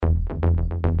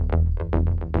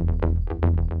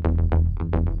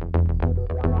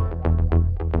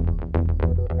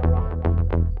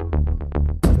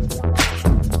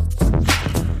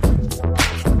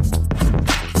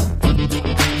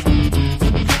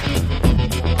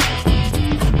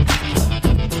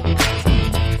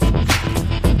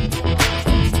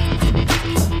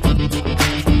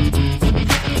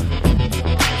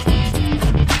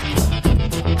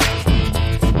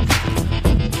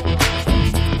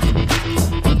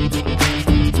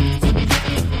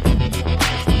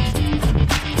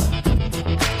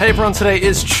Hey everyone, today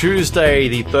is Tuesday,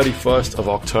 the 31st of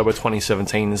October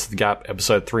 2017. This is The Gap,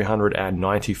 episode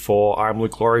 394. I'm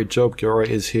Luke Lawrie. Joab Gilroy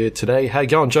is here today. How you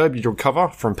going, Joab? Did you recover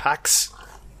from PAX?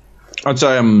 I'd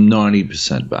say I'm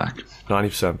 90% back.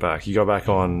 90% back. You got back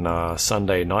on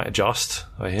Sunday night,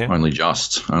 I hear? Only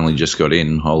just got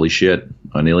in. Holy shit.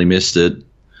 I nearly missed it.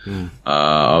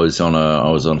 I was on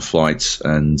a flight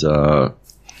and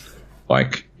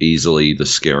easily the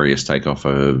scariest takeoff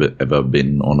I've ever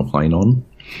been on a plane on.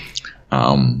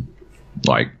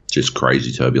 Just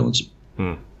crazy turbulence.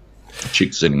 A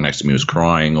chick sitting next to me was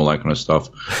crying, all that kind of stuff.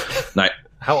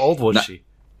 How old was she?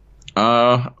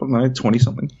 I don't know,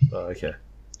 20-something. Oh, okay.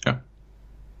 Yeah.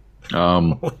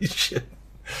 Holy shit.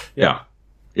 Yeah.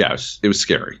 Yeah, it was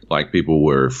scary. Like, people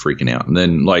were freaking out. And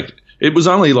then, it was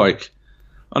only, I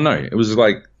don't know, it was,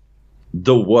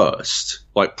 the worst.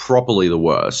 Properly the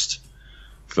worst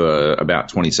for about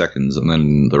 20 seconds. And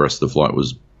then the rest of the flight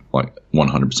was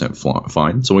 100%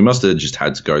 fine. So we must have just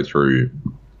had to go through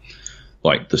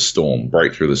the storm,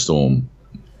 break through the storm,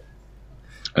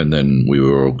 and then we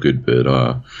were all good. But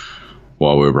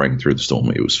while we were breaking through the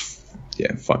storm, it was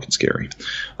fucking scary.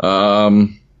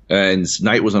 And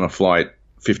Nate was on a flight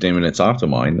 15 minutes after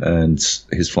mine, and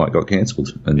his flight got cancelled,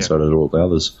 and so did all the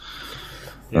others.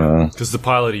 Because the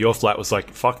pilot of your flight was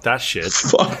like, "Fuck that shit!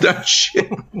 Fuck that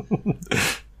shit!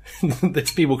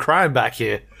 There's people crying back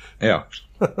here." Yeah.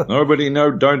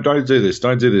 Don't do this.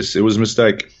 Don't do this. It was a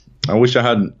mistake. I wish I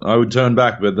hadn't. I would turn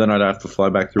back, but then I'd have to fly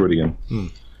back through it again.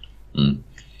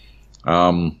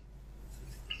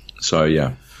 So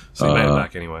you made it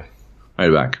back anyway. Made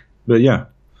it back. But yeah,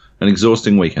 an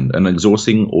exhausting weekend. An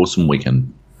exhausting, awesome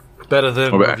weekend. Better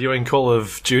than reviewing Call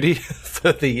of Duty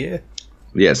for the year?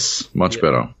 Yes, much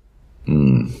better.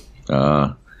 You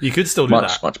could still do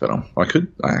that. Much better. I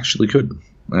actually could.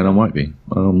 And I might be.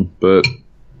 But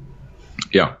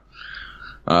yeah.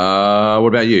 What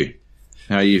about you?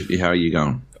 How are you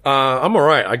going? I'm all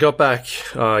right. I got back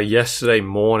yesterday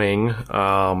morning.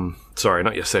 Sorry,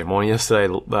 not yesterday morning. Yesterday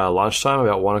lunchtime,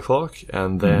 about 1 o'clock,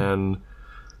 and then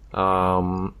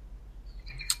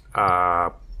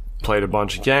played a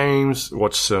bunch of games.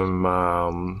 Watched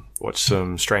some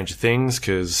Stranger Things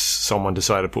because someone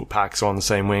decided to put PAX on the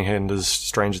same weekend as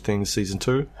Stranger Things season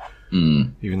 2.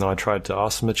 Even though I tried to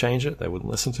ask them to change it, they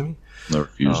wouldn't listen to me. They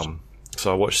refused. So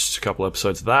I watched a couple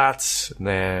episodes of that, and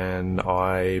then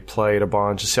I played a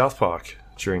bunch of South Park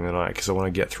during the night because I want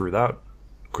to get through that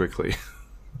quickly.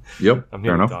 Yep, I'm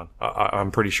nearly done. I'm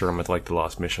pretty sure I'm at the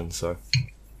last mission, so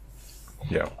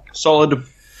yeah. Solid.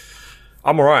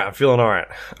 I'm all right. I'm feeling all right.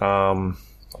 I'm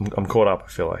caught up, I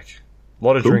feel like. A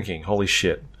lot of drinking. Holy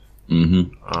shit.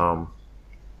 Mm-hmm.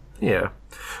 Yeah.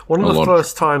 One of the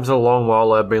first times in a long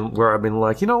while I've been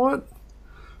like, you know what?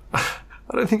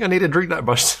 I don't think I need to drink that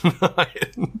much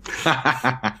tonight.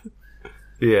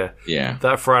 Yeah.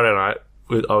 That Friday night,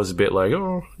 I was a bit like,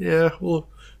 oh, yeah, well,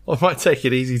 I might take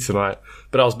it easy tonight.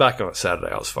 But I was back on it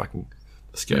Saturday. I was fucking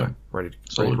scared, ready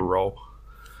to roll.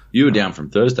 You were down from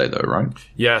Thursday, though, right?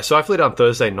 Yeah, so I flew down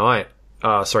Thursday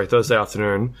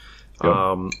afternoon,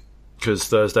 because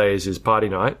Thursdays is party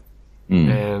night.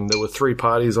 And there were 3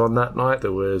 parties on that night.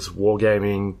 There was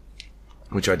Wargaming,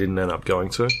 which I didn't end up going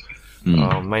to.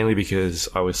 Mainly because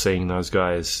I was seeing those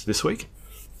guys this week.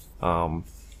 And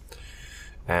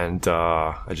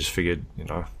I just figured,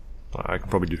 I can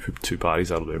probably do 2 parties,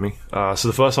 that'll do me. So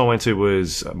the first one I went to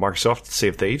was Microsoft Sea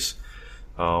of Thieves.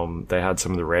 They had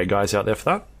some of the rare guys out there for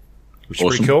that, which is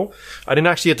pretty cool. I didn't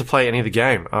actually get to play any of the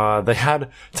game.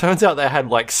 Turns out they had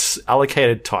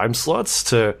allocated time slots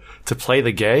to play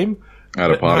the game. At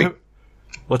a party.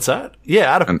 What's that?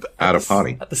 Yeah, at a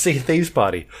party. At the Sea of Thieves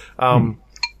party.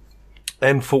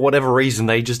 And for whatever reason,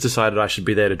 they just decided I should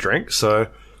be there to drink, so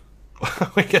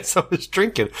I guess I was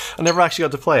drinking. I never actually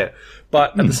got to play it.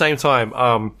 But at the same time,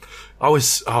 I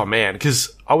was,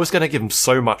 because I was going to give them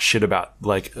so much shit about,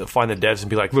 find the devs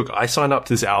and be like, look, I signed up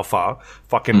to this alpha,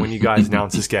 fucking when you guys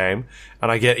announce this game,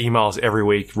 and I get emails every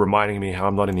week reminding me how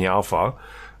I'm not in the alpha.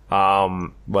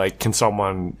 Can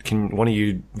one of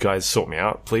you guys sort me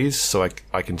out, please, so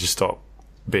I can just stop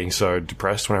being so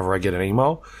depressed whenever I get an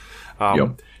email.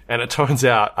 And it turns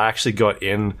out I actually got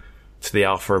in to the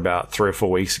alpha about 3 or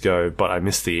 4 weeks ago, but I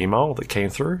missed the email that came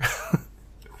through.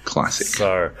 Classic.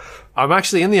 So I'm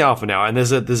actually in the alpha now, and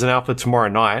there's an alpha tomorrow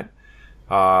night,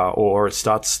 or it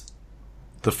starts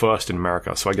the 1st in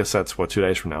America. So I guess that's 2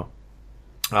 days from now.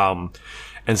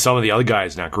 And some of the other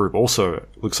guys in our group also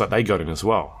looks like they got in as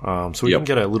well. So we can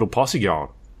get a little posse going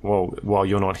while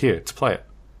you're not here to play it.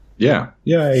 Yeah.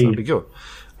 Yay. So that'd be good.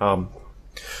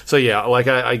 So yeah, like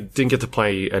I didn't get to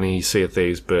play any Sea of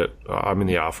Thieves, but I'm in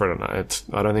the alpha, and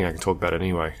I don't think I can talk about it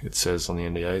anyway. It says on the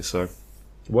NDA, so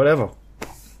whatever.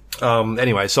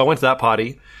 Anyway, so I went to that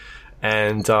party,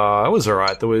 and it was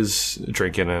alright. There was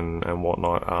drinking and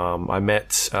whatnot. I met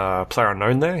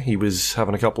PlayerUnknown there. He was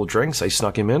having a couple of drinks. I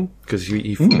snuck him in because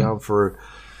he flew down for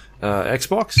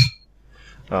Xbox.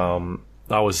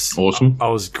 I was awesome. I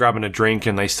was grabbing a drink,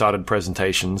 and they started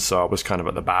presentations, so I was kind of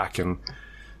at the back, and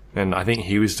I think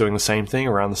he was doing the same thing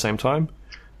around the same time.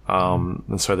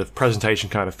 And so the presentation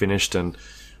kind of finished, and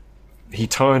he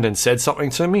turned and said something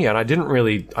to me, and I don't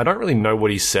really know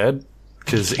what he said,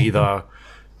 because either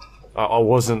I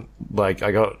wasn't, like,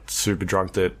 I got super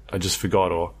drunk that I just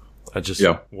forgot, or I just,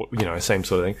 same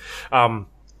sort of thing.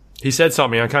 He said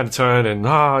something, I kind of turned and,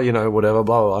 whatever,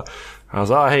 blah, blah, blah. I was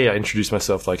like, hey, I introduced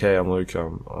myself, like, hey, I'm Luke,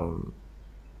 I'm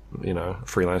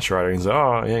freelance writer. He's like,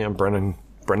 oh, yeah, I'm Brendan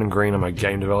Green, I'm a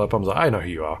game developer. I was like, I know who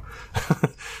you are.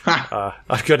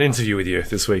 I've got an interview with you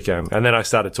this weekend. And then I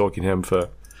started talking to him for,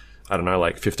 I don't know,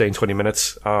 like 15, 20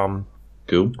 minutes. Cool.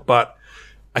 But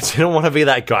I didn't want to be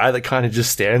that guy that kind of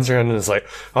just stands around and is like,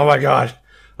 oh my God,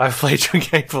 I've played your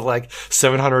game for like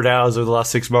 700 hours over the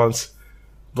last 6 months.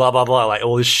 Blah, blah, blah. Like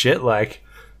all this shit. Like,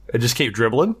 I just keep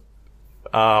dribbling.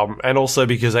 And also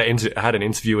because I had an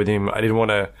interview with him, I didn't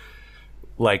want to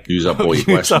like use up all your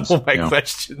questions.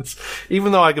 Questions,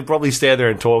 even though I could probably stand there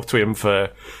and talk to him for,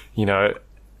 a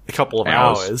couple of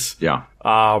hours. Yeah.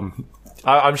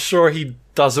 I'm sure he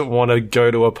doesn't want to go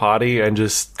to a party and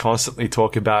just constantly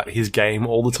talk about his game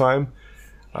all the time.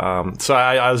 So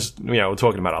I was, we're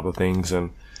talking about other things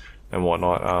and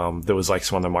whatnot. There was like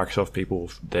some other Microsoft people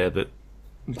there that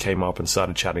came up and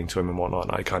started chatting to him and whatnot.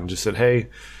 And I kind of just said, hey,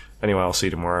 anyway, I'll see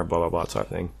you tomorrow, blah, blah, blah type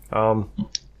thing.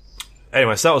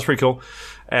 Anyway, so that was pretty cool.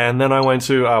 And then I went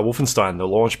to Wolfenstein, the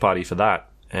launch party for that.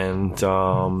 And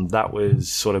that was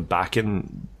sort of back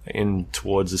in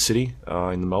towards the city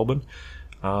in Melbourne,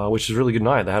 which was a really good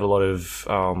night. They had a lot of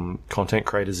content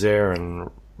creators there and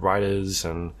writers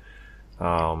and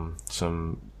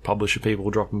some publisher people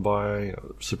dropping by.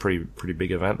 It's a pretty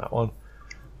big event, that one.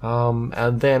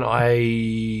 And then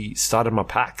I started my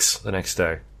PAX the next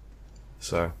day.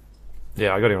 So,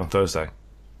 yeah, I got in on Thursday.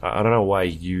 I don't know why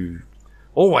you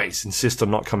always insist on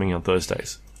not coming on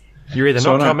Thursdays. You're either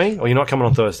not coming or you're not coming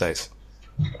on Thursdays.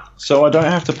 So I don't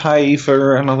have to pay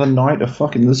for another night of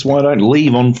fucking... This is why I don't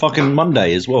leave on fucking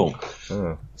Monday as well.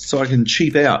 So I can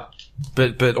cheap out.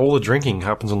 But all the drinking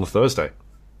happens on the Thursday.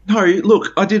 No,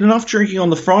 look, I did enough drinking on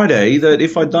the Friday that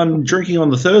if I'd done drinking on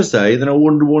the Thursday, then I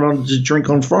wouldn't want to drink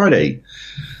on Friday.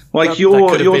 Like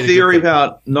your theory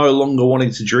about no longer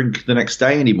wanting to drink the next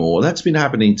day anymore, that's been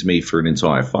happening to me for an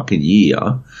entire fucking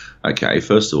year. Okay,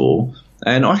 first of all.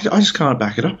 And I just can't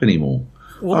back it up anymore.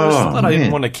 Well, it's not that I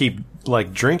didn't want to keep,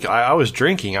 like, drink. I was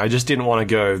drinking. I just didn't want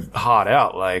to go hard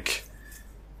out, like,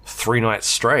 3 nights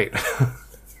straight.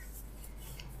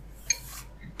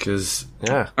 Because,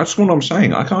 yeah. That's what I'm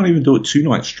saying. I can't even do it 2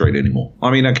 nights straight anymore. I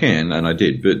mean, I can, and I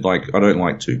did, but, like, I don't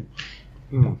like to.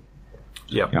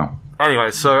 Yep. Yeah.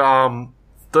 Anyway, so,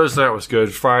 Thursday was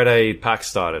good. Friday, PAX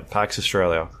started. PAX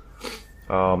Australia.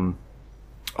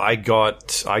 I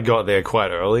got there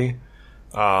quite early.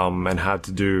 And had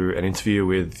to do an interview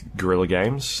with Guerrilla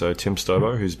Games. So Tim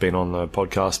Stobo, who's been on the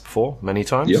podcast before many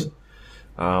times. Yep.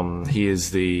 He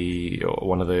is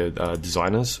one of the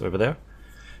designers over there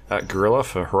at Guerrilla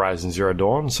for Horizon Zero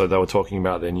Dawn. So they were talking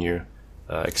about their new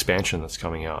expansion that's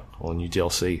coming out, or new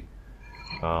DLC.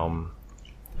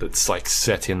 That's like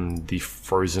set in the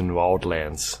frozen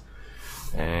wildlands.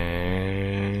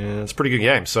 And it's a pretty good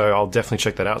game. So I'll definitely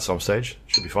check that out at some stage.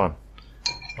 Should be fun.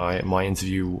 My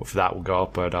interview for that will go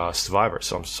up at Survivor at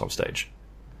some stage.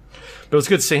 But it was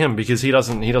good to see him because he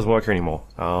doesn't work here anymore.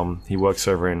 He works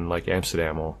over in like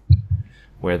Amsterdam or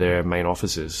where their main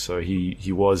office is. So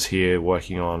he was here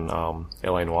working on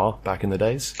LA Noire back in the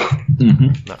days.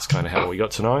 Mm-hmm. That's kind of how we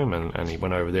got to know him, and he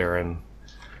went over there and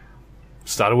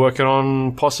started working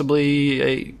on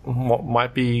possibly what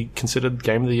might be considered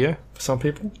Game of the Year for some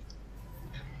people.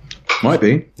 Might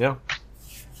be. Yeah.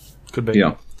 Could be.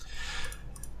 Yeah.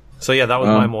 So yeah, that was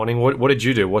my morning. What did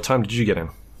you do? What time did you get in?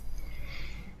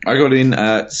 I got in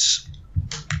at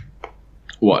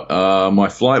my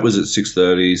flight was at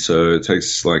 6:30, so it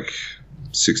takes like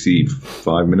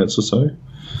 65 minutes or so.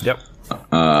 Yep.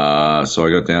 So I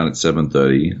got down at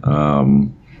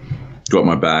 7:30. Got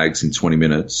my bags in 20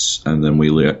 minutes, and then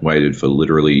we waited for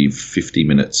literally 50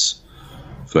 minutes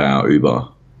for our Uber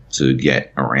to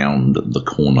get around the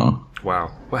corner. Wow.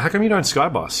 Well, how come you don't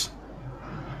Skybus?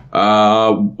 We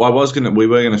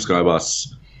were gonna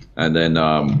Skybus, and then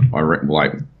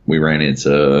we ran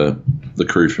into the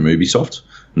crew from Ubisoft,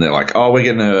 and they're like, "Oh, we're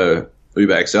getting a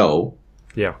Uber XL.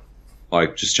 Yeah.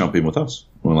 Like, just jump in with us."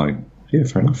 We're like, "Yeah,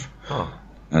 fair enough." Oh.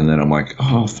 And then I'm like,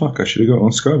 "Oh fuck, I should have got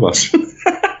on Skybus."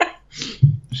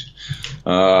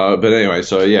 But anyway,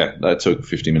 so yeah, that took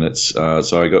 50 minutes.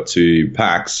 So I got to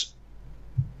PAX.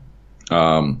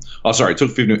 It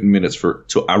took 15 minutes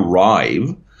to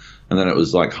arrive, and then it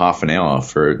was like half an hour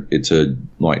for it to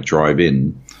like drive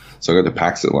in. So I got to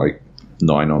PAX at like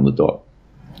 9 on the dot.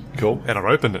 Cool. And it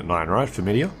opened at 9, right, for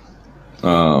media?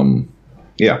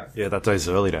 Yeah. Yeah, that day's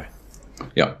early day.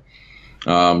 Yeah.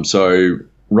 So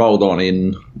rolled on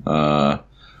in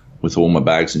with all my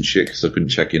bags and shit because I couldn't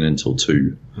check in until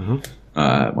 2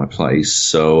 at my place.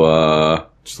 So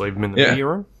just leave them in the media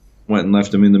room? Went and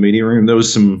left them in the media room. There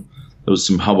was some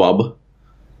hubbub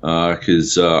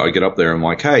because I get up there and I'm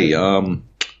like, "Hey,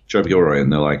 Joab Gilroy,"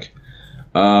 and they're like,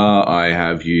 "I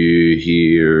have you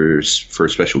here for a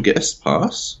special guest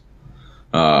pass.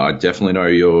 I definitely know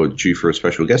you're due for a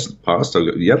special guest pass." I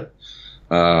go, "Yep.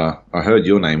 I heard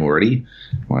your name already."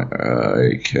 I'm like,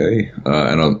 "Okay."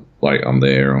 And I'm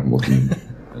there, I'm looking,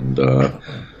 and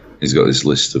he's got this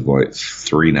list of like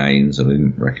 3 names. I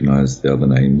didn't recognize the other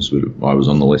names, but I was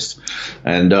on the list.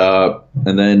 And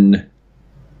then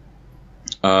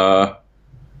I'm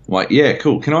like, "Yeah,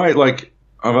 cool. Can I, like,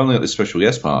 I've only got this special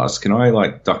guest pass. Can I,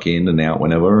 like, duck in and out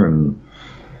whenever? And,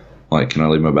 like, can I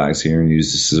leave my bags here and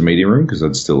use this as a media room? Because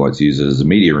I'd still like to use it as a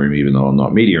media room, even though I'm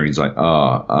not media room." He's like,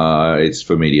 "It's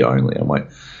for media only." I'm like,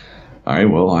 "All right,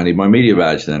 well, I need my media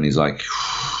badge then." He's like,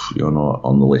 "You're not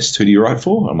on the list. Who do you ride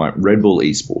for?" I'm like, "Red Bull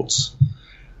Esports."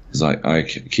 He's like,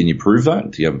 "Can you prove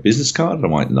that? Do you have a business card?"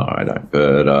 I'm like, "No, I don't.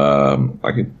 But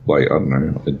I could, like, I don't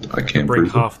know. I can bring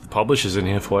prove half the publishers in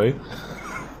here for you.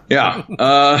 Yeah.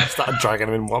 Start dragging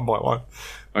them in one by one.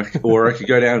 Or I could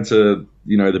go down to,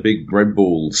 the big Red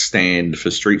Bull stand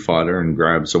for Street Fighter and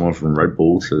grab someone from Red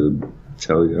Bull to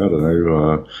tell you. I don't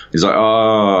know. He's like,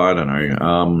 "Oh, I don't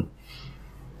know.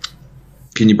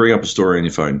 Can you bring up a story on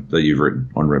your phone that you've written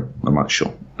on Red?" I'm like,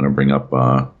 "Sure." And I bring up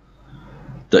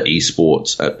the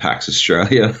esports at PAX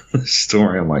Australia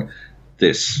story. I'm like,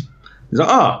 "This." He's like,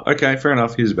 "Oh, okay, fair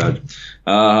enough. Here's a badge."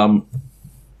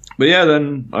 But yeah,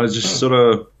 then I just sort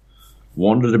of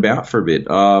wandered about for a bit.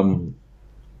 I don't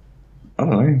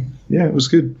know. Yeah, it was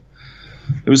good.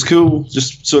 It was cool.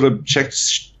 Just sort of checked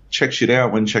shit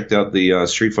out. When checked out the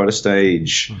Street Fighter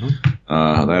stage. They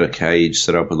had a cage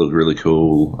set up. It looked really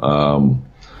cool.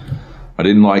 I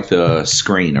didn't like the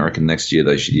screen. I reckon next year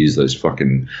they should use those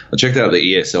fucking... I checked out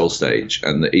the ESL stage,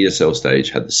 and the ESL stage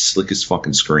had the slickest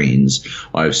fucking screens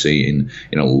I've seen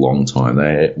in a long time.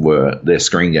 Their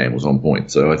screen game was on point.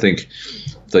 So I think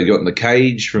if they got in the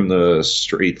cage from the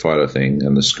Street Fighter thing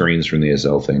and the screens from the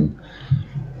ESL thing,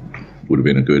 would have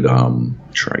been a good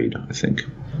trade, I think.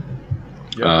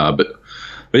 Yeah. But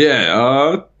yeah,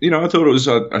 I thought it was...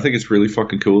 I think it's really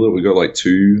fucking cool that we got like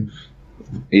 2...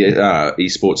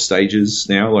 esports stages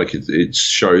now. Like it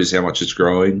shows how much it's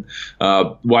growing.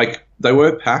 Like they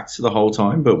were packed the whole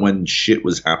time, but when shit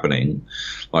was happening,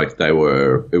 like I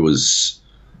was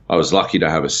lucky to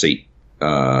have a seat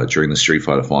during the Street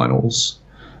Fighter finals,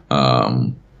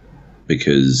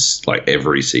 because like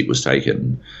every seat was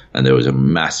taken and there was a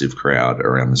massive crowd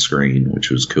around the screen,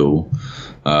 which was cool.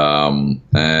 And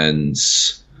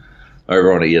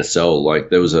over on ESL, like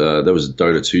there was a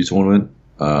Dota 2 tournament.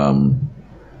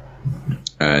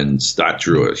 And that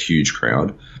drew a huge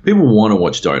crowd. People want to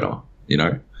watch Dota,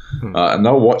 and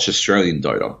they'll watch Australian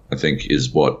Dota, I think,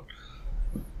 is what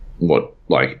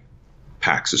like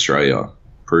PAX Australia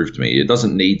proved to me. It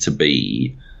doesn't need to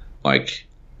be like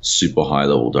super high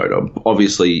level Dota.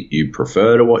 Obviously, you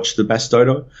prefer to watch the best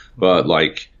Dota, but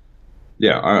like,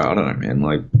 yeah, I don't know, man.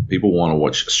 Like people want to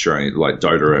watch Australian, like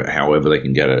Dota, however they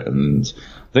can get it, and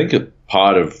I think a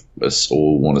part of us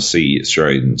all want to see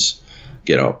Australians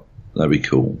get up. That'd be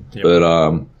cool. Yep. But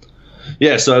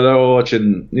yeah, so they were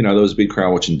watching. There was a big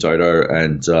crowd watching Dota,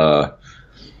 and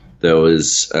there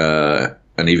was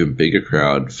an even bigger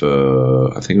crowd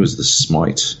for, I think it was the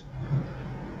Smite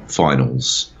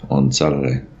finals on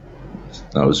Saturday.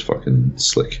 That was fucking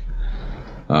slick.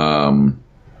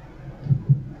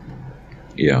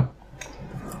 Yeah.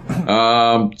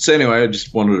 So anyway, I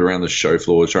just wandered around the show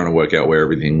floor trying to work out where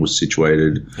everything was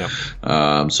situated. Yep.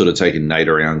 Sort of taking Nate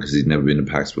around because he'd never been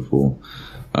to PAX before.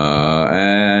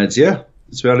 And yeah,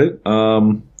 that's about it.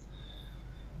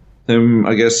 Then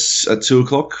I guess at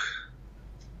 2:00,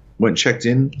 went checked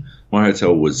in. My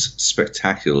hotel was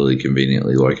spectacularly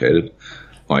conveniently located,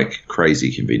 like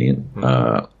crazy convenient,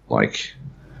 like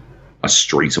a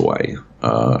street away,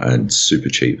 and super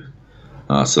cheap.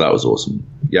 So that was awesome.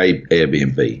 Yay,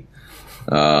 Airbnb.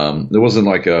 There wasn't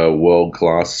like a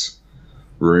world-class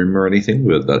room or anything,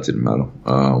 but that didn't matter.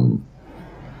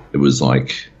 It was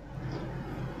like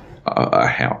a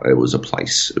house. It was a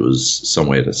place. It was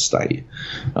somewhere to stay.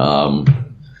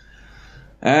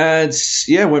 And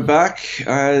yeah, went back,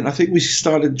 and I think we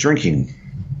started drinking.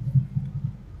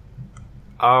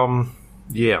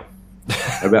 Yeah.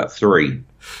 About 3.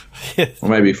 Or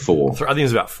maybe 4. I think it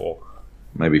was about 4.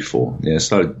 Maybe 4. Yeah,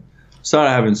 started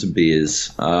having some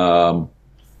beers. And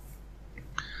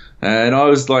I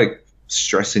was like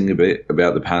stressing a bit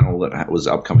about the panel that was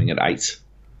upcoming at 8.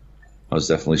 I was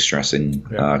definitely stressing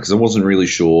because I wasn't really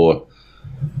sure,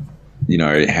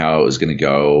 how it was going to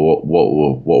go,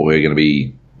 what we're going to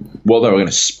be, what they were going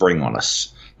to spring on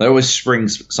us. They always spring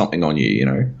something on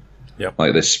you, Yep.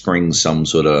 Like they spring some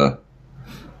sort of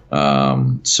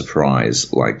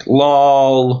surprise, like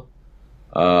lol,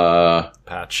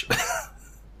 patch.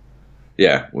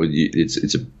 Yeah, well,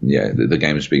 the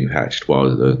game is being patched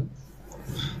while the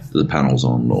panel's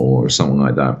on or something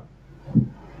like that.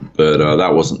 But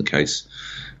that wasn't the case.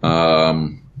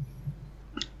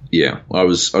 Yeah, I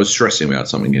was stressing about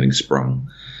something getting sprung.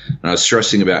 And I was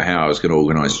stressing about how I was going to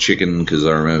organise chicken because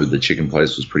I remember the chicken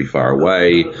place was pretty far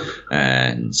away,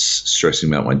 and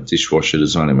stressing about my dishwasher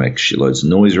design to make shitloads of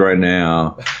noise right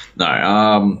now.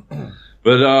 No,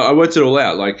 but I worked it all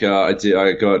out. Like I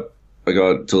got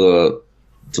Foodora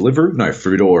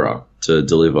to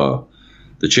deliver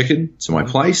the chicken to my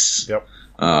place. Yep.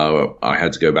 I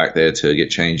had to go back there to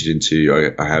get changed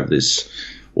into. I have this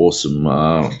awesome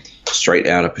straight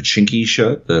out of Pachinki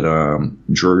shirt that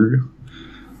Drew,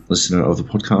 listener of the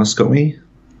podcast, got me,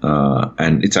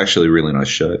 and it's actually a really nice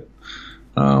shirt.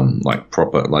 Like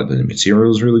proper, like the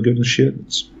material is really good and shit.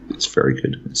 It's very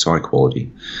good. It's high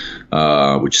quality,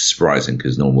 which is surprising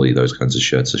because normally those kinds of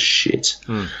shirts are shit.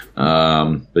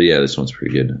 But yeah, this one's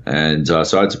pretty good. And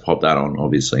so I had to pop that on,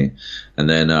 obviously, and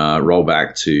then roll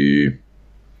back to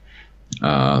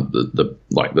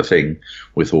the thing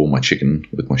with all my chicken,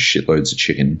 with my shitloads of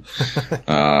chicken.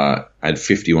 I had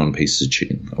 51 pieces of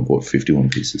chicken. I bought 51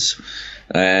 pieces,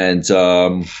 and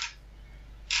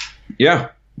yeah,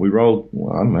 we rolled.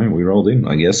 Well, I don't know. We rolled in,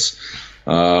 I guess.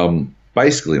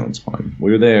 Basically on time.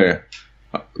 We were there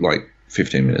like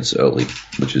 15 minutes early,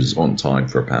 which is on time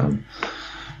for a panel.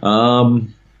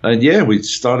 And yeah, we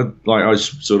started, like, I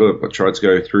tried to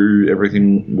go through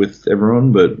everything with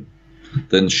everyone, but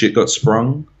then shit got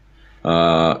sprung.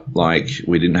 Like,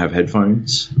 we didn't have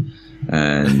headphones,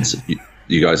 and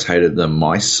you guys hated the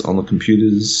mice on the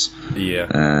computers. Yeah.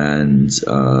 And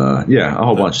yeah, a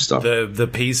whole bunch of stuff. The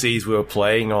PCs we were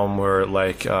playing on were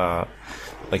like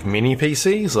mini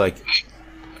PCs, like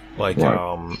right.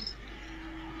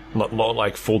 Not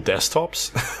like full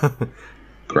desktops.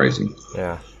 Crazy.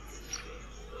 Yeah.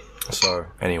 So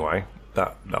anyway,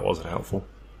 that wasn't helpful.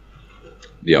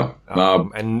 Yeah.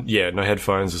 And yeah, no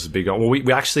headphones was a big one. Well, we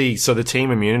actually, so the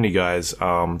Team Immunity guys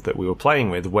that we were playing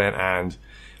with went and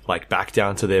like back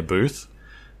down to their booth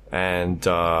and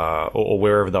or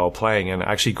wherever they were playing, and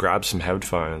actually grabbed some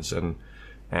headphones and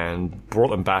brought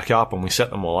them back up, and we set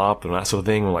them all up and that sort of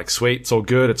thing. We're like, sweet, it's all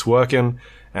good, it's working.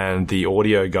 And the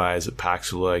audio guys at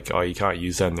PAX were like, oh, you can't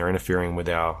use them, they're interfering with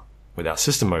our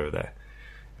system over there.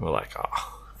 And we're like,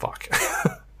 oh, fuck.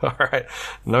 All right,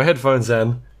 no headphones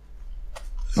then.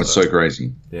 That's so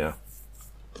crazy. Yeah.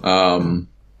 Like,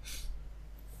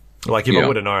 if I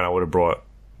would have known, I would have brought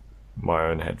my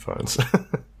own headphones.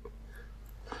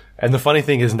 And the funny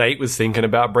thing is, Nate was thinking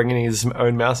about bringing his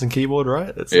own mouse and keyboard,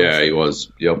 right? Yeah, he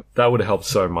was. Yep. That would have helped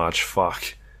so much.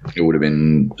 Fuck. It would have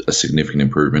been a significant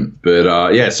improvement.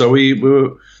 But yeah, so we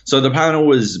were. So the panel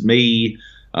was me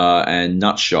and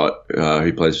Nutshot,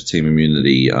 who plays for Team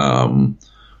Immunity.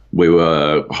 We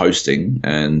were hosting,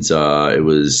 and it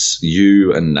was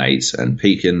you and Nate and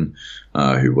Pekin,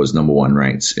 who was number 1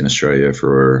 ranked in Australia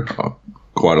for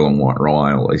quite a long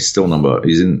while. He's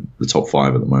in the top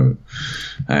 5 at the moment.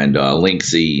 And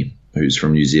Linksy, who's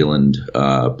from New Zealand,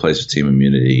 plays for Team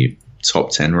Immunity, top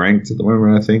 10 ranked at the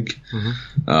moment, I think.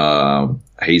 Mm-hmm.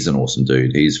 He's an awesome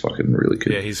dude. He's fucking really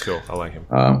good. Yeah, he's cool. I like him.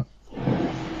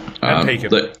 And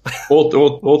Pekin.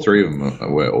 All 3 of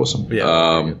them were awesome.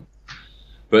 Yeah.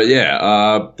 But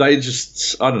yeah, they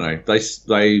just, I don't know, they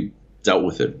dealt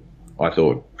with it, I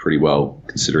thought, pretty well,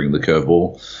 considering the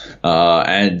curveball.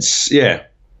 And yeah,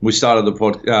 we started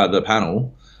the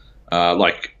panel,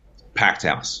 like packed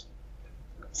house,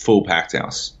 full packed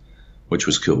house, which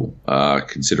was cool,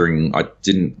 considering I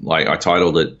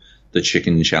titled it The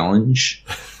Chicken Challenge,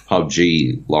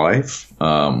 PUBG Live.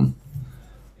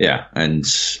 Yeah, and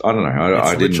I don't know.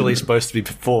 It's literally supposed to be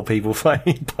 4 people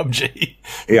playing PUBG.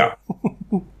 Yeah.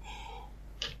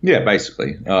 Yeah,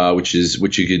 basically, which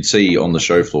you could see on the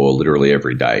show floor literally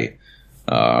every day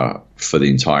for the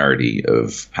entirety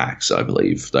of PAX. I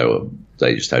believe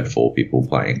they just had 4 people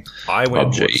playing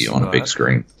PUBG on a big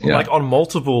screen. Yeah. Like on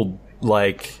multiple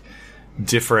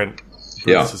different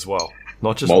booths as well,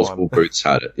 not just multiple one. booths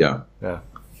had it. Yeah, yeah.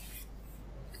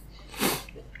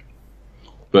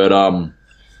 But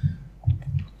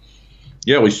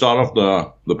yeah, we start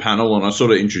off the panel, and I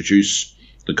sort of introduce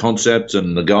the concept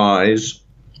and the guys.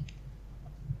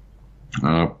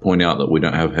 Point out that we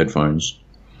don't have headphones.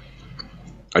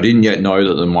 I didn't yet know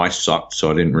that the mic sucked,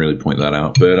 so I didn't really point that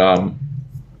out. But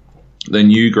then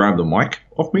you grabbed the mic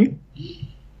off me,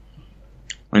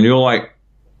 and you're like,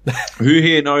 who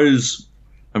here knows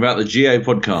about the GA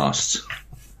podcast?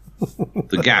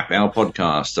 The Gap, our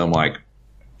podcast. I'm like,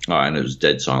 oh, and it was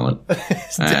dead silent.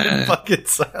 It's dead fucking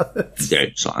silent.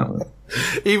 Dead silent.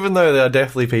 Even though there are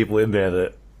definitely people in there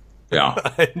that... Yeah.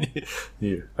 I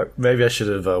knew. Maybe I should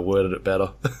have worded it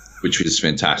better. Which was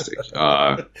fantastic.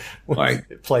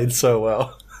 It played so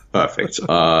well. Perfect.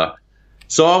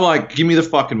 So I'm like, give me the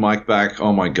fucking mic back.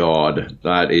 Oh my God.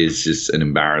 That is just an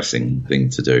embarrassing thing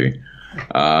to do.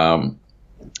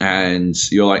 And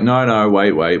you're like, no,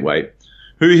 wait.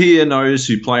 Who here knows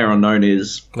who PlayerUnknown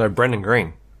is? No, Brendan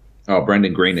Green. Oh,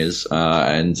 Brendan Green is.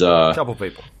 And a couple of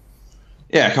people.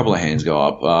 Yeah, a couple of hands go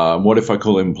up. What if I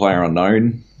call him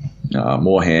PlayerUnknown?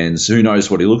 More hands. Who knows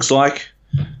what he looks like?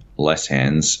 Less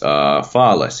hands.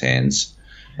 Far less hands.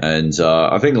 And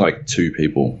I think like 2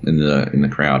 people in the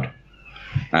crowd.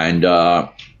 And yeah,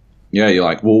 you're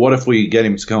like, well, what if we get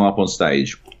him to come up on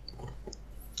stage?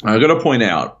 I've got to point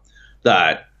out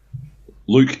that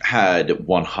Luke had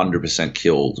 100%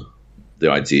 killed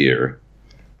the idea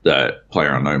that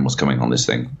PlayerUnknown was coming on this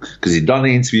thing, because he'd done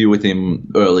the interview with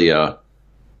him earlier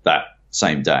that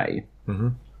same day. Mm-hmm.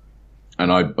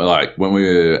 And I like, when we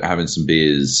were having some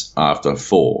beers after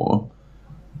 4,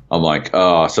 I'm like,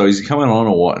 oh, so is he coming on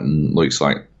or what? And Luke's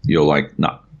like, you're like,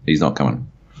 no, he's not coming.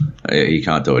 He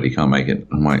can't do it. He can't make it.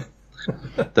 I'm like,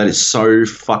 that is so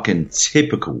fucking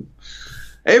typical.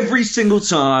 Every single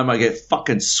time I get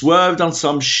fucking swerved on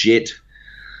some shit.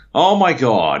 Oh my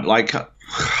God. Like,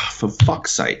 for fuck's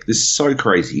sake, this is so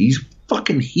crazy. He's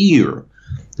fucking here.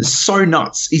 This is so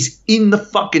nuts. He's in the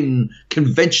fucking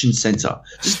convention center.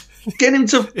 Just get him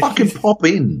to fucking pop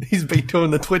in. He's been doing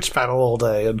the Twitch panel all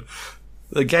day and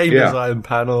the game design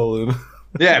panel. And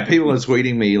yeah, people are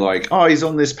tweeting me like, oh, he's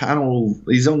on this panel.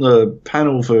 He's on the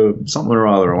panel for something or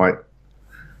other. I'm like,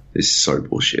 this is so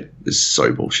bullshit. This is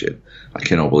so bullshit. I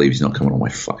cannot believe he's not coming on my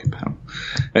fucking panel.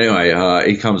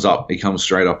 Anyway, he comes up. He comes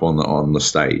straight up on the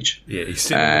stage. Yeah, he's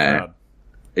sitting in the crowd.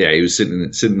 Yeah, he was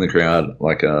sitting in the crowd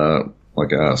like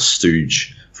a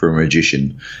stooge for a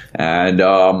magician. And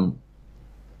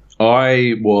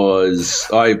I was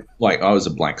a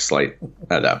blank slate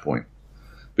at that point,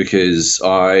 because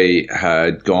I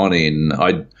had gone in.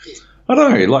 I don't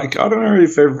know. Like, I don't know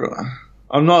if ever.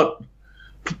 I'm not.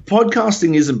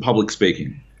 Podcasting isn't public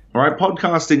speaking. All right,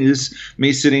 podcasting is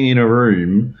me sitting in a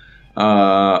room,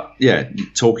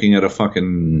 talking at a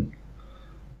fucking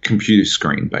computer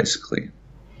screen, basically.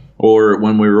 Or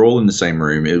when we were all in the same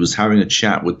room, it was having a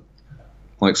chat with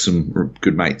like some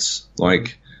good mates.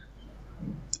 Like,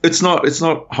 it's not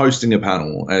hosting a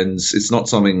panel, and it's not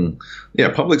something. Yeah,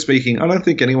 public speaking. I don't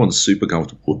think anyone's super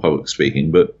comfortable with public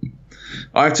speaking, but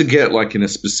I have to get like in a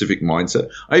specific mindset.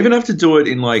 I even have to do it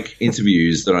in like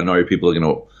interviews that I know people are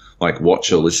gonna like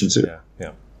watch or listen to.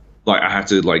 Yeah. Like, I have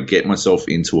to like get myself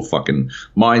into a fucking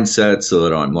mindset so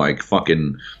that I'm like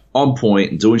fucking on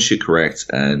point and doing shit correct.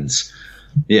 And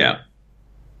yeah,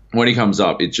 when he comes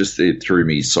up, it threw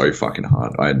me so fucking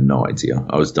hard. I had no idea.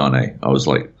 I was done. I was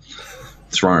like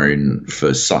thrown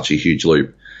for such a huge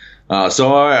loop.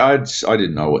 So I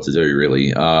didn't know what to do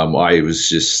really. I was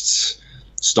just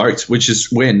stoked, which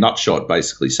is where Nutshot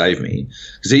basically saved me,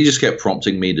 because he just kept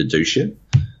prompting me to do shit.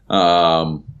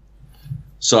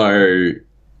 So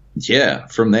yeah,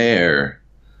 from there,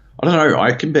 I don't know.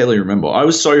 I can barely remember. I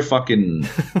was so fucking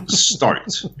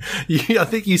stoked. I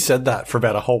think you said that for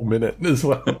about a whole minute as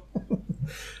well.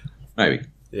 Maybe.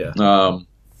 Yeah.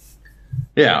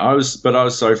 Yeah, I was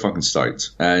so fucking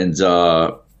stoked. And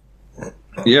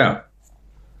yeah.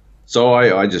 So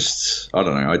I don't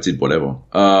know, I did whatever.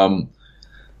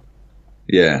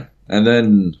 Yeah. And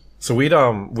then so we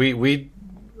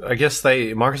I guess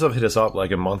Microsoft hit us up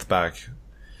like a month back.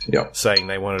 Yeah. Saying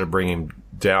they wanted to bring him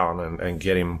down and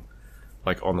get him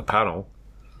like on the panel.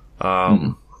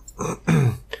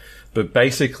 But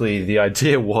basically the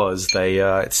idea was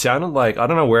it sounded like, I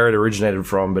don't know where it originated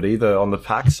from, but either on the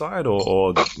PAX side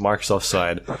or Microsoft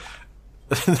side,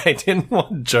 they didn't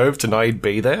want Joab to know he'd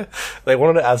be there. They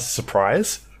wanted it as a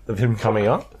surprise of him coming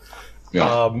up.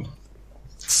 Yeah.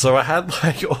 So I had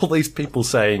like all these people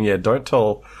saying, "Yeah, don't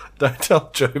tell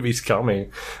Joab he's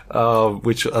coming,"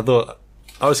 which I thought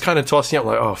I was kind of tossing up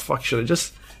like, "Oh fuck, should I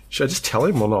just tell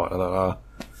him or not?" And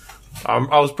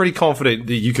I was pretty confident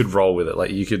that you could roll with it,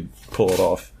 like you could pull it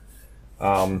off.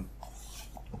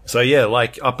 So yeah,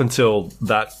 like up until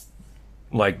that,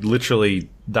 like literally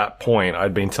that point,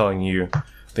 I'd been telling you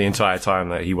the entire time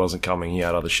that he wasn't coming. He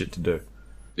had other shit to do.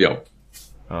 Yeah.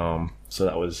 So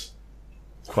that was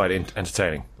quite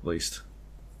entertaining, at least.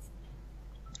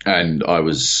 And I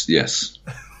was, yes.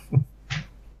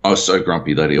 I was so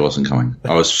grumpy that he wasn't coming.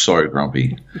 I was so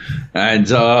grumpy. And,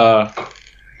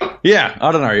 yeah,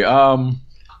 I don't know.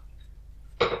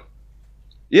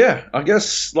 Yeah, I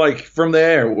guess, like, from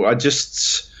there, I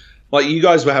just... Like, you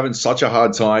guys were having such a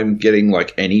hard time getting,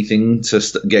 like, anything to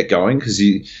get going because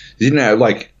you didn't have,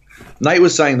 like... Nate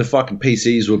was saying the fucking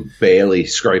PCs were barely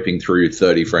scraping through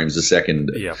 30 frames a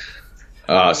second. Yeah.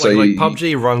 So like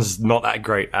PUBG runs not that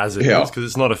great as it is because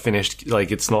it's not a finished...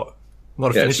 Like, it's not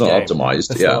a finished game. It's not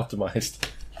optimized. It's not optimized.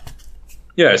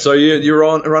 Yeah, so you're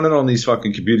running on these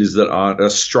fucking computers that are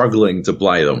struggling to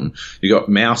play them. You got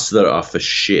mouse that are for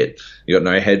shit. You got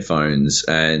no headphones,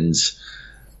 and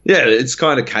yeah, it's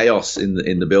kind of chaos in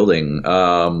the building.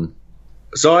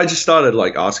 So I just started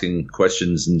like asking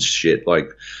questions and shit.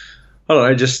 Like I don't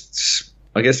know, just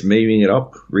I guess memeing it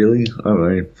up. Really, I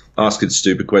don't know, asking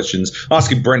stupid questions,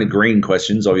 asking Brendan Green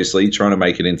questions. Obviously, trying to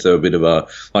make it into a bit of a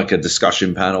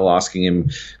discussion panel, asking him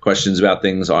questions about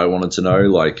things I wanted to know,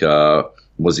 like.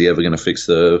 Was he ever going to fix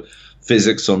the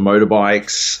physics on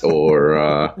motorbikes,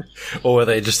 or were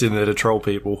they just in there to troll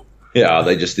people? Yeah, are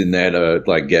they just in there to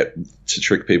to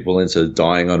trick people into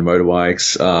dying on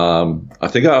motorbikes? I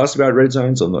think I asked about red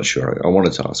zones. I'm not sure. I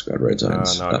wanted to ask about red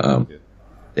zones.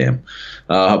 Damn.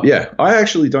 Yeah, I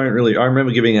actually don't really. I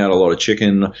remember giving out a lot of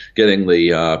chicken, getting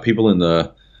the people in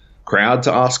the crowd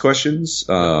to ask questions.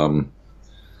 That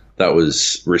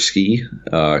was risky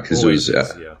because it was.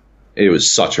 It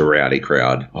was such a rowdy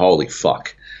crowd. Holy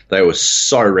fuck. They were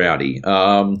so rowdy.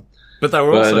 But they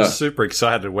were also super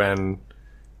excited when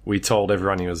we told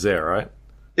everyone he was there, right?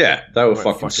 Yeah, they were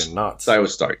fucking nuts. They were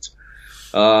stoked.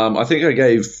 I think I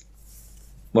gave,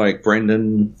 like,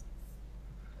 Brendan,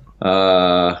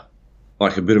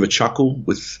 like, a bit of a chuckle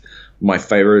with my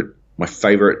favorite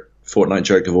Fortnite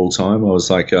joke of all time. I was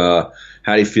like, how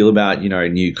do you feel about,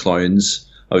 new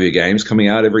clones of your games coming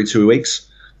out every 2 weeks?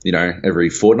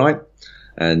 Every fortnight.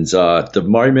 And the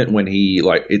moment when he,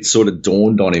 like, it sort of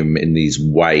dawned on him in these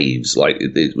waves, like,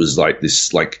 it was like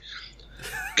this, like,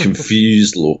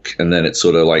 confused look, and then it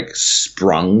sort of, like,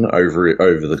 sprung over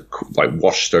the, like,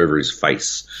 washed over his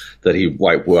face, that he,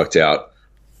 like, worked out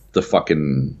the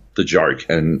joke.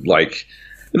 And, like,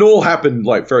 it all happened,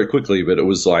 like, very quickly, but it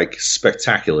was, like,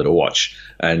 spectacular to watch.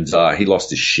 And he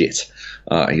lost his shit.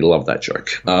 He loved that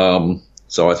joke.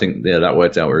 So I think, that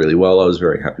worked out really well. I was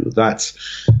very happy with that.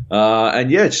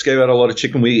 And yeah, just gave out a lot of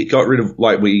chicken. We got rid of,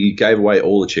 we gave away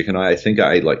all the chicken. I think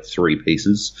I ate like 3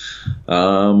 pieces.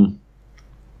 And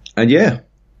yeah,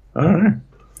 I don't know.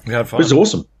 We had fun. It was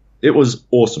awesome. It was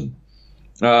awesome.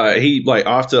 He, like,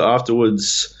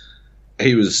 afterwards,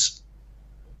 he was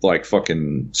like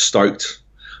fucking stoked.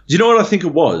 Do you know what I think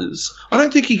it was? I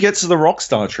don't think he gets the rock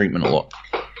star treatment a lot,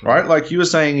 right? Like you were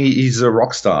saying, he's a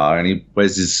rock star and he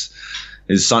wears his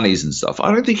sunnies and stuff.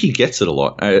 I don't think he gets it a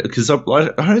lot because I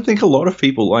don't think a lot of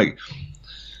people, like,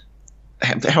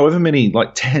 however many,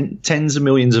 like, tens of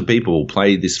millions of people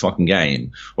play this fucking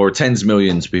game, or tens of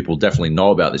millions of people definitely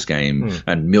know about this game,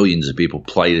 and millions of people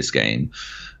play this game.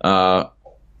 I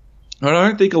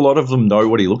don't think a lot of them know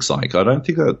what he looks like. I don't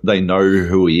think that they know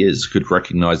who he is, could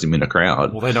recognize him in a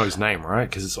crowd. Well, they know his name, right?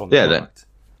 Because it's on the product.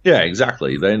 Yeah,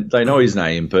 exactly. They know his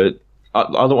name, but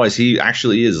otherwise, he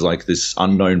actually is like this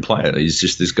unknown player. He's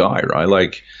just this guy, right?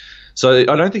 Like, so I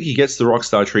don't think he gets the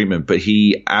rockstar treatment, but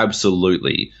he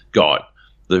absolutely got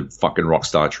the fucking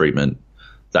rockstar treatment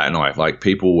that night. Like,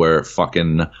 people were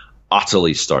fucking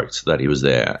utterly stoked that he was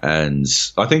there, and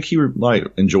I think he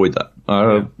enjoyed that.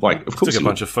 Like, of course, took a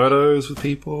bunch of photos with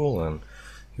people, and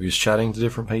he was chatting to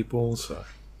different people. So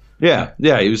yeah,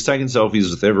 he was taking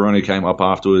selfies with everyone who came up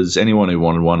afterwards. Anyone who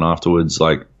wanted one afterwards,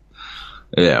 like.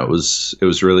 Yeah, it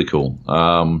was really cool.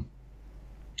 And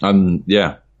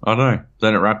yeah, I don't know.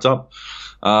 Then it wrapped up,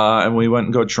 and we went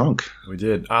and got drunk. We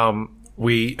did.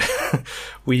 We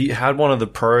had one of the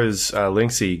pros,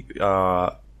 Linksy,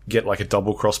 get like a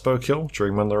double crossbow kill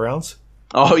during one of the rounds.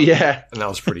 Oh yeah, and that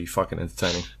was pretty fucking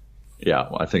entertaining. Yeah,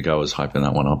 I think I was hyping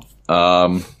that one up.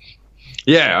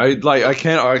 Yeah, I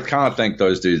can't thank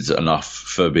those dudes enough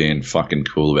for being fucking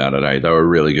cool about it. They were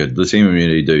really good. The Team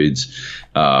Immunity dudes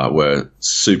were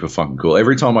super fucking cool.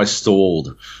 Every time I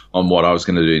stalled on what I was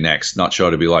going to do next, Nutshot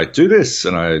would be like, "Do this,"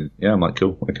 and I'm like,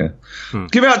 "Cool, okay."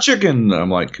 Give out chicken. I'm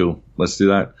like, "Cool, let's do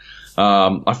that."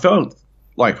 I felt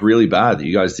like really bad that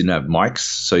you guys didn't have mics,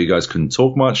 so you guys couldn't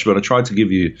talk much. But I tried to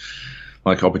give you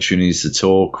like opportunities to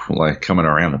talk, like coming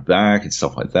around the back and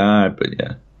stuff like that. But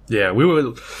yeah. Yeah, we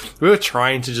were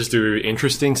trying to just do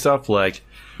interesting stuff. Like,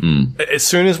 as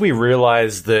soon as we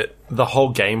realized that the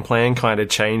whole game plan kind of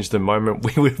changed the moment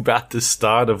we were about to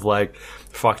start, of like,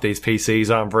 fuck, these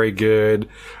PCs aren't very good.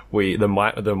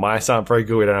 The mice aren't very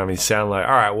good. We don't have any sound. Like,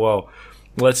 all right, well,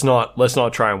 let's not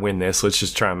try and win this. Let's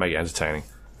just try and make it entertaining.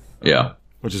 Yeah,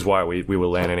 which is why we were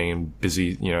landing in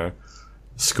busy,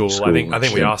 school. I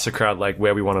think we asked the crowd like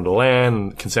where we wanted to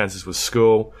land. Consensus was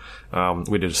school.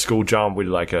 We did a school jump. We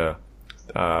did like I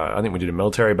think we did a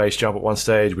military base jump at one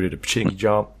stage. We did a Pachinki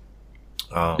jump.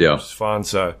 Which was fun.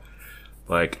 So,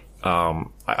 like,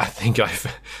 I think I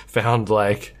found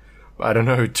like, I don't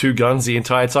know, 2 guns the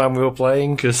entire time we were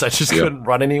playing because I just couldn't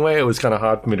run anywhere. It was kind of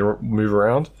hard for me to move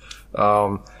around.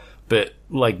 But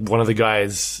like one of the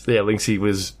guys, Linksy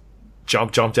was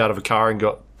jumped out of a car and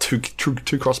got two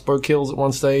crossbow kills at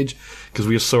one stage because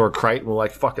we just saw a crate and we're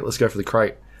like, fuck it, let's go for the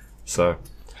crate. So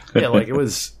yeah, like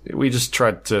we just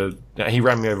tried to, he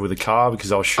ran me over with a car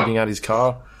because I was shooting at his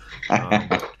car.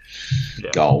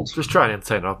 Gold. Just try and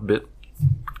entertain up a bit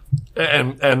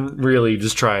and really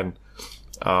just try and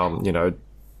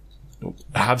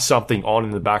have something on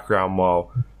in the background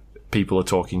while people are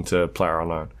talking to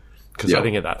PlayerUnknown. Because I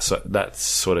think that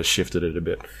sort of shifted it a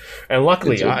bit, and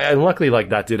luckily, like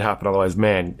that did happen. Otherwise,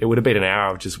 man, it would have been an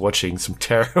hour of just watching some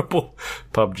terrible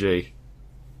PUBG.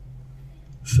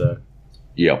 So,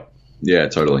 yeah,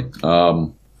 totally.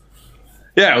 It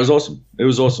was awesome.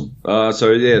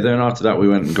 Then after that, we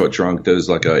went and got drunk. There was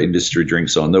like a industry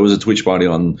drinks on. There was a Twitch party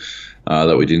on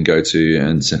that we didn't go to,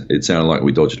 and it sounded like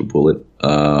we dodged a bullet.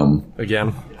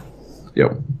 Again.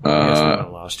 Yep.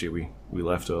 Last year we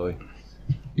left early.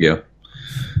 Yeah.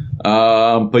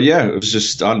 But yeah, it was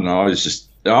just, I don't know. I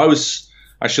was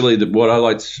actually, what I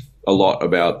liked a lot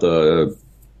about the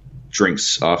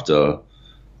drinks after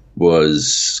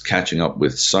was catching up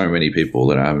with so many people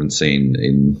that I haven't seen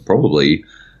in probably,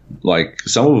 like,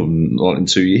 some of them not in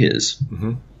 2 years.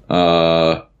 Mm-hmm.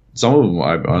 Some of them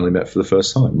I've only met for the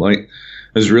first time. Like,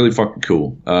 it was really fucking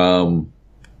cool.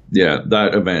 That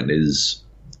event is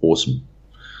awesome.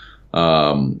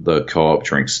 The co-op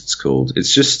drinks, it's called.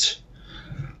 It's just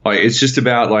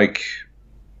about like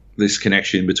this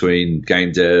connection between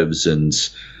game devs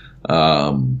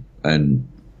and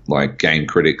like game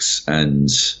critics and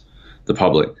the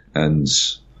public, and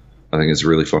I think it's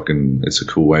really it's a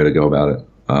cool way to go about it.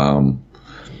 I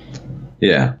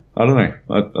don't know.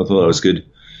 I thought that was good.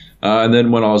 And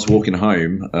then when I was walking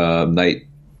home, Nate.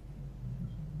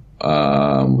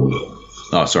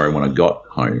 When I got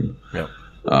home. Yeah.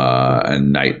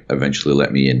 And Nate eventually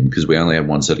let me in because we only had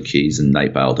one set of keys, and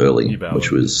Nate bailed early, which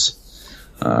was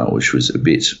a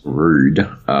bit rude.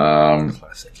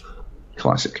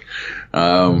 Classic.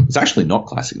 It's actually not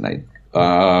classic, Nate.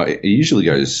 He usually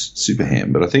goes super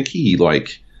ham, but I think he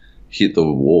like hit the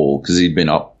wall because he'd been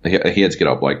up. He had to get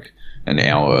up like an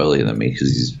hour earlier than me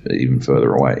because he's even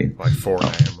further away, like 4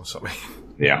 a.m. or something.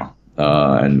 Yeah,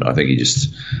 and I think he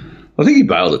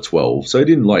bailed at 12, so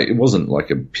it wasn't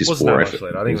like a piss poor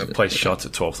effort. I think the place shuts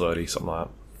at 12:30, something like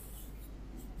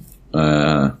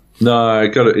that. No,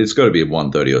 it's got to be at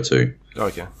 1:30 or 2.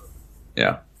 Okay.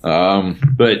 Yeah.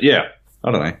 But yeah,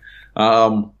 I don't know.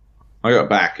 I got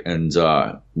back and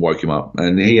woke him up,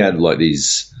 and he had like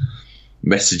these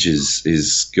messages.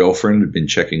 His girlfriend had been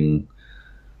checking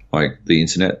like the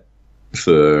internet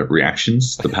for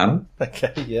reactions to the panel.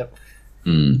 Okay. Yep.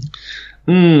 Don't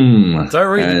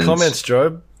read the comments,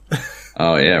 Joab.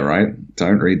 Oh yeah, right.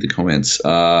 Don't read the comments.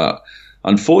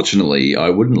 Unfortunately, I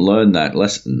wouldn't learn that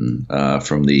lesson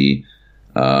from the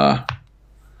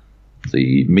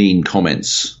mean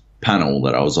comments panel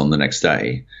that I was on the next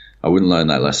day. I wouldn't learn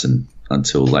that lesson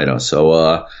until later.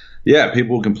 So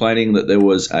people were complaining that there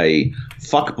was a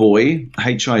fuckboy,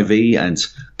 HIV, and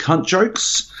cunt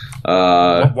jokes.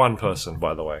 One person,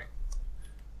 by the way.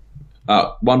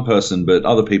 One person, but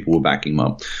other people were backing him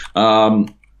up.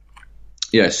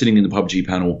 Sitting in the PUBG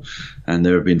panel, and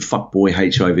there have been fuckboy,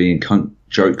 HIV, and cunt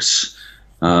jokes.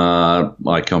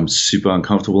 Like I'm super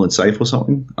uncomfortable and safe or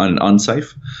something,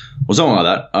 unsafe, or something like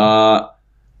that. I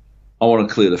want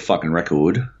to clear the fucking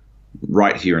record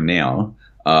right here and now.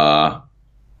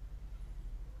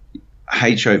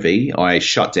 HIV, I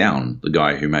shut down the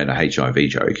guy who made a HIV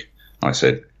joke. I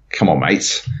said, come on,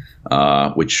 mate,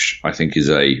 which I think is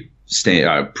a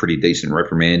pretty decent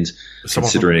reprimand,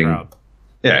 considering.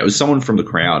 Yeah, it was someone from the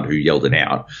crowd who yelled it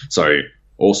out. So,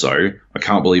 also, I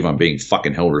can't believe I'm being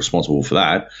fucking held responsible for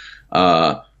that.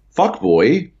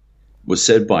 Fuckboy was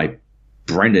said by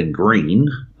Brendan Green,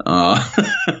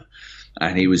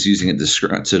 and he was using it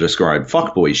to describe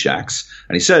fuckboy shacks.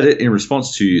 And he said it in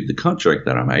response to the cunt joke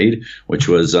that I made, which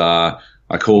was I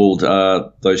called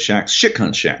those shacks shit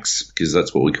cunt shacks, because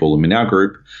that's what we call them in our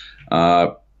group.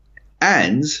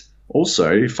 And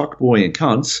also, fuckboy and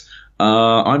cunts,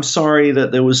 I'm sorry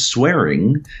that there was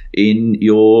swearing in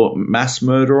your mass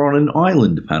murder on an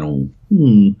island panel.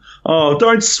 Oh,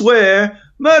 don't swear.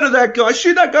 Murder that guy.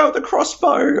 Shoot that guy with the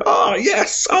crossbow. Oh,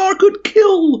 yes. Oh, good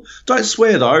kill. Don't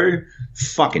swear, though.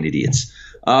 Fucking idiots.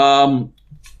 What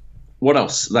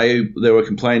else? They were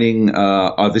complaining,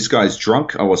 this guy's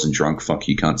drunk. I wasn't drunk. Fuck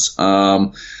you, cunts.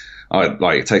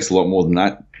 It takes a lot more than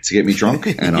that to get me drunk,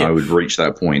 and I would reach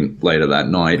that point later that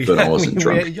night, but I wasn't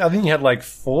drunk. I think you had like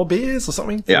 4 beers or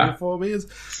something? 4 beers?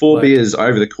 4 beers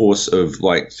over the course of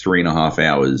like 3.5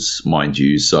 hours, mind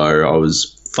you, so I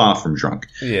was far from drunk.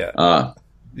 Yeah.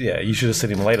 You should have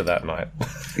seen him later that night.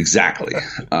 Exactly.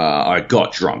 I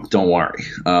got drunk, don't worry.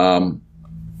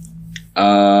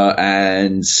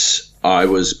 And I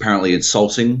was apparently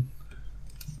insulting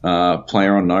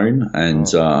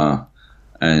PlayerUnknown,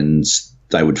 and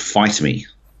they would fight me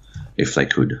if they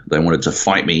could. They wanted to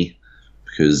fight me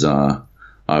because I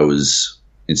was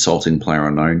insulting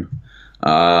PlayerUnknown.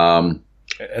 And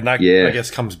that, I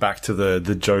guess, comes back to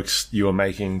the jokes you were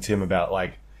making, Tim, about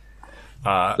like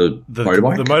the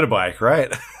motorbike? The motorbike,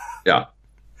 right? Yeah.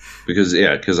 Because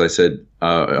I said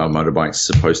a motorbike's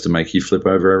supposed to make you flip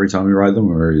over every time you ride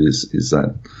them, or is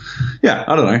that? Yeah,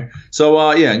 I don't know.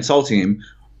 So insulting him.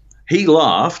 He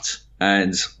laughed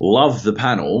and loved the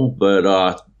panel, but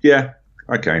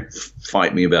okay,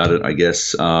 fight me about it, I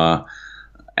guess.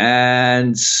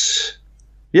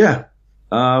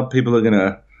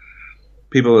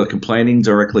 People are complaining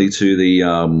directly to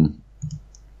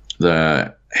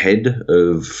the head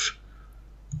of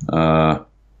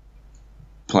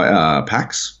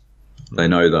PAX. They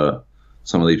know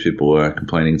some of these people are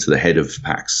complaining to the head of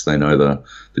PAX. They know the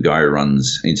guy who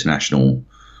runs international,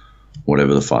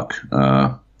 whatever the fuck.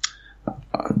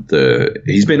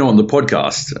 He's been on the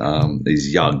podcast.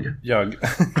 He's Yug.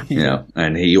 Yeah,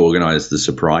 and he organised the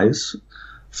surprise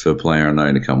for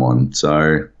PlayerUnknown to come on.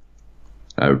 So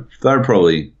that would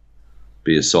probably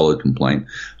be a solid complaint.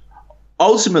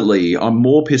 Ultimately, I'm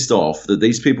more pissed off that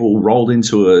these people rolled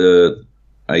into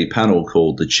a panel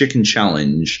called the Chicken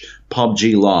Challenge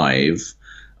PUBG Live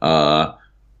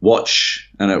Watch,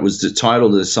 and it was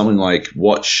titled as something like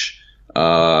Watch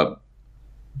Pro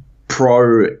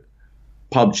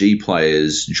PUBG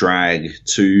players drag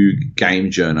 2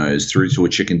 game journos through to a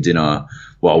chicken dinner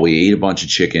while we eat a bunch of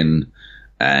chicken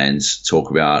and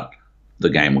talk about the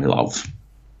game we love.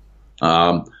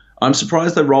 I'm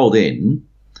surprised they rolled in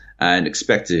and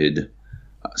expected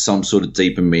some sort of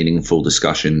deep and meaningful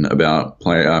discussion about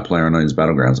PlayerUnknown's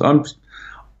Battlegrounds.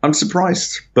 I'm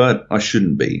surprised, but I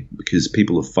shouldn't be, because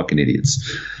people are fucking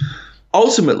idiots.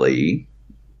 Ultimately,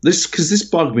 this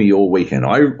bugged me all weekend.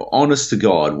 I, honest to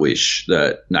God, wish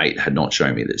that Nate had not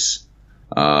shown me this.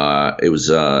 That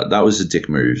was a dick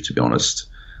move, to be honest,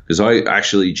 because I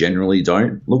actually generally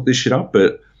don't look this shit up,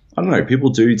 but I don't know.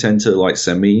 People do tend to like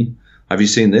send me, have you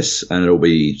seen this? And it'll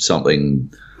be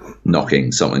something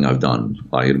knocking something I've done.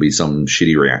 Like it'll be some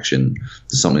shitty reaction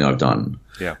to something I've done.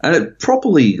 Yeah. And it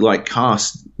properly like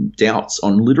cast doubts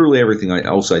on literally everything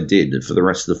else I did for the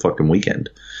rest of the fucking weekend,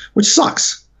 which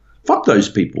sucks. Fuck those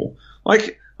people.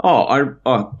 Like,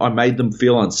 I made them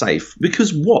feel unsafe.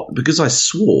 Because what? Because I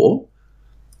swore?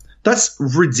 That's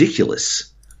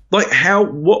ridiculous. Like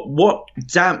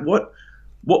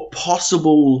what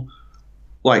possible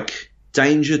like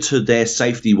danger to their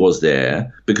safety was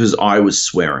there because I was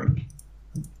swearing?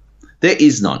 There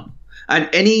is none. And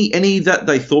any that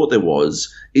they thought there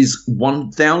was is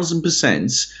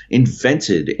 1,000%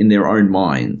 invented in their own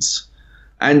minds.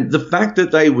 And the fact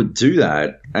that they would do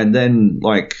that and then,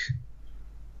 like,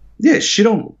 shit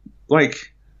on,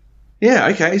 like,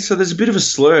 okay, so there's a bit of a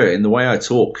slur in the way I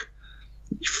talk.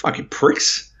 You fucking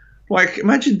pricks. Like,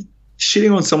 imagine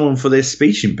shitting on someone for their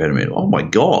speech impediment. Oh, my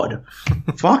God.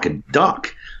 Fucking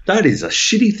duck. That is a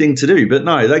shitty thing to do. But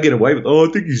no, they get away with,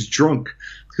 I think he's drunk.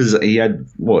 Because he had,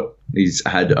 he's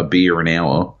had a beer an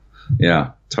hour.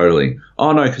 Yeah, totally.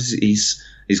 Oh, no, because he's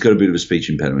got a bit of a speech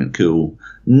impediment. Cool.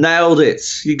 Nailed it.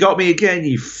 You got me again,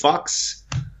 you fucks.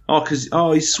 Because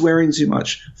he's swearing too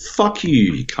much. Fuck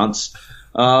you, you cunts.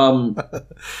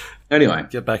 Anyway.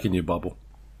 Get back in your bubble.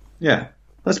 Yeah,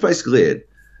 that's basically it.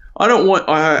 I don't want.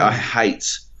 I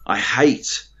hate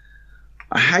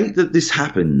that this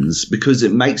happens because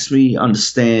it makes me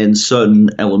understand certain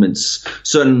elements,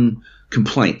 certain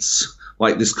complaints,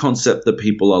 like this concept that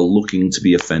people are looking to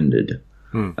be offended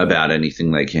about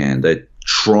anything they can. They're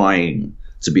trying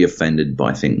to be offended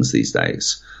by things these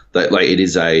days. That like it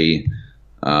is a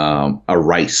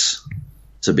race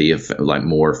to be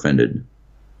more offended,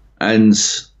 and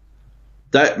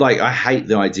that like I hate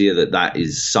the idea that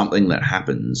is something that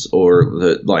happens, or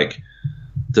that like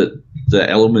that the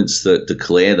elements that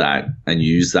declare that and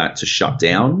use that to shut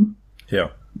down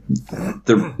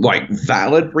the like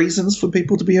valid reasons for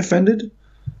people to be offended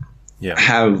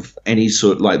have any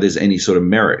sort there's any sort of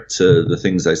merit to the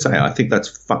things they say. I think that's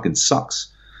fucking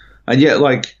sucks. And yet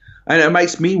like, and it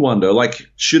makes me wonder, like,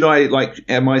 should I, like,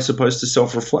 am I supposed to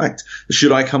self-reflect?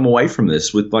 Should I come away from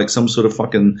this with, like, some sort of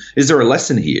fucking, is there a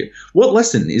lesson here? What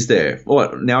lesson is there?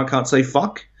 What, now I can't say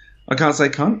fuck? I can't say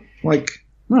cunt? Like,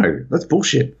 no, that's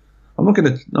bullshit. I'm not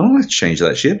going to change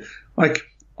that shit. Like,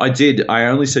 I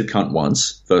only said cunt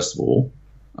once, first of all.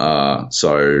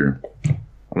 So,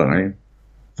 I don't know,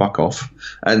 fuck off.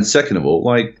 And second of all,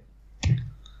 like,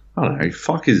 I don't know,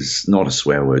 fuck is not a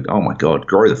swear word. Oh my God,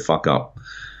 grow the fuck up.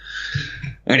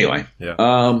 Anyway, we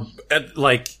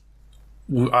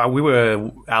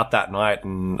were out that night,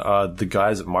 and the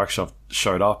guys at Microsoft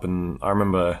showed up, and I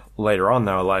remember later on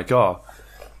they were like, "Oh,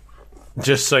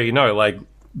 just so you know, like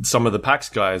some of the PAX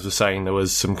guys were saying there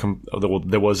was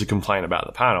there was a complaint about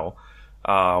the panel,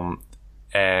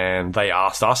 and they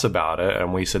asked us about it,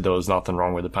 and we said there was nothing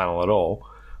wrong with the panel at all.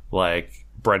 Like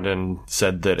Brendan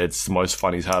said that it's the most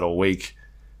fun he's had all week."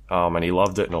 And he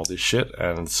loved it and all this shit.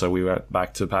 And so we went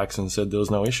back to PAX and said there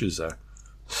was no issues there.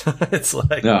 It's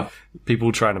like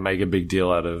people trying to make a big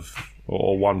deal out of,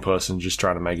 or one person just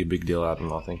trying to make a big deal out of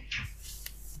nothing.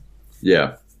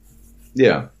 Yeah.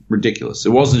 Yeah. Ridiculous.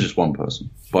 It wasn't just one person,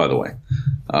 by the way.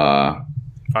 I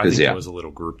think there was a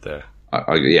little group there.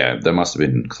 They must have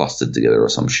been clustered together or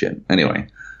some shit. Anyway.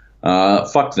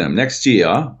 Fuck them. Next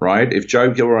year, right, if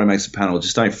Joab Gilroy makes a panel,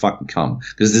 just don't fucking come.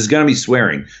 Because there's going to be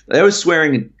swearing. There was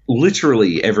swearing in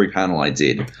literally every panel I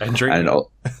did. And drinking.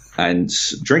 And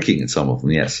drinking in some of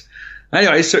them, yes.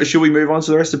 Anyway, so should we move on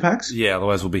to the rest of PAX? Yeah,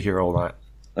 otherwise we'll be here all night.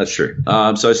 That's true.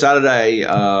 So Saturday,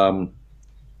 I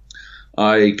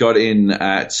got in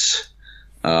at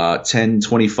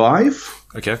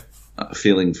 10:25. Okay.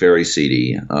 Feeling very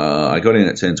seedy. I got in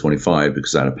at 10:25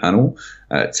 because I had a panel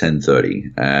at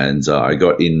 10:30, and I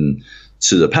got in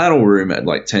to the panel room at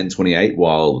like 10:28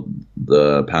 while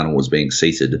the panel was being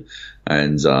seated,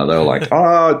 and they were like,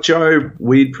 "Oh, Joe,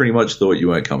 we'd pretty much thought you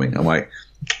weren't coming." I'm like,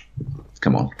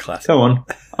 "Come on, Classic. Come on,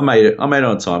 I made it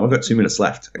on time. I've got 2 minutes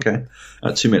left. Okay,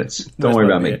 2 minutes. Don't worry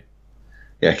about me."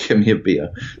 Yeah, give me a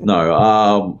beer.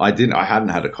 No, I didn't. I hadn't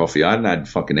had a coffee. I hadn't had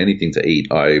fucking anything to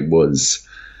eat. I was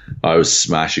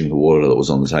smashing the water that was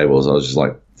on the tables. I was just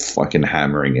like fucking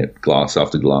hammering it, glass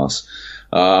after glass.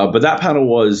 But that panel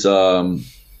was the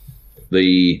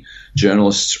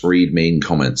journalists read mean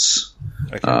comments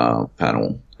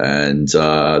panel, and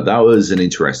that was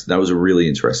a really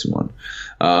interesting one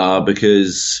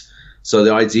because so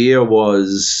the idea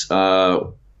was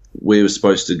we were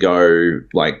supposed to go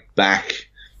like back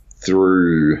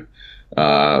through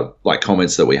like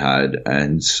comments that we had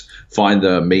and find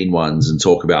the mean ones and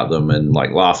talk about them and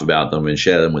like laugh about them and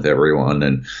share them with everyone.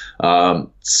 And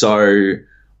so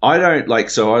I don't like.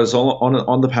 So I was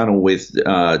on the panel with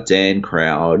Dan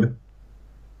Crowd,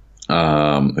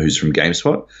 who's from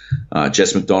GameSpot,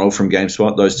 Jess McDonald from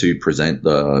GameSpot. Those two present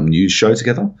the news show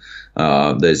together.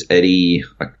 There's Eddie.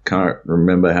 I can't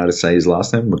remember how to say his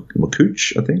last name.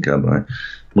 McCooch, I think. I don't know.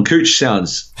 McCooch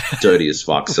sounds dirty as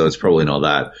fuck, so it's probably not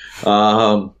that.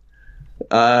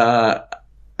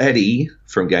 Eddie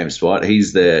from GameSpot,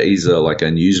 he's like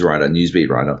a newsbeat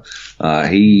writer.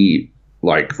 He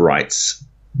like writes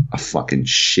a fucking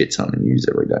shit ton of news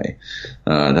every day.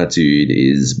 That dude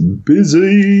is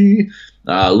busy.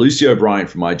 Lucy O'Brien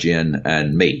from IGN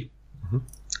and me.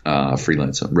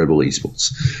 Freelancer, Rebel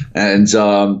Esports. And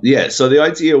so the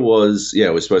idea was,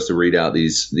 we're supposed to read out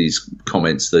these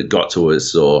comments that got to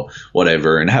us or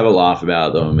whatever and have a laugh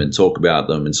about them and talk about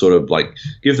them and sort of like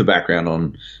give the background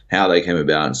on how they came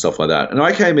about and stuff like that. And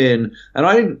I came in and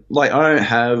I don't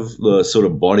have the sort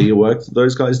of body of work that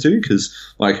those guys do because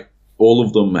like all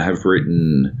of them have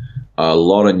written a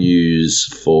lot of news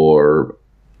for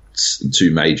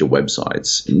two major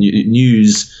websites,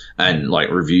 news and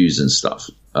like reviews and stuff.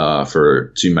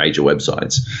 For two major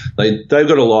websites, they've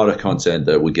got a lot of content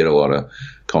that would get a lot of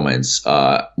comments.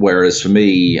 Whereas for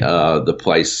me, the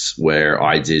place where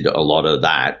I did a lot of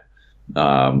that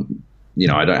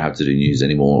I don't have to do news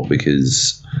anymore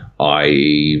because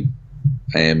I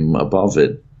am above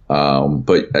it.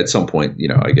 But at some point,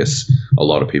 I guess a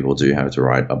lot of people do have to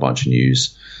write a bunch of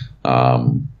news,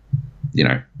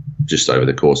 just over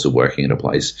the course of working in a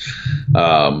place.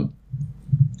 I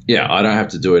don't have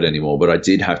to do it anymore, but I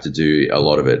did have to do a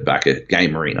lot of it back at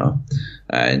Game Arena,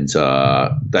 and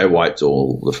they wiped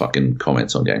all the fucking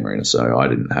comments on Game Arena, so I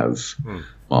didn't have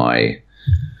my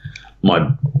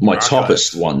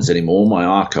toppest ones anymore. My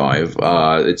archive,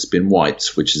 it's been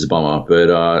wiped, which is a bummer.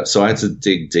 But so I had to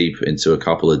dig deep into a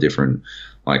couple of different,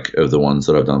 of the ones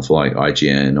that I've done for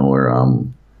IGN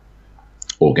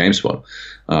or GameSpot.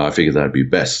 I figured that'd be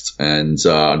best, and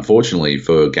unfortunately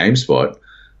for GameSpot,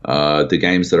 the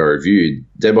games that I reviewed,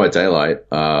 Dead by Daylight,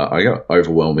 I got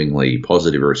overwhelmingly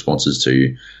positive responses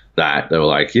to that. They were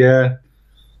like, the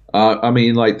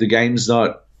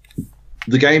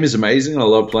game is amazing. I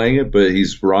love playing it, but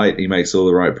he's right. He makes all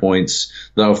the right points.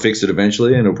 They'll fix it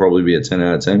eventually, and it'll probably be a 10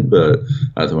 out of 10, but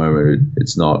at the moment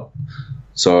it's not.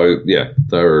 So, they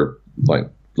were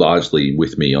largely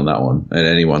with me on that one, and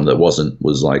anyone that wasn't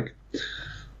was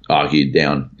argued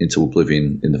down into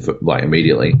oblivion in the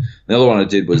immediately. The other one I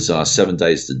did was 7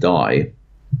 Days to Die,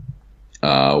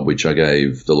 which I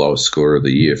gave the lowest score of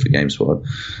the year for GameSpot,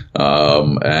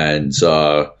 and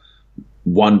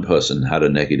one person had a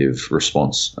negative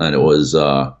response, and it was,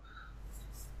 "Oh,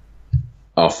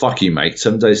 fuck you, mate.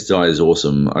 7 Days to Die is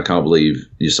awesome. I can't believe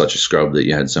you're such a scrub that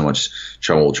you had so much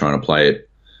trouble trying to play it."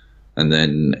 And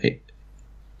then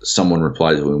someone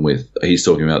replied to him with, he's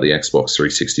talking about the Xbox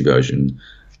 360 version,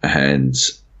 and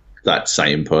that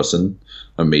same person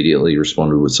immediately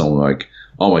responded with something like,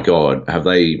 "Oh my God, have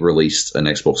they released an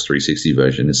Xbox 360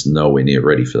 version? It's nowhere near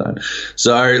ready for that."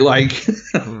 So,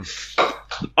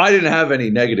 I didn't have any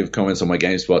negative comments on my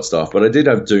GameSpot stuff, but I did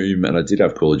have Doom and I did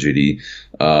have Call of Duty.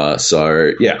 I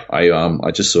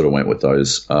just sort of went with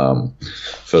those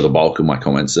for the bulk of my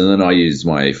comments. And then I used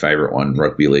my favorite one,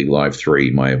 Rugby League Live 3,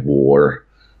 my war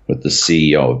with the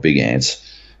CEO of Big Ants.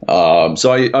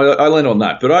 So I leaned on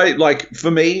that. But for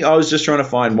me, I was just trying to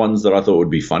find ones that I thought would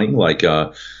be funny, like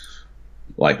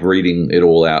reading it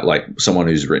all out, like someone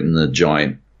who's written a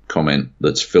giant comment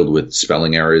that's filled with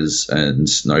spelling errors and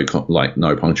no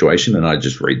punctuation, and I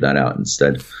just read that out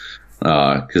instead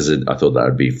because I thought that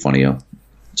would be funnier,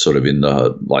 sort of in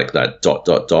the that ...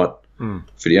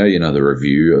 video, the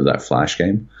review of that Flash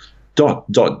game. ...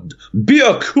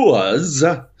 because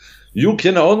you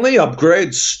can only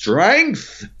upgrade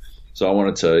strength. So I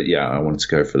wanted to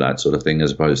go for that sort of thing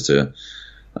as opposed to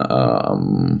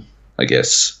I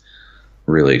guess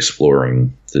really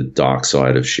exploring the dark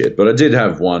side of shit. But I did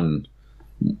have one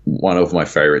of my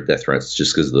favorite death threats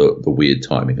just because of the weird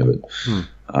timing of it.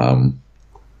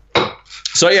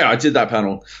 So I did that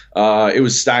panel. It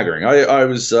was staggering.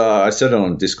 I said it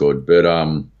on Discord, but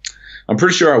I'm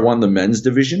pretty sure I won the men's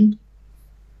division,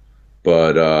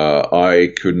 but I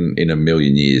couldn't in a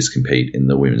million years compete in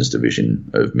the women's division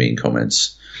of mean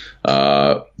comments.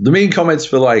 The mean comments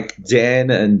for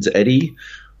Dan and Eddie.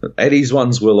 Eddie's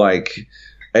ones were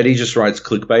Eddie just writes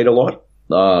clickbait a lot,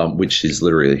 which is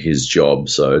literally his job,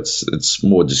 so it's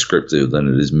more descriptive than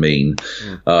it is mean.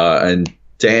 And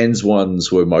Dan's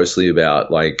ones were mostly about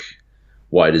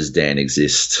why does Dan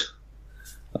exist?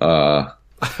 Or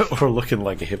looking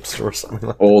like a hipster or something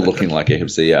like that. Or looking like a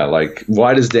hipster, yeah.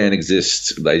 Why does Dan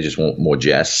exist? They just want more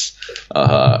Jess.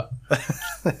 Yeah.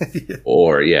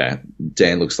 Or,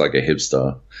 Dan looks like a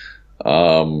hipster.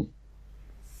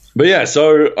 But yeah,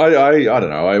 so I don't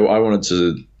know.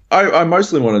 I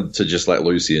mostly wanted to just let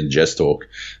Lucy and Jess talk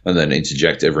and then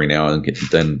interject every now and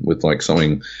then with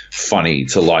something funny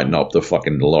to lighten up the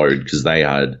fucking load because they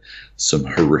had some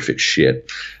horrific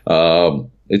shit.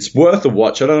 It's worth a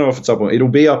watch. I don't know if it's up on. It'll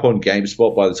be up on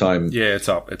GameSpot by the time. Yeah, it's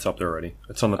up. It's up there already.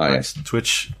 It's on the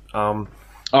Twitch. You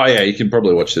can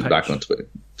probably watch it back on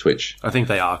Twitch. I think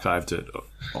they archived it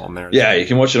on there. Yeah, you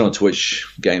can watch it on Twitch,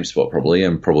 GameSpot probably,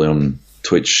 and probably on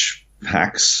Twitch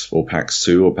PAX or PAX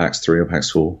 2 or PAX 3 or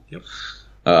PAX 4. Yep.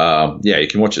 You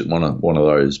can watch it one of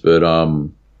those, but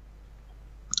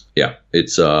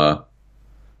it's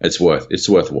worth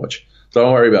a watch.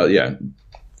 Don't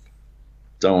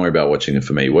worry about watching it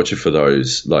for me. Watch it for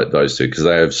those two because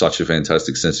they have such a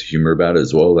fantastic sense of humor about it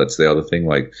as well. That's the other thing.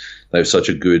 They have such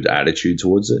a good attitude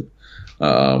towards it.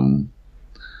 I don't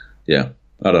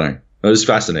know. It was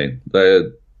fascinating.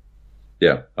 I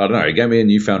don't know. It gave me a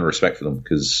newfound respect for them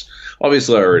because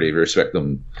obviously I already respect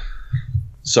them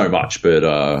so much, but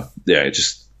I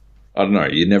don't know.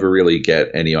 You never really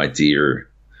get any idea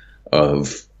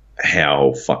of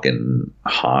how fucking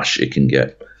harsh it can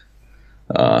get.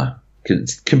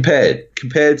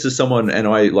 compared to someone, and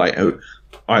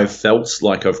I felt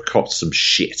like I've copped some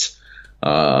shit,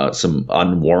 some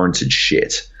unwarranted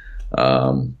shit.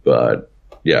 But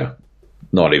yeah,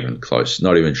 not even close,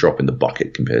 not even drop in the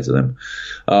bucket compared to them.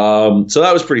 So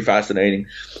that was pretty fascinating.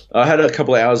 I had a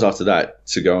couple of hours after that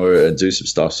to go and do some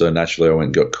stuff. So naturally I went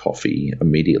and got coffee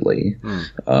immediately.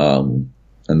 And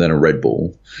then a Red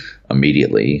Bull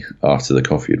immediately after the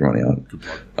coffee had run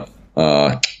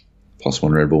out. Plus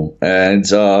one Red Bull. And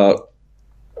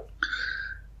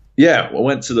yeah, I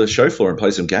went to the show floor and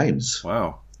played some games.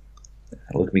 Wow.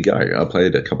 Look at me go. I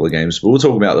played a couple of games, but we'll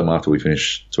talk about them after we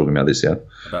finish talking about this, yeah?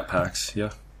 About PAX,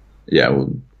 yeah. Yeah,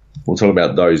 we'll talk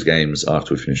about those games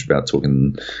after we finish about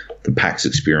talking the PAX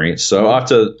experience. So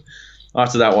after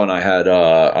that one, I had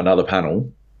another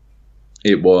panel.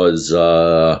 It was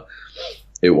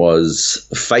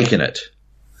Faking It,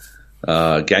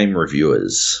 game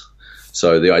reviewers.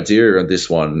 So the idea of this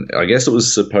one, I guess it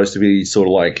was supposed to be sort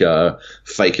of like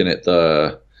Faking It,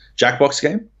 the Jackbox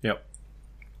game. Yep.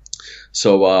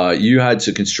 So you had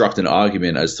to construct an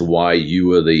argument as to why you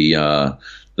were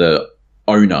the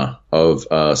owner of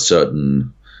a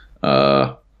certain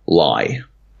lie.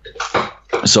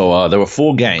 So there were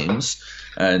 4 games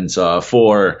and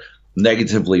 4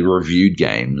 negatively reviewed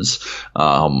games,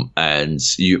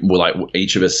 and you were like,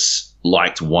 each of us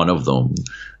liked one of them,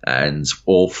 and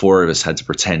all 4 of us had to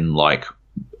pretend like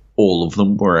all of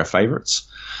them were our favorites.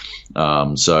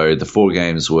 So the 4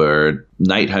 games were,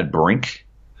 Nate had Brink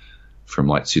from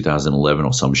like 2011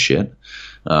 or some shit.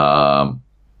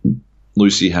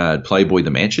 Lucy had Playboy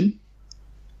the Mansion.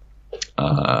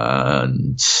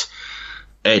 And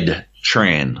Ed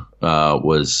Tran it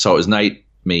was Nate,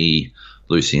 me,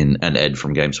 Lucy, and Ed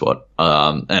from GameSpot.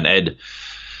 And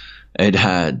Ed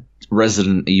had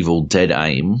Resident Evil Dead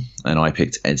Aim, and I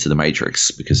picked Enter the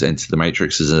Matrix because Enter the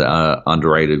Matrix is an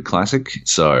underrated classic.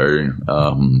 So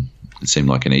it seemed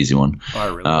like an easy one. I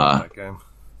really like that game.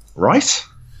 Right?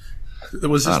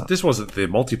 This wasn't the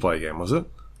multiplayer game, was it?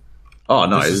 Oh,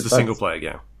 no. This is the single-player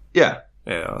game. Yeah.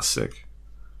 Yeah, that was sick.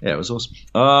 Yeah, it was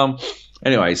awesome.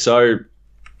 Anyway, so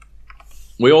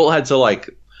we all had to, like,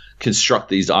 construct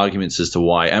these arguments as to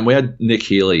why. And we had Nick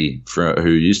Healy, who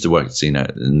used to work at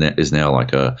CNET and is now,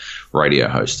 like, a radio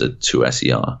host at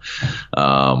 2SER.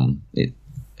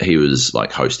 He was,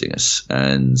 like, hosting us.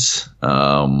 And,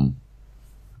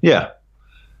 yeah.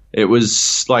 It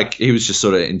was like he was just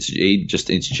sort of he'd just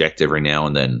interject every now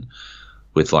and then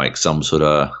with like some sort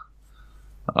of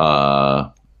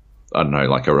I don't know,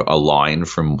 like a line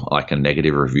from like a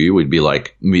negative review. We'd be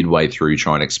like midway through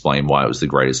trying to explain why it was the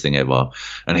greatest thing ever,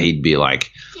 and he'd be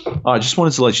like, "I just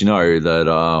wanted to let you know that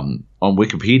on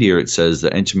Wikipedia it says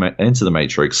that Enter the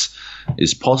Matrix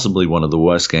is possibly one of the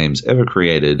worst games ever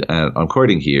created, and I'm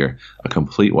quoting here, a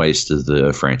complete waste of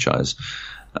the franchise."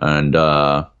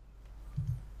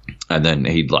 And then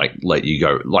he'd like let you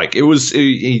go. Like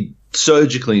he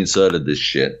surgically inserted this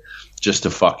shit just to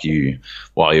fuck you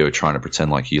while you were trying to pretend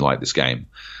like you like this game.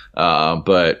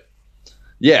 But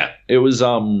yeah, it was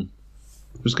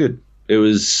good. It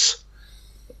was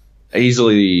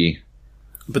easily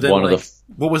but then, one like, of the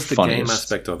what was the funniest. game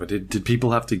aspect of it? Did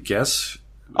people have to guess?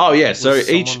 Oh yeah, so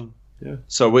Yeah.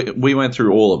 So we went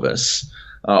through all of us.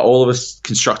 All of us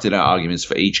constructed our arguments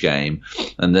for each game,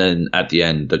 and then at the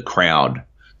end, the crowd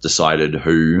decided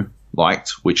who liked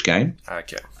which game.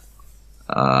 Okay.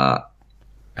 How'd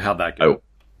that go?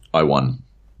 I won.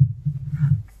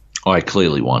 I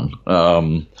clearly won.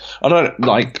 I don't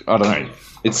know.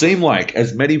 It seemed like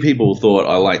as many people thought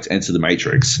I liked Enter the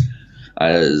Matrix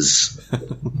as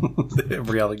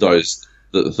every other game. Those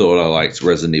that thought I liked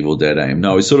Resident Evil Dead Aim.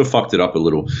 No, we sort of fucked it up a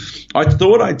little. I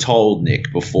thought I told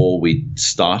Nick before we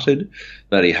started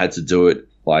that he had to do it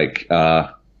like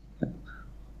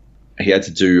he had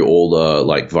to do all the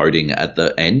like voting at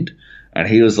the end, and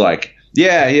he was like,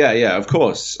 yeah, of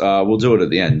course, we'll do it at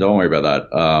the end, don't worry about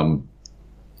that.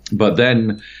 But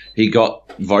then he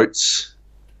got votes,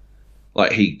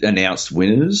 like he announced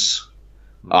winners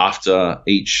after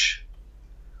each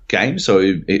game. So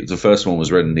the first one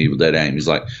was Resident Evil Dead Aim. He's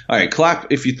like, okay,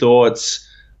 clap if you thought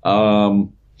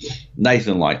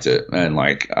Nathan liked it, and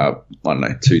like I don't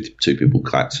know, two people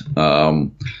clapped.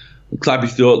 Clap if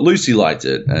you thought Lucy liked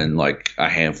it, and like a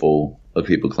handful of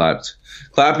people clapped.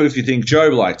 Clap if you think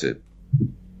Joab liked it.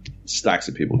 Stacks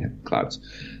of people clapped.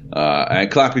 And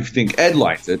clap if you think Ed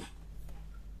liked it.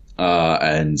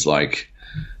 And like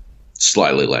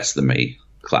slightly less than me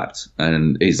clapped.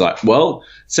 And he's like, well,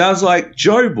 sounds like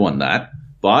Joab won that,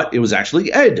 but it was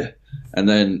actually Ed. And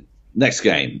then next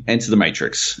game, Enter the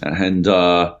Matrix. And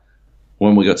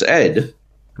when we got to Ed,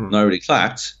 nobody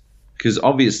clapped because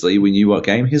obviously we knew what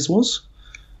game his was.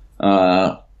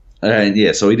 And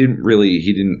yeah, so he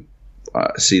didn't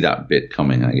see that bit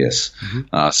coming, I guess.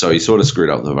 So he sort of screwed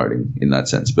up the voting in that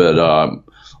sense. But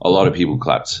a lot of people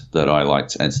clapped that I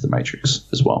liked Enter the Matrix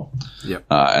as well. Yep.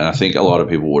 And I think a lot of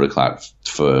people would have clapped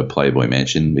for Playboy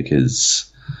Mansion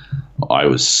because I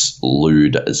was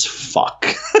lewd as fuck.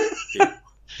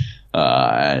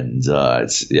 And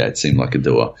it seemed like a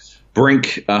doer.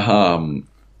 Brink,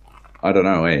 I don't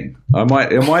know, I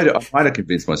might have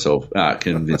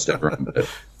convinced everyone, but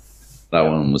that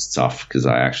one was tough because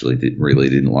I actually really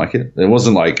didn't like it. It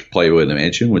wasn't like Playboy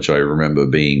Mansion, which I remember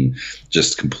being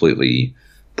just completely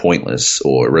pointless,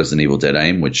 or Resident Evil Dead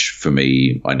Aim, which for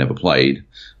me I never played,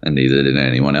 and neither did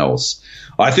anyone else.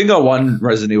 I think I won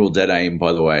Resident Evil Dead Aim,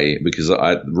 by the way, because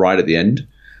right at the end,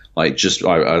 I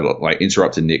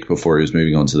interrupted Nick before he was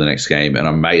moving on to the next game, and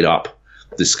I made up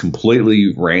this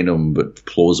completely random but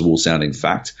plausible sounding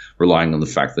fact, relying on the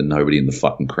fact that nobody in the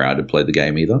fucking crowd had played the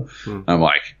game either. I'm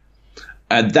like,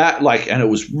 and it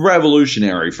was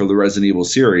revolutionary for the Resident Evil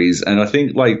series, and I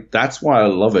think that's why I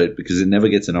love it, because it never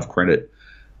gets enough credit.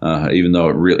 Even though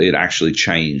it actually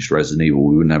changed Resident Evil,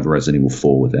 we wouldn't have Resident Evil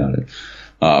 4 without it.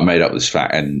 I made up this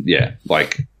fact, and yeah, I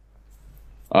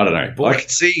don't know. I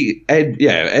could see Ed.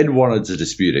 Yeah, Ed wanted to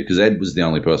dispute it because Ed was the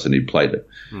only person who played it.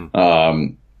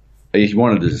 He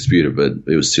wanted to dispute it, but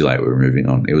it was too late. We were moving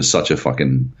on. It was such a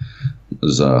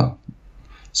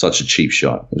cheap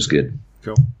shot. It was good.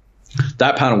 Cool.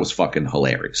 That panel was fucking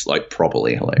hilarious,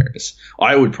 properly hilarious.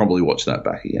 I would probably watch that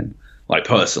back again.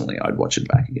 Personally, I'd watch it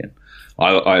back again.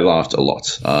 I laughed a lot.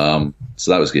 So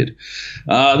that was good.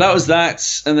 That was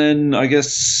that. And then I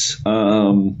guess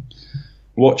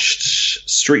watched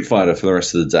Street Fighter for the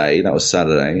rest of the day. That was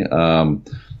Saturday.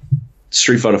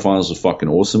 Street Fighter Finals was fucking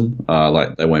awesome.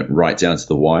 They went right down to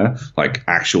the wire.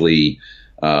 Actually,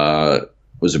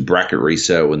 was a bracket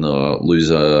reset when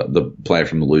the player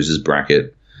from the losers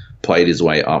bracket played his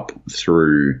way up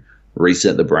through,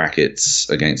 reset the brackets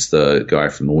against the guy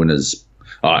from the winners.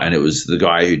 And it was the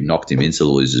guy who knocked him into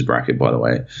the losers bracket, by the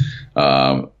way.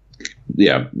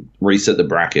 Reset the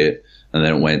bracket, and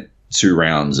then it went 2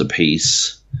 rounds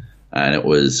apiece. And it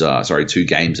was, 2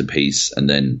 games apiece, and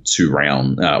then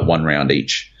 1 round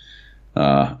each.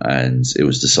 And it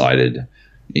was decided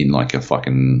in a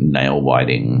fucking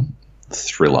nail-biting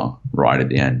thriller right at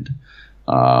the end.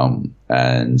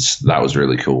 And that was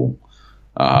really cool.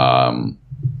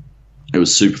 It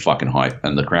was super fucking hype,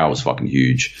 and the crowd was fucking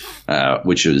huge,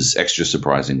 which was extra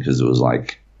surprising because it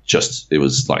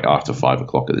was after 5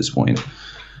 o'clock at this point.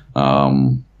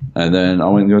 And then I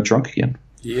went and got drunk again.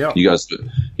 Yeah, you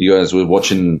guys were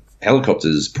watching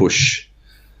helicopters push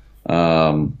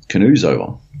canoes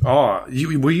over. Oh,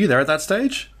 were you there at that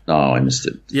stage? No, I missed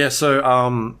it. Yeah,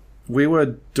 so we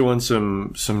were doing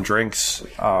some drinks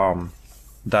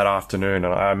that afternoon,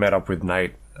 and I met up with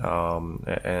Nate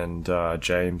and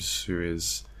James,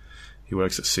 he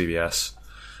works at CBS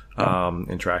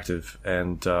Interactive,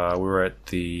 and we were at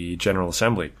the General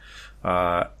Assembly,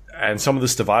 and some of the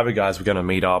Survivor guys were going to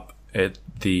meet up at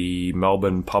the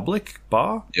Melbourne Public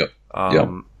Bar. Yep.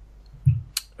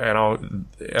 And I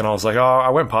was like, I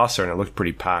went past there and it looked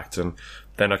pretty packed, and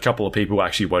then a couple of people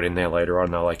actually went in there later on,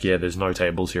 and they're like, yeah, there's no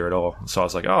tables here at all. So I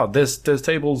was like, there's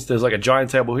tables, there's a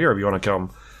giant table here if you want to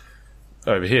come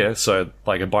over here. So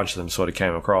a bunch of them sort of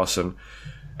came across, and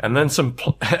then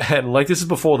and this is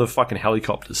before the fucking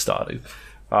helicopters started.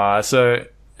 So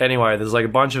anyway, there's a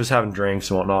bunch of us having drinks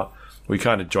and whatnot. We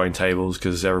kind of joined tables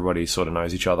because everybody sort of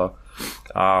knows each other.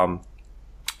 And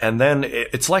then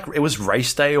it was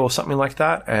race day or something like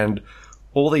that, and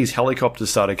all these helicopters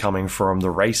started coming from the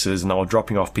races, and they were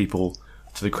dropping off people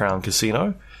to the Crown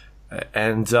Casino.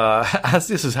 And as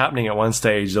this was happening at one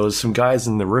stage, there was some guys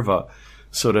in the river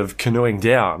sort of canoeing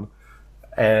down,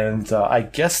 and I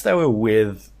guess they were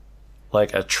with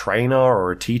a trainer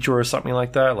or a teacher or something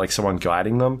like that, someone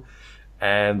guiding them,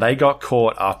 and they got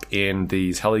caught up in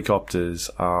these helicopters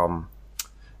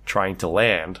trying to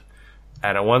land.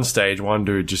 And at one stage, one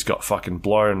dude just got fucking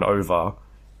blown over.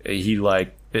 He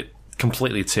it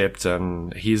completely tipped,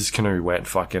 and his canoe went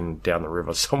fucking down the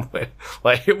river somewhere.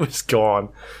 It was gone.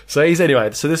 So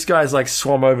so this guy's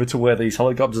swum over to where these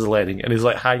helicopters are landing, and he's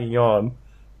hanging on.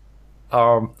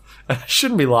 And I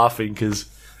shouldn't be laughing because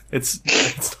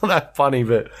it's not that funny,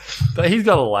 but he's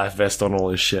got a life vest on all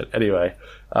his shit. Anyway,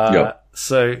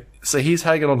 so he's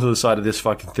hanging onto the side of this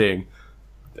fucking thing,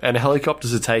 and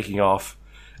helicopters are taking off.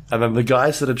 And then the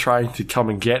guys that are trying to come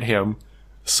and get him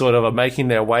sort of are making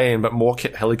their way in, but more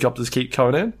helicopters keep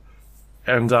coming in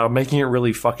and making it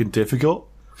really fucking difficult.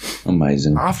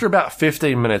 Amazing. After about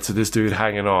 15 minutes of this dude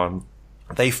hanging on,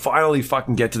 They finally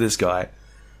fucking get to this guy.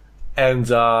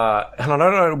 And I don't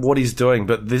know what he's doing,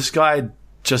 but this guy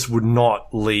just would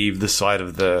not leave the side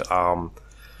of the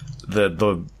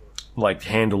like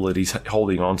handle that he's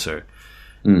holding onto.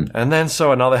 And then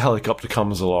so another helicopter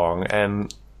comes along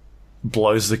and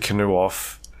blows the canoe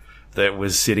off that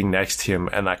was sitting next to him,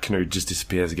 and that canoe just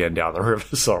disappears again down the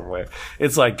river somewhere.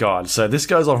 It's like, God. So this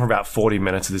goes on for about 40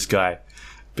 minutes of this guy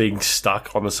being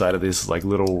stuck on the side of this like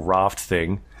little raft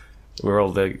thing where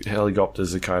all the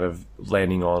helicopters are kind of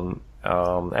landing on.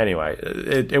 Anyway,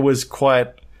 it was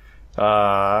quite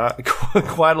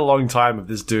quite a long time of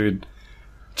this dude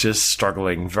just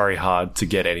struggling very hard to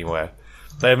get anywhere.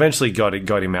 They eventually got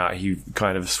him out. He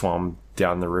kind of swam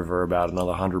down the river about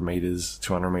another 100 meters,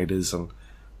 200 meters, and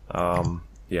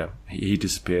he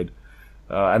disappeared.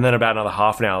 And then about another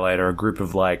half an hour later, a group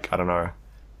of 20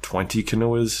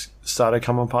 canoers started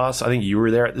coming past. I think you were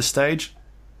there at this stage.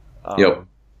 Yep.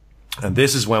 And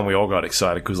this is when we all got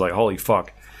excited because, holy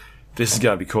fuck, this is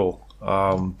going to be cool.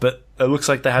 But it looks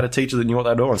like they had a teacher that knew what they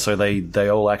were doing, so they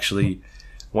all actually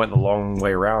went the long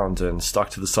way around and stuck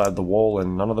to the side of the wall,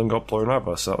 and none of them got blown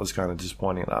over. So that was kind of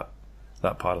disappointing at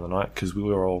that part of the night because we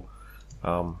were all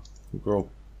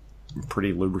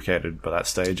pretty lubricated by that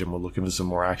stage, and we're looking for some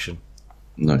more action.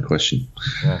 No question.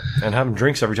 Yeah. And having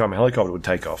drinks every time a helicopter would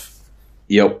take off.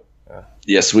 Yep. Yeah.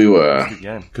 Yes, we were. Good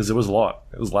game because it was a lot.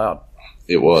 It was loud.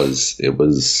 It was.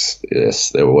 Yes,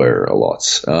 there were a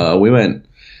lot. We went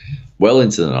well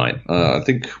into the night. I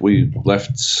think we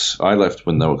left. I left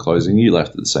when they were closing. You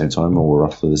left at the same time, or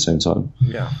roughly the same time.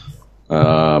 Yeah.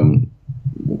 You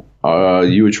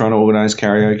were trying to organize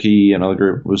karaoke. Another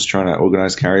group was trying to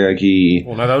organize karaoke.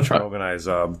 Well, no, they were trying to organize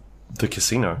the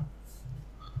casino.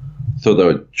 I thought they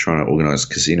were trying to organize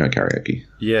casino karaoke.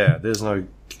 Yeah, there's no.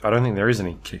 I don't think there is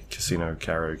any casino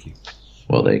karaoke.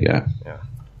 Well, there you go. Yeah.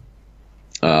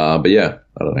 But yeah,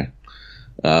 I don't know.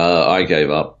 I gave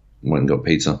up. Went and got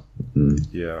pizza.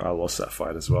 Yeah, I lost that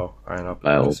fight as well. I ended up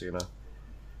bailed. at the casino.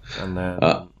 And then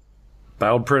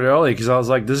bailed pretty early because I was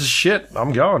like, this is shit.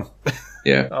 I'm going.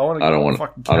 Yeah. I don't want to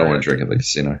drink at the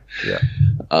casino. Yeah.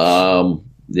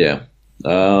 Yeah.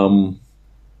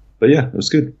 But yeah, it was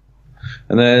good.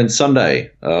 And then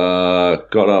Sunday,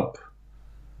 got up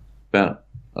about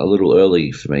a little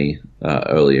early for me,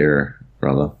 earlier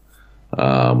rather,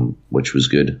 which was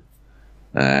good.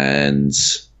 And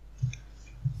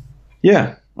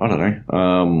yeah, I don't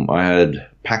know. I had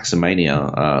PAX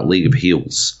Mania, League of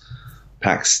Heels,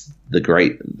 PAX the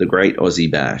Great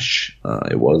Aussie Bash.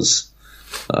 It was,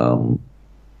 and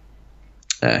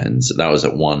that was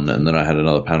at 1, and then I had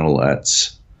another panel at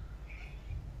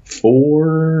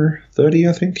 4:30,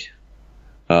 I think.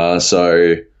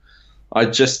 So I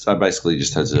basically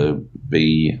just had to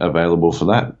be available for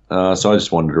that. So I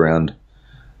just wandered around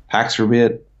PAX for a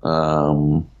bit.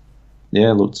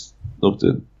 Yeah, looked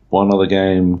at one other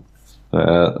game.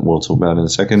 We'll talk about in a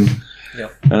second.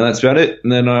 Yep. And that's about it.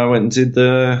 And then I went and did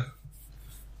the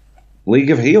League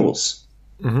of Heels.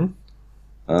 Mm-hmm.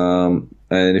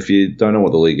 And if you don't know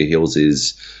what the League of Heels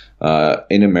is,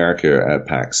 in America at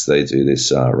PAX, they do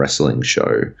this wrestling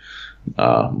show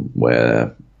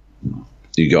where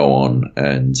you go on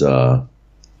and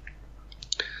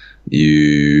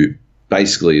you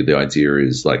basically, the idea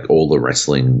is all the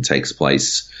wrestling takes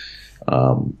place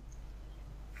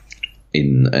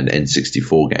in an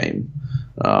N64 game.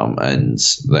 And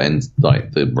then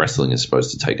the wrestling is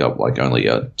supposed to take up only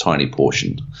a tiny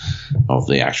portion of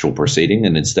the actual proceeding,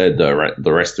 and instead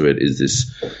the rest of it is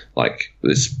this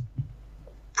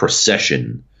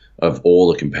procession of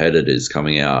all the competitors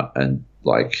coming out and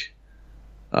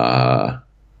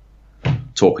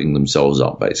talking themselves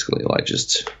up, basically,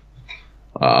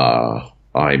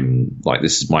 I'm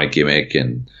this is my gimmick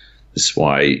and this is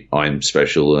why I'm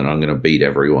special and I'm going to beat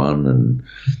everyone and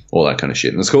all that kind of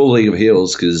shit. And it's called League of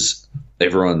Heels because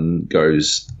everyone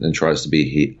goes and tries to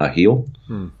be a heel.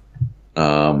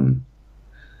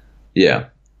 Yeah.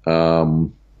 I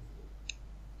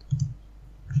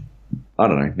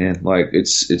don't know, man.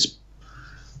 It's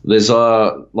there's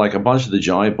a bunch of the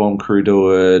Giant Bomb crew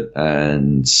do it,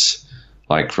 and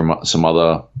from some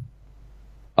other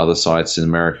sites in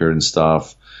America and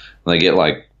stuff. And they get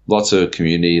lots of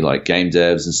community game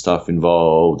devs and stuff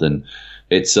involved, and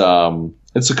it's a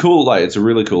cool it's a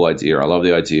really cool idea. I love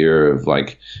the idea of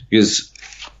because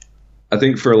I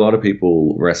think for a lot of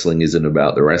people wrestling isn't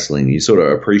about the wrestling. You sort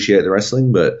of appreciate the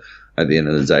wrestling, but at the end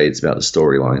of the day it's about the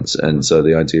storylines. And so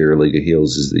the idea of League of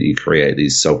Heels is that you create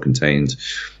these self-contained,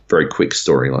 very quick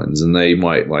storylines, and they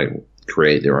might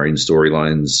create their own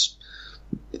storylines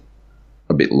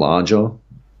a bit larger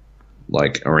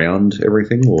around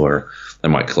everything, or they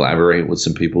might collaborate with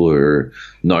some people who are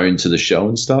known to the show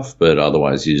and stuff, but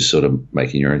otherwise you're just sort of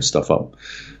making your own stuff up.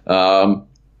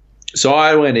 So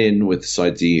I went in with this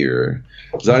idea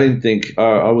because I didn't think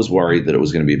I was worried that it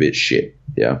was going to be a bit shit.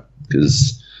 Yeah,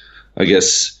 because I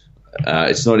guess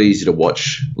it's not easy to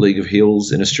watch League of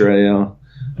Heels in Australia.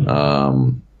 I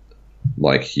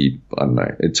don't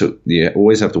know. You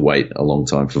always have to wait a long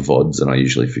time for VODs, and I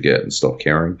usually forget and stop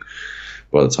caring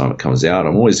by the time it comes out.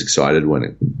 I'm always excited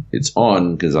when it's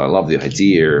on because I love the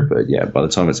idea, but yeah, by the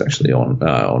time it's actually on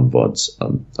VODs,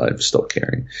 I've stopped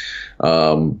caring.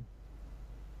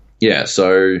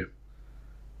 So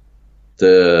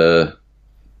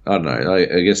I don't know.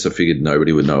 I guess I figured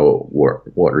nobody would know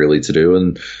what really to do,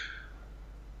 and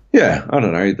yeah, I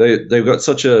don't know. They've got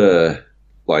such a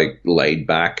laid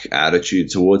back attitude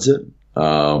towards it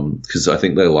because I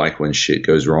think they like when shit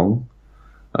goes wrong.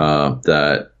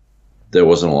 That there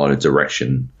wasn't a lot of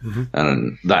direction,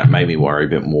 and that made me worry a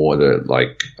bit more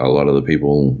that a lot of the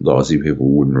Aussie people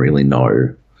wouldn't really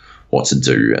know what to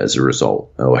do as a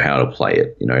result or how to play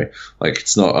it.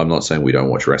 It's not. I'm not saying we don't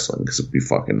watch wrestling because we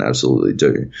fucking absolutely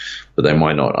do, but they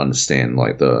might not understand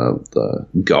the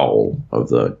goal of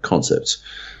the concept.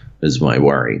 Is my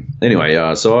worry. Anyway,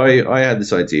 so I had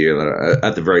this idea that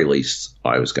at the very least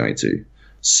I was going to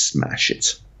smash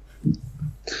it.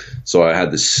 So I had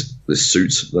this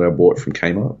suit that I bought from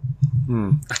Kmart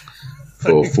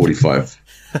for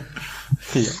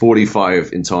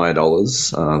 $45 entire dollars.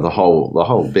 The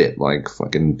whole bit,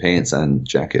 fucking pants and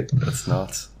jacket. That's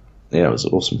nuts. Yeah, it was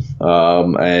awesome.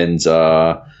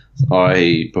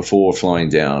 Before flying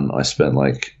down, I spent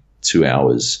 2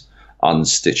 hours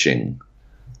unstitching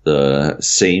the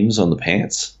seams on the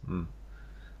pants,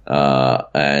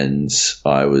 and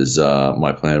I was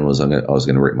my plan was I was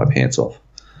going to rip my pants off.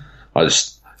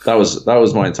 That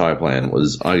was my entire plan.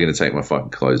 Was I'm going to take my fucking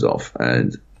clothes off,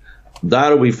 and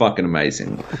that'll be fucking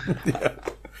amazing. Yeah.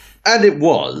 And it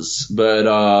was, but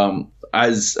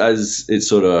as it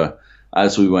sort of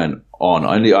as we went on,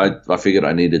 I figured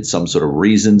I needed some sort of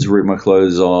reason to rip my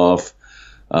clothes off,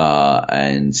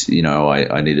 and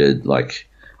I needed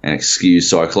an excuse.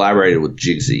 So I collaborated with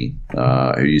Jigsy,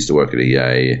 who used to work at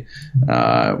EA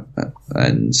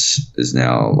and is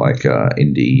now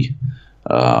indie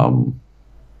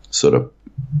sort of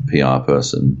PR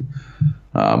person,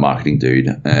 marketing dude.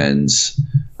 And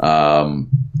I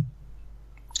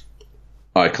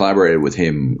collaborated with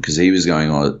him because he was going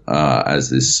on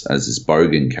as this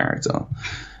Bogan character.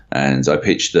 And I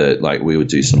pitched that we would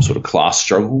do some sort of class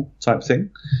struggle type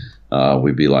thing.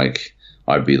 I'd be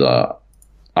the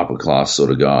upper class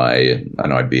sort of guy,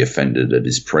 and I'd be offended at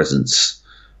his presence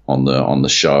on the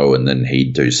show, and then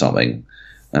he'd do something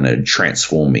and it'd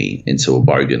transform me into a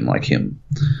bogan like him.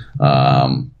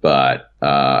 But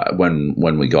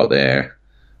when we got there,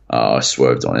 I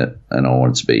swerved on it, and I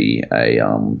wanted to be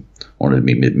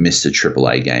Mr.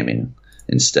 AAA Gaming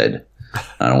instead,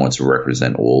 and I wanted to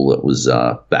represent all that was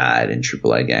bad in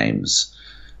AAA games.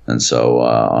 And so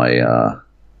I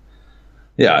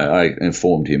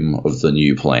informed him of the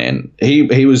new plan.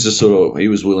 He was just he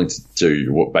was willing to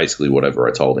do basically whatever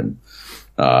I told him,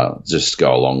 just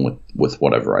go along with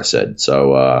whatever I said.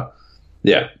 So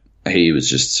he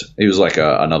was like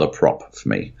another prop for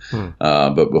me.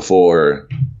 But before,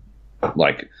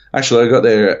 actually, I got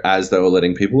there as they were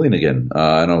letting people in again,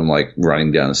 and I'm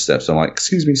running down the steps. I'm like,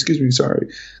 excuse me, sorry,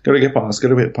 gotta get past.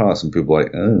 And people are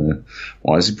like,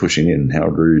 why is he pushing in? How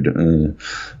rude.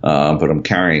 But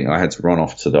I had to run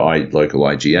off to the local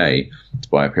IGA to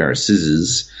buy a pair of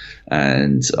scissors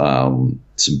and some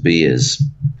beers,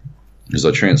 because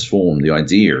I transformed the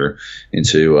idea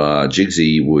into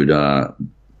Jigsy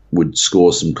would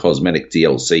score some cosmetic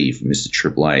DLC for Mr.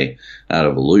 AAA out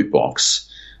of a loot box,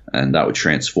 and that would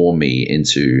transform me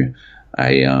into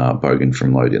a Bogan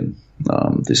from Logan,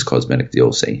 this cosmetic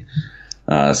DLC.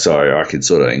 So I could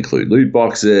sort of include loot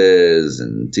boxes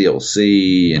and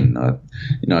DLC, and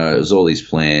it was all these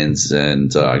plans.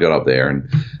 And I got up there, and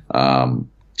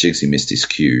Jigsy missed his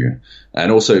cue,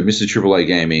 and also Mr. AAA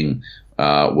Gaming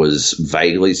was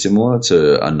vaguely similar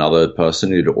to another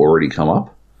person who'd already come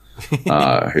up,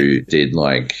 who did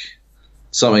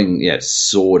something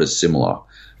sort of similar,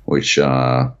 which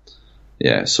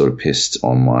sort of pissed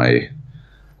on my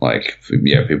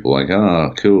people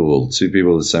oh, cool, two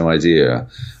people with the same idea.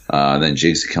 And then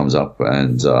Jigsy comes up,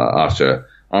 and after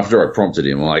I prompted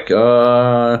him,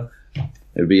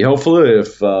 it'd be helpful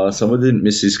if someone didn't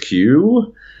miss his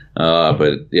cue.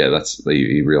 But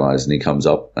he realized, and he comes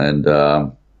up, and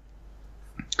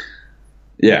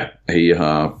he's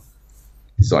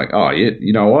like, oh,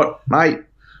 you know what, mate?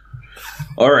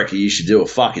 I reckon you should do a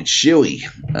fucking shoey.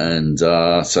 And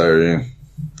so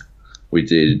we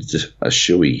did a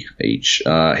shoey each.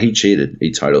 He cheated.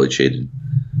 He totally cheated.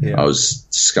 Yeah. I was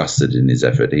disgusted in his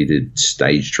effort. He did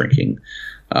stage drinking.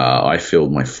 I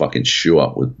filled my fucking shoe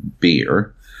up with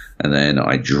beer, and then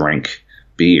I drank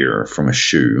beer from a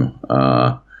shoe.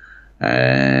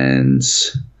 And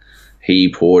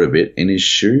he poured a bit in his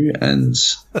shoe and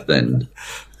then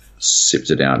sipped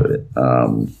it out of it.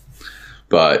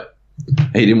 But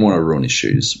he didn't want to ruin his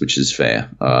shoes, which is fair.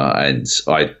 And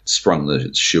I sprung the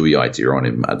shoey idea on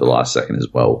him at the last second as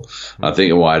well. I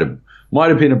think it might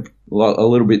have been a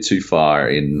little bit too far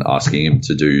in asking him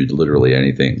to do literally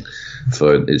anything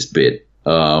for this bit.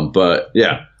 But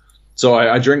yeah, so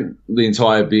I drank the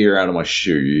entire beer out of my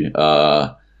shoe,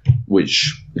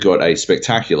 which got a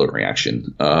spectacular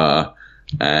reaction.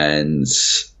 And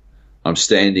I'm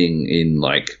standing in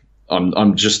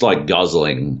I'm just like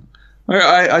guzzling.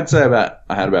 I'd say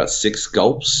I had about 6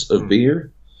 gulps of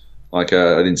beer. I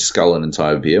didn't scull an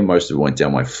entire beer. Most of it went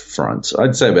down my front.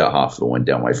 I'd say about half of it went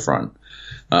down my front.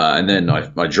 And then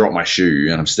I dropped my shoe,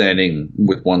 and I'm standing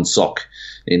with one sock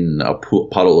in a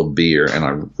puddle of beer, and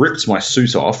I ripped my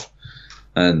suit off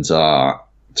and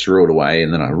threw it away,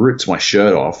 and then I ripped my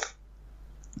shirt off,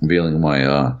 revealing my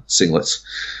singlets,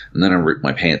 and then I ripped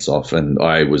my pants off, and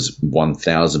I was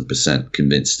 1,000%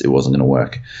 convinced it wasn't going to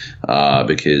work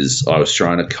because I was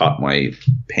trying to cut my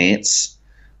pants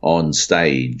on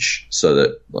stage so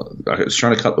that I was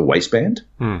trying to cut the waistband.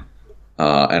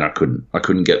 And I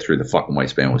couldn't get through the fucking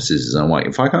waistband with scissors. And I'm like,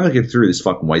 if I can't get through this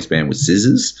fucking waistband with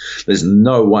scissors, there's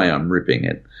no way I'm ripping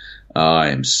it. I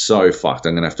am so fucked.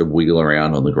 I'm going to have to wiggle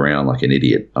around on the ground like an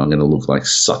idiot. I'm going to look like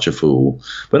such a fool.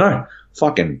 But no,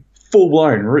 fucking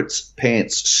full-blown ripped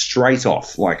pants straight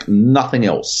off like nothing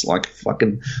else. Like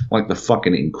the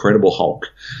fucking Incredible Hulk.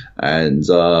 And,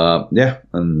 yeah,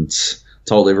 and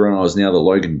told everyone I was now the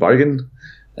Logan Bogan.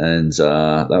 And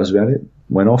that was about it.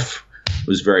 Went off. It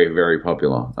was very, very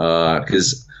popular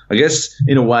because I guess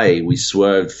in a way we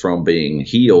swerved from being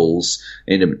heels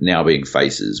into now being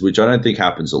faces, which I don't think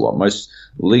happens a lot. Most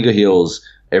League of Heels,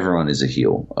 everyone is a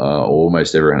heel,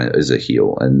 almost everyone is a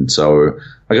heel, and so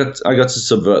I got to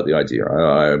subvert the idea.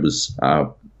 I was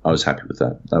happy with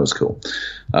that. That was cool.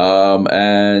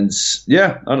 And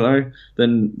yeah, I don't know.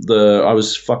 Then I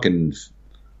was fucking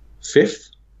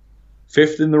fifth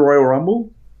in the Royal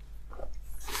Rumble.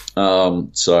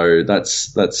 So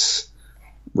that's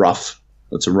rough.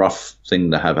 That's a rough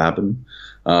thing to have happen.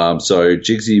 So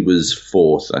Jigsy was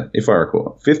 4th, if I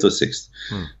recall, 5th or 6th.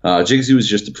 Jigsy was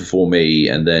just before me,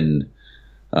 and then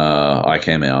I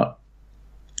came out,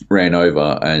 ran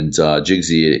over, and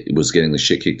Jigsy was getting the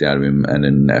shit kicked out of him, and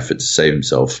in an effort to save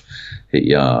himself,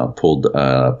 he pulled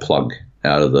a plug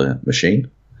out of the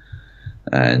machine,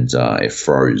 and it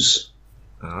froze.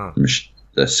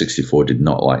 The 64 did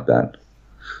not like that.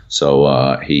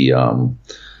 So he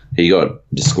got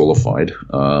disqualified.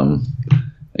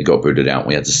 It got booted out. And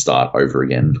we had to start over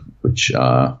again. Which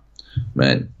I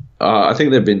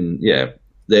think there've been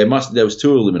there was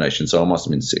 2 eliminations, so I must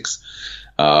have been 6th.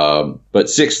 But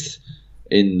 6th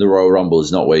in the Royal Rumble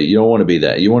is not where you don't want to be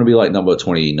there. You want to be like number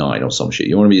 29 or some shit.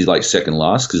 You want to be like second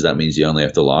last because that means you only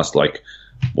have to last like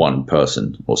one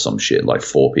person or some shit, like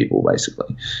 4 people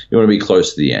basically. You want to be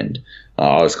close to the end.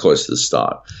 I was close to the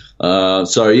start.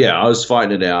 So yeah, I was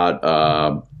fighting it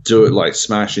out, do it like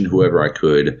smashing whoever I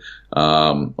could.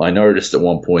 I noticed at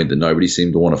one point that nobody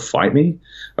seemed to want to fight me.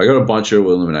 I got a bunch of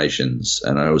eliminations,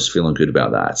 and I was feeling good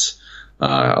about that.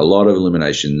 A lot of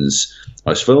eliminations. I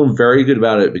was feeling very good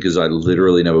about it because I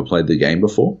literally never played the game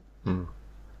before.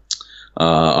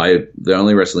 The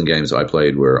only wrestling games I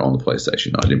played were on the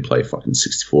PlayStation. I didn't play fucking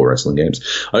 64 wrestling games.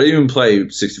 I didn't even play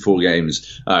 64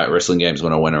 wrestling games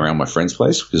when I went around my friend's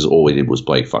place because all we did was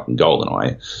play fucking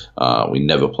GoldenEye. We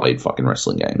never played fucking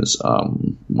wrestling games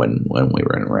when we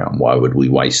ran around. Why would we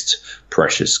waste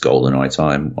precious GoldenEye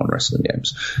time on wrestling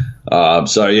games?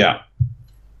 So yeah,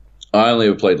 I only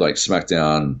ever played like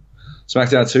SmackDown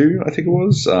 2, I think it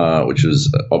was, which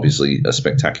was obviously a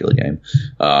spectacular game.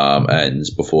 And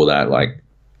before that, like,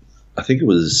 I think it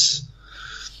was,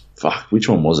 which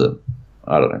one was it?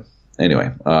 I don't know.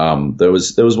 Anyway, there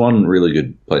was one really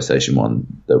good PlayStation one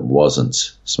that wasn't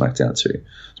SmackDown 2.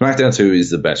 SmackDown 2 is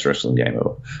the best wrestling game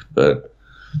ever, but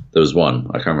there was one.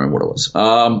 I can't remember what it was.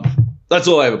 That's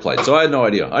all I ever played, so I had no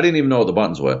idea. I didn't even know what the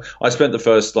buttons were. I spent the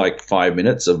first, like, 5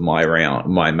 minutes of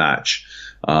my match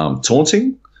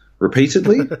taunting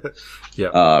repeatedly.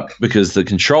 Yeah. Because the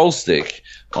control stick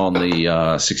on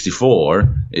the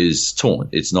 64 is taunt.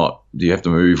 It's not. You have to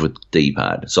move with the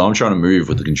D-pad. So I'm trying to move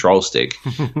with the control stick,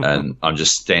 and I'm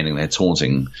just standing there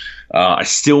taunting. I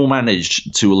still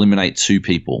managed to eliminate 2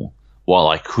 people while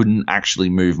I couldn't actually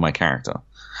move my character.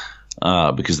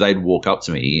 Because they'd walk up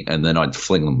to me and then I'd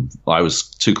fling them. I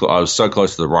was so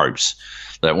close to the ropes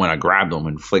that when I grabbed them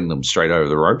and fling them straight over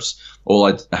the ropes, all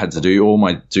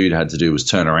my dude had to do was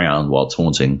turn around while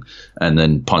taunting and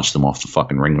then punch them off the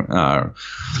fucking ring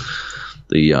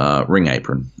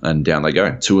apron, and down they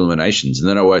go. 2 eliminations. And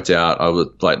then I worked out,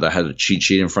 they had a cheat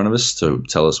sheet in front of us to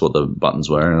tell us what the buttons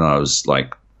were, and I was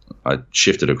like, I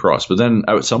shifted across. But then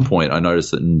at some point I noticed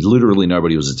that literally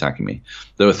nobody was attacking me.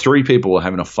 There were 3 people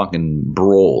having a fucking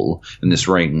brawl in this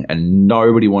ring and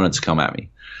nobody wanted to come at me.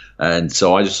 And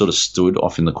so I just sort of stood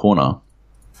off in the corner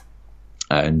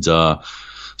and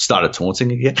started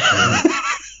taunting again.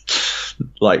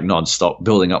 Like non-stop,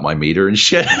 building up my meter and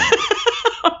shit.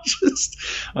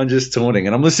 I'm just taunting.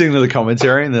 And I'm listening to the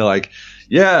commentary and they're like,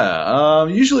 yeah,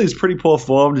 usually it's pretty poor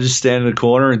form to just stand in a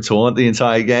corner and taunt the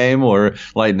entire game or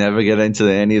like never get into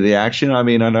any of the action. I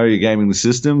mean, I know you're gaming the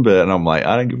system, but I'm like,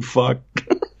 I don't give a fuck.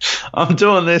 I'm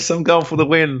doing this. I'm going for the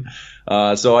win.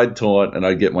 So I'd taunt and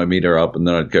I'd get my meter up and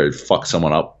then I'd go fuck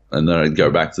someone up and then I'd go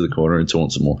back to the corner and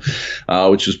taunt some more,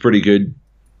 which was pretty good.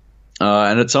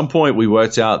 And at some point we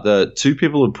worked out that 2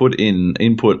 people had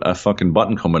input a fucking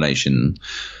button combination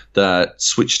that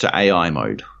switched to AI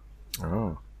mode.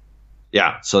 Oh.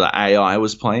 Yeah, so the AI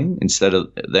was playing instead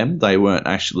of them. They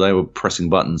were pressing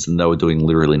buttons and they were doing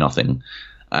literally nothing.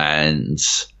 And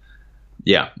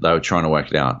yeah, they were trying to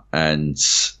work it out. And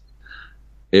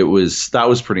that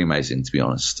was pretty amazing, to be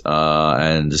honest.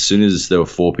 And as soon as there were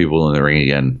 4 people in the ring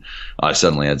again, I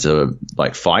suddenly had to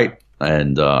like fight.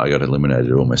 And I got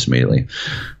eliminated almost immediately.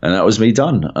 And that was me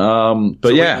done. But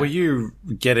so yeah. Were you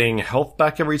getting health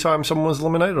back every time someone was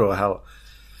eliminated or how?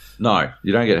 No,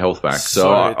 you don't get health back.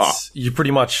 So you pretty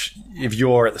much, if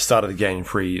you're at the start of the game,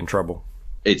 free in trouble.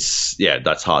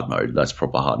 That's hard mode. That's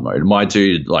proper hard mode. My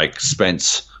dude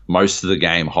spent most of the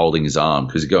game holding his arm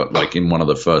because he got in one of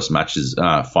the first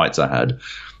fights I had,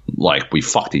 we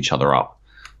fucked each other up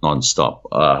nonstop.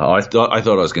 I thought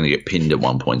I was going to get pinned at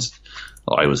one point.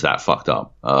 I was that fucked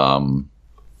up.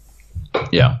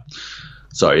 Yeah.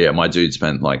 So yeah, my dude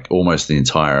spent almost the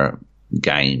entire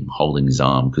game holding his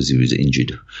arm because he was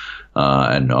injured,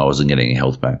 and I wasn't getting any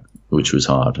health back, which was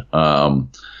hard. But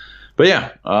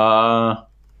yeah, I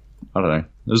don't know.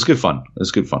 It was good fun.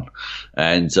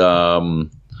 And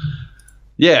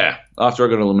yeah, after I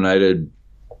got eliminated,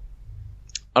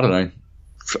 I don't know.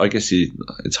 I guess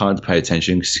it's hard to pay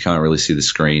attention because you can't really see the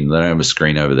screen. They don't have a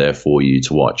screen over there for you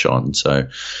to watch on, so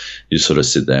you just sort of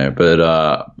sit there. But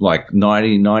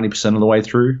 90% of the way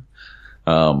through,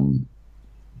 one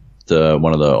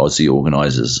of the Aussie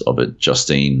organisers of it,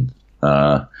 Justine,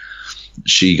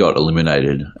 she got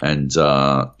eliminated, and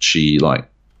she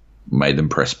made them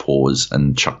press pause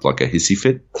and chucked a hissy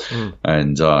fit,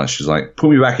 and she was like,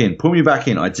 "Put me back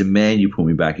in! I demand you put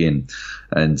me back in!"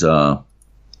 And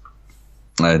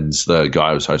the guy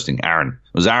who was hosting, Aaron.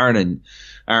 It was Aaron, and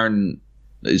Aaron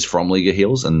is from League of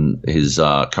Heels, and his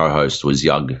co-host was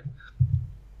Yug.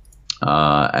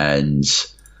 And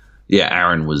yeah,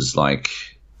 Aaron was like,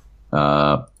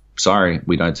 sorry,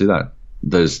 we don't do that.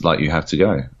 There's you have to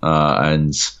go.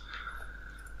 And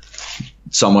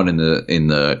someone in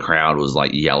the crowd was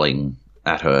yelling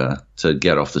at her to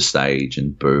get off the stage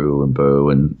and boo and boo.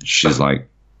 And she's like,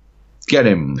 get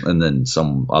him. And then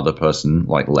some other person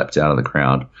leapt out of the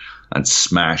crowd and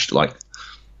smashed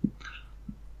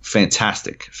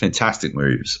fantastic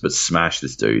moves, but smashed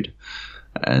this dude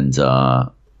and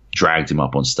dragged him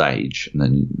up on stage. And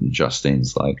then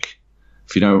Justine's like,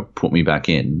 if you don't put me back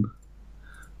in,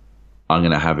 I'm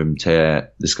going to have him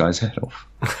tear this guy's head off.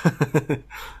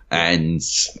 And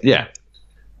yeah.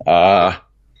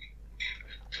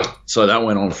 So that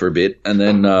went on for a bit. And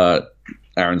then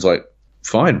Aaron's like,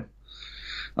 fine,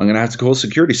 I'm going to have to call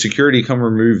security. Security, come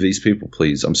remove these people,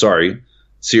 please. I'm sorry.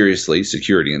 Seriously,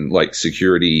 security. And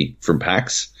security from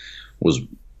PAX was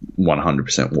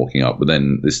 100% walking up. But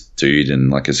then this dude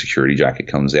in a security jacket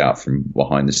comes out from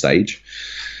behind the stage.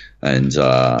 And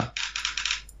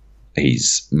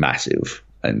he's massive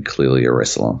and clearly a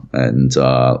wrestler. And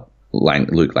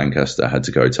Luke Lancaster had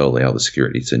to go tell the other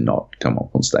security to not come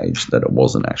up on stage, that it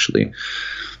wasn't actually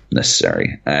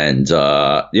necessary. And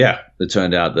yeah, it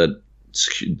turned out that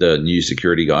the new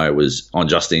security guy was on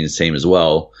Justine's team as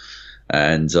well,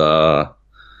 and they were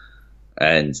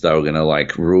going to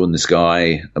ruin this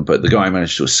guy, but the guy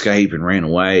managed to escape and ran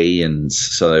away, and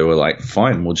so they were like,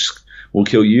 fine, we'll we'll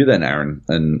kill you then, Aaron.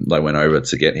 And they went over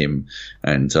to get him,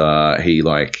 and he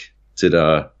like did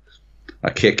a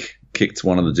kicked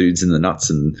one of the dudes in the nuts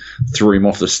and threw him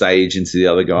off the stage into the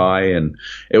other guy, and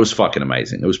it was fucking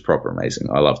amazing. It was proper amazing.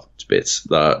 I loved it to bits.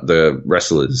 The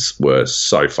wrestlers were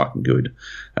so fucking good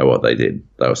at what they did.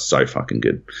 They were so fucking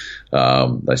good.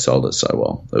 They sold it so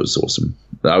well. It was awesome.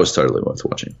 That was totally worth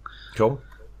watching. Cool.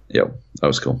 Yep, that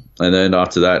was cool. And then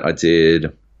after that, I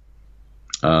did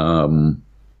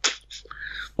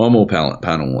one more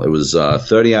panel. It was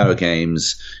 30-hour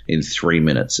games in 3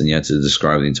 minutes, and you had to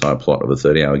describe the entire plot of a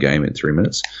 30-hour game in 3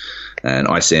 minutes. And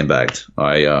I sandbagged.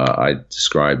 I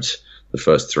described the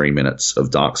first 3 minutes of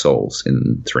Dark Souls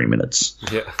in 3 minutes.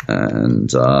 Yeah.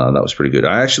 And that was pretty good.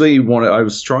 I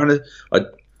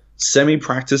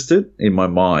semi-practiced it in my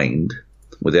mind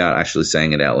without actually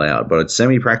saying it out loud, but I'd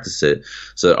semi-practiced it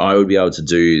so that I would be able to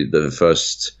do the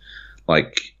first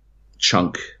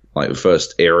chunk, the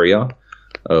first area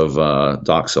of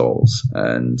Dark Souls,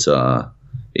 and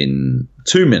in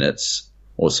 2 minutes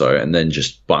or so, and then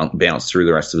just bounce through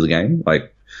the rest of the game.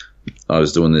 Like, I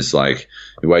was doing this, you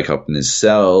wake up in this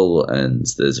cell and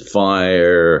there's a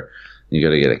fire, you got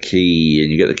to get a key,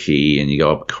 and you get the key and you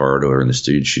go up a corridor and this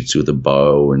dude shoots you with a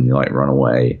bow and you run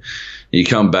away. You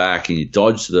come back and you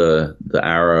dodge the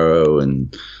arrow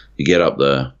and you get up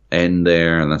the end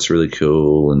there, and that's really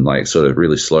cool, and sort of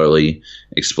really slowly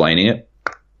explaining it.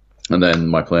 And then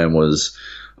my plan was,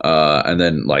 and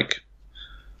then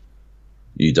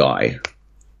you die,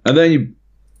 and then you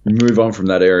move on from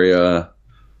that area,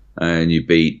 and you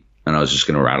beat. And I was just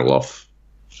going to rattle off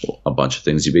a bunch of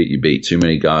things you beat. You beat too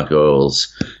many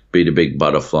gargoyles, beat a big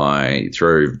butterfly, you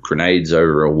throw grenades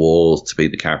over a wall to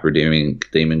beat the Capra demon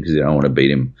because you don't want to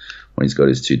beat him when he's got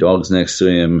his two dogs next to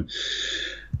him.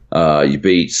 You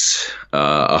beat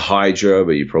a Hydra,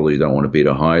 but you probably don't want to beat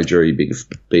a Hydra. You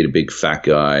beat a big fat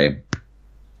guy.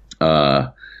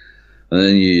 And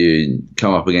then you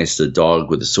come up against a dog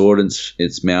with a sword in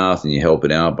its mouth, and you help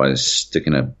it out by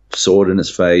sticking a sword in its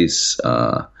face,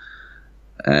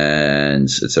 and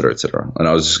et cetera, et cetera. And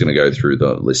I was just going to go through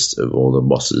the list of all the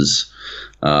bosses.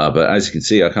 But as you can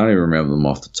see, I can't even remember them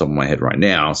off the top of my head right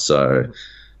now, so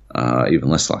even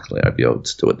less likely I'd be able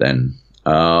to do it then.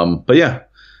 But yeah.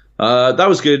 That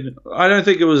was good. I don't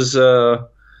think it was. I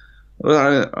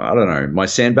don't know. My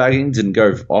sandbagging didn't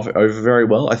go over very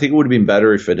well. I think it would have been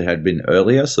better if it had been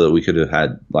earlier, so that we could have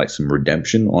had some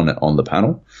redemption on the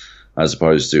panel, as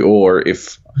opposed to, or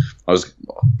if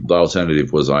the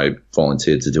alternative was I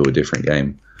volunteered to do a different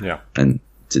game. Yeah. And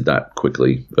did that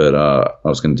quickly, but I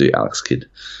was going to do Alex Kidd,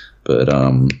 but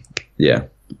yeah,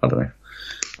 I don't know.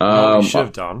 What you should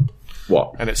have done.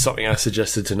 What? And it's something I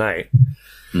suggested to Nate.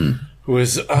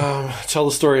 Was tell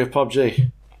the story of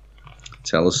PUBG.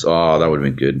 Tell us. Oh, that would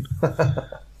have been good.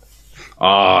 That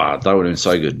would have been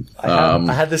so good.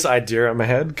 I had this idea in my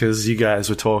head because you guys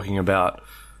were talking about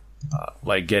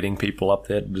getting people up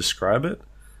there to describe it.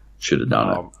 Should have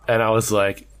done it. And I was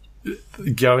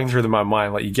going through my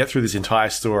mind, you get through this entire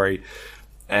story,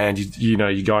 and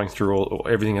you're going through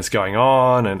everything that's going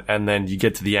on, and then you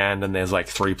get to the end, and there's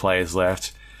 3 players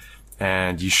left,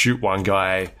 and you shoot one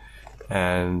guy,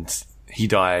 and he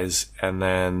dies, and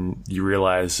then you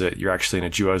realize that you're actually in a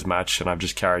duos match, and I've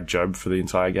just carried Joab for the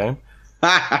entire game.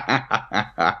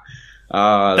 That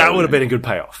would have been a good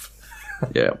payoff.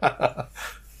 Yeah. That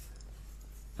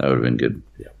would have been good.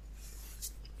 Yeah.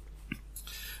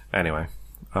 Anyway,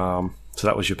 so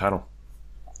that was your panels.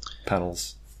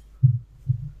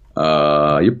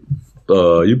 Yep.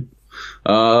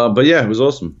 But yeah, it was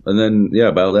awesome. And then,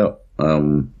 I bailed out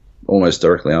almost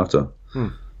directly after.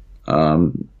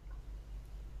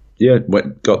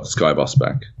 Got the Skybus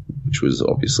back, which was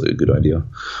obviously a good idea.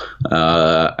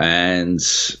 And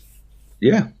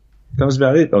yeah, that was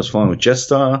about it. I was flying with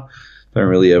Jetstar. Don't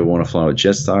really ever want to fly with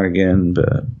Jetstar again,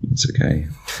 but it's okay.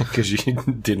 Because you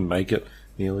didn't make it,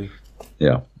 nearly.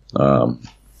 Yeah. But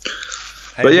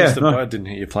yeah. The bird didn't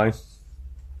hit your plane.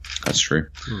 That's true.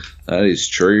 That is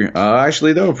true.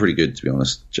 Actually, they were pretty good, to be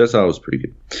honest. Jetstar was pretty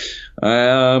good.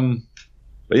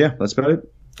 But yeah, that's about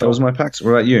it. That was my PAX. What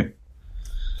about you?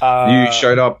 You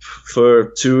showed up for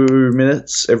 2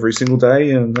 minutes every single day,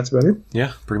 and that's about it?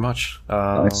 Yeah, pretty much.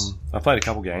 Nice. I played a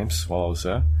couple games while I was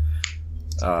there.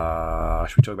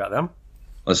 Should we talk about them?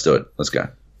 Let's do it. Let's go.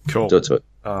 Cool. Do it to it.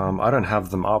 I don't have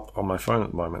them up on my phone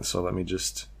at the moment, so let me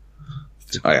just...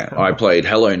 I played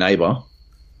Hello Neighbour.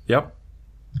 Yep.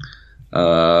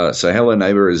 So Hello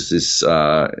Neighbour is this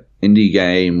indie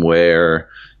game where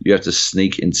you have to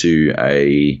sneak into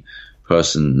a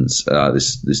person's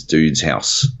this dude's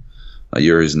house.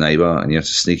 You're his neighbor, and you have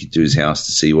to sneak into his house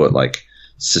to see what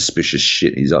suspicious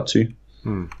shit he's up to.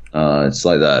 It's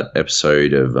like that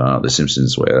episode of The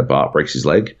Simpsons where Bart breaks his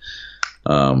leg,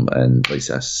 and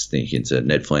Lisa has to sneak into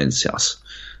Ned Flanders' house.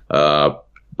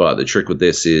 But the trick with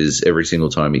this is every single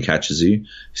time he catches you, he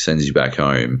sends you back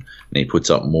home, and he puts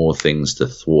up more things to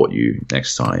thwart you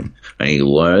next time. And he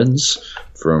learns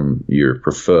from your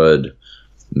preferred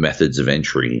methods of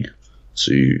entry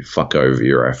to fuck over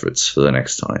your efforts for the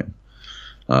next time.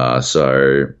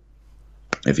 So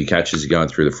if he catches you going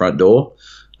through the front door,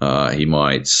 he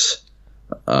might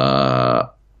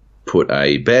put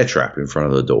a bear trap in front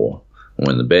of the door. And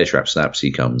when the bear trap snaps,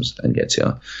 he comes and gets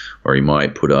you. Or he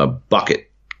might put a bucket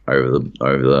over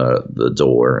the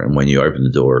door, and when you open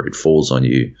the door, it falls on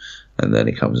you, and then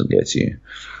he comes and gets you.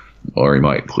 Or he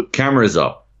might put cameras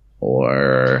up,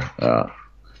 or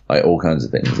like all kinds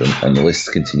of things, and the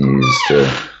list continues to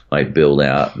like build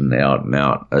out and out and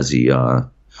out as he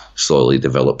slowly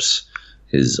develops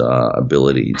his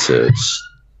ability to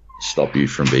stop you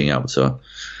from being able to,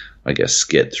 I guess,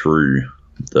 get through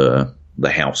the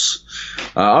house.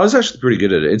 I was actually pretty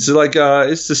good at it. It's like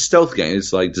it's a stealth game.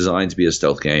 It's like designed to be a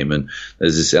stealth game, and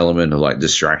there's this element of like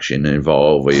distraction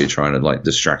involved where you're trying to like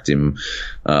distract him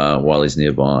while he's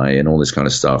nearby and all this kind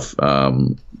of stuff,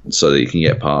 so that you can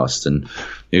get past. And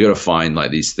you got to find like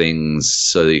these things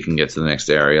so that you can get to the next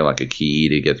area, like a key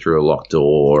to get through a locked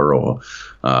door, or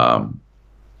an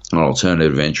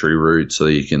alternative entry route so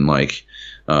that you can like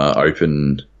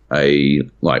open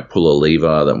pull a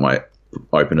lever that might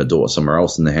open a door somewhere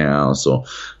else in the house or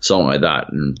something like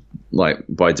that. And like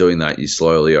by doing that, you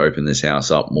slowly open this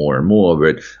house up more and more.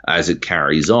 But as it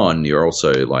carries on, you're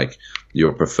also like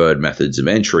your preferred methods of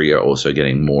entry are also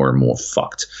getting more and more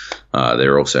fucked.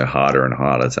 They're also harder and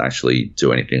harder to actually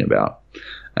do anything about,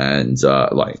 and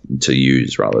like to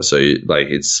use rather. So like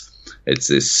it's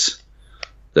this,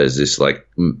 there's this like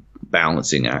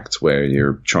balancing act where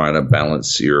you're trying to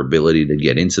balance your ability to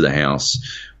get into the house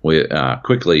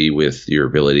quickly with your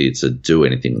ability to do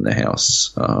anything in the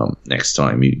house like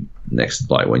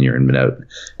when you're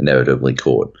inevitably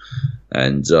caught.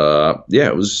 And yeah,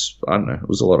 it was, I don't know, it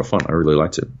was a lot of fun. I really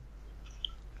liked it.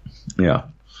 Yeah.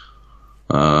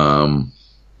 I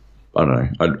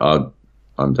don't know.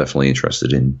 I'm definitely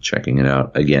interested in checking it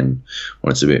out again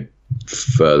when it's a bit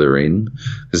further in,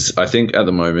 because I think at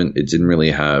the moment it didn't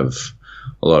really have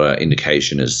a lot of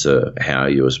indication as to how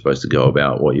you were supposed to go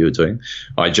about what you were doing.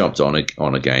 I jumped on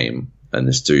a game, and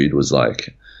this dude was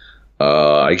like,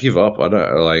 I give up. I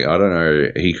don't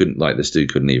know. He couldn't, like, this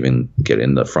dude couldn't even get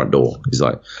in the front door. He's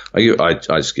like, I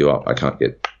just give up. I can't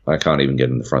even get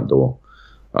in the front door.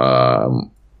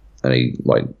 And he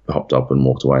like hopped up and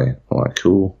walked away. I'm like,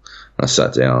 cool. And I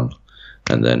sat down,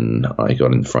 and then I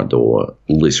got in the front door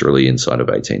literally inside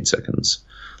of 18 seconds.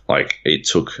 Like, it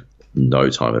took no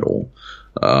time at all.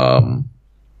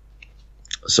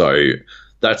 So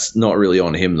that's not really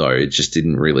on him though. It just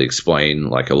didn't really explain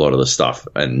like a lot of the stuff,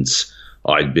 and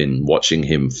I'd been watching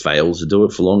him fail to do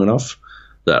it for long enough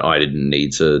that I didn't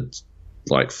need to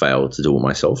like fail to do it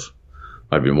myself.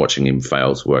 I'd been watching him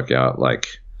fail to work out like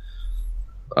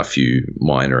a few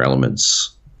minor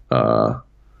elements that,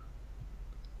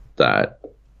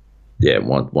 yeah,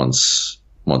 once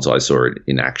I saw it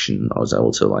in action, I was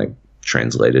able to like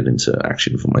translate it into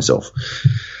action for myself.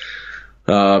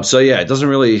 So yeah, it doesn't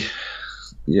really,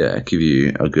 give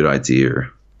you a good idea,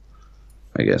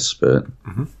 I guess, but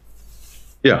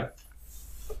yeah,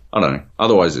 I don't know.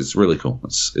 Otherwise, it's really cool.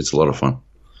 It's a lot of fun,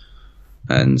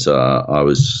 and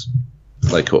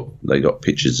they got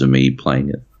pictures of me playing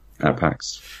it at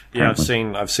PAX. Yeah,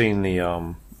 apparently. I've seen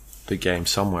the game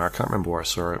somewhere. I can't remember where I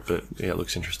saw it, but yeah, it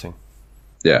looks interesting.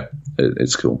 Yeah,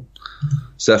 it's cool.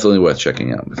 It's definitely worth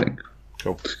checking out, I think.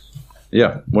 Cool.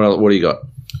 Yeah. What do you got?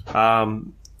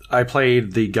 I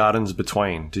played The Gardens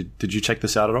Between. Did you check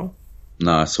this out at all?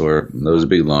 No, I saw it. There was a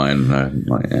big line.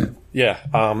 Yeah.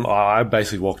 I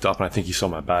basically walked up and I think he saw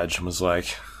my badge and was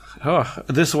like, "Oh,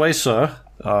 this way, sir."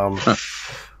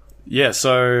 Yeah.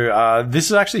 So this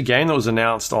is actually a game that was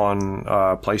announced on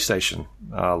PlayStation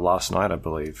last night, I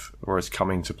believe, or it's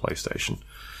coming to PlayStation.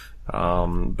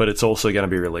 But it's also going to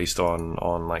be released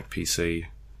on like PC,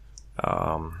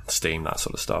 Steam, that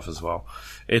sort of stuff as well.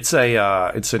 It's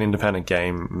an independent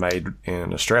game made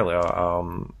in Australia,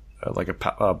 like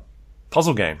a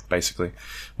puzzle game basically,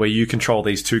 where you control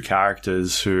these two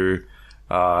characters who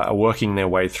are working their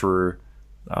way through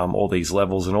all these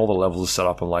levels, and all the levels are set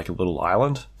up on like a little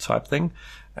island type thing.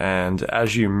 And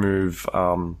as you move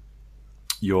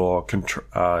your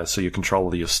control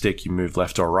of your stick, you move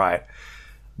left or right.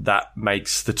 That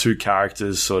makes the two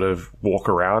characters sort of walk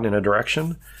around in a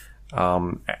direction.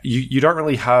 You don't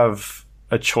really have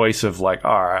a choice of like,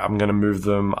 all right, I'm going to move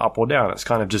them up or down. It's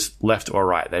kind of just left or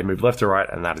right. They move left or right,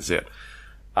 and that is it.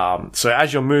 So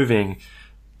as you're moving,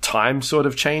 time sort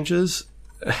of changes,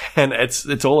 and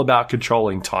it's all about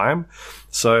controlling time.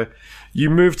 So you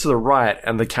move to the right,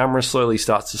 and the camera slowly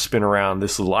starts to spin around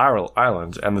this little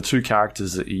island, and the two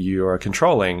characters that you are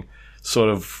controlling sort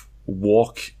of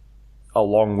walk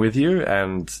along with you,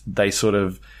 and they sort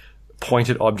of point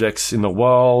at objects in the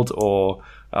world or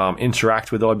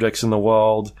interact with objects in the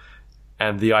world.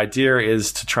 And the idea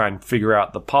is to try and figure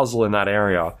out the puzzle in that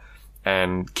area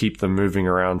and keep them moving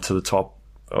around to the top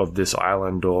of this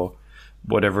island or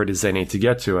whatever it is they need to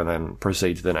get to, and then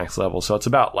proceed to the next level. So it's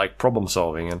about like problem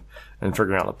solving and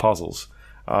figuring out the puzzles.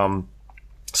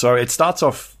 So it starts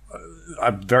off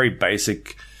very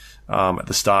basic at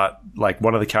the start. Like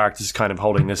one of the characters is kind of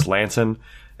holding this lantern,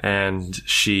 and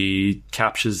she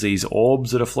captures these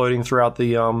orbs that are floating throughout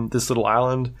the this little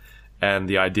island. And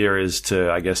the idea is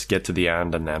to, I guess, get to the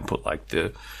end and then put like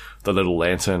the little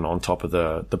lantern on top of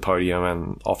the podium,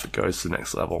 and off it goes to the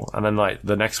next level. And then like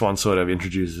the next one sort of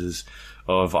introduces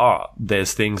of,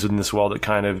 there's things in this world that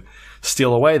kind of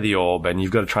steal away the orb, and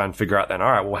you've got to try and figure out then,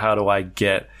 all right, well, how do I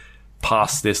get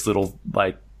past this little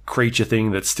like creature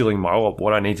thing that's stealing my orb? What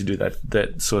do I need to do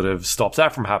that sort of stops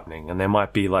that from happening? And there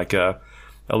might be like a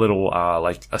little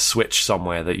like a switch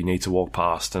somewhere that you need to walk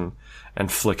past and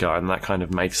flicker, and that kind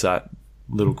of makes that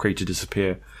little creature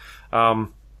disappear.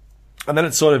 And then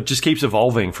it sort of just keeps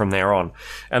evolving from there on.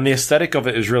 And the aesthetic of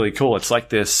it is really cool. It's like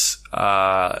this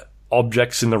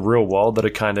objects in the real world that are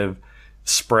kind of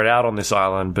spread out on this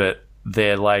island, but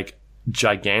they're like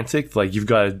gigantic. Like you've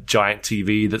got a giant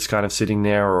TV that's kind of sitting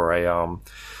there, or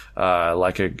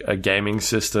a gaming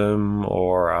system,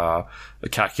 or a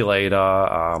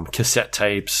calculator, cassette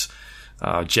tapes,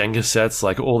 Jenga sets,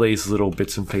 like all these little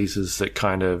bits and pieces that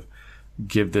kind of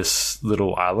give this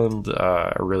little island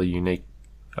a really unique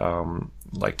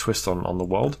like twist on the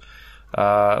world.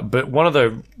 But one of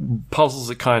the puzzles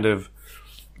that kind of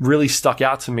really stuck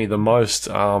out to me the most,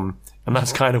 and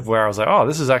that's kind of where I was like, oh,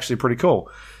 this is actually pretty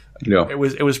cool. Yeah. It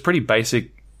was pretty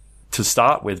basic to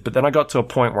start with, but then I got to a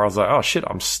point where I was like, oh shit,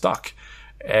 I'm stuck.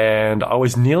 And I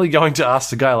was nearly going to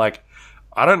ask the guy, like,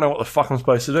 I don't know what the fuck I'm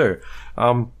supposed to do.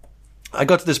 I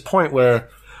got to this point where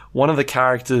one of the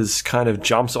characters kind of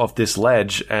jumps off this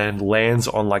ledge and lands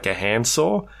on like a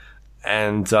handsaw,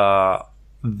 and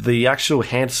the actual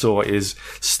handsaw is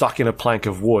stuck in a plank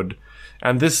of wood.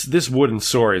 And this wooden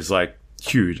saw is like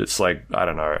huge. It's like, I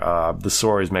don't know, the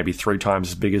saw is maybe 3 times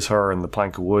as big as her, and the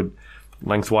plank of wood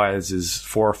lengthwise is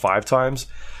 4 or 5 times.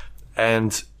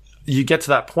 And you get to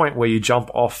that point where you jump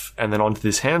off and then onto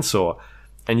this handsaw,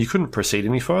 and you couldn't proceed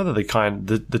any further.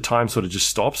 The time sort of just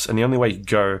stops, and the only way you could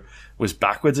go was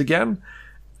backwards again.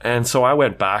 And so I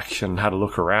went back and had a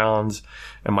look around,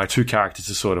 and my 2 characters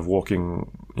are sort of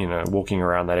walking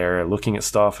around that area, looking at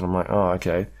stuff, and I'm like, oh,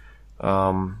 okay.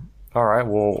 All right,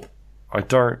 well,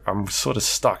 I'm sort of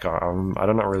stuck. I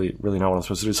don't really know what I'm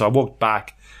supposed to do. So I walked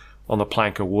back on the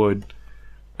plank of wood,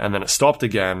 and then it stopped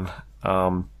again.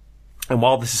 And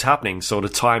while this is happening, sort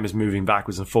of time is moving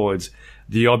backwards and forwards.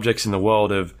 The objects in the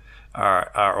world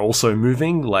are also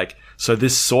moving. Like, so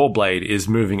this saw blade is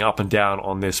moving up and down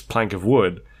on this plank of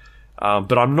wood.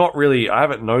 But I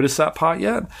haven't noticed that part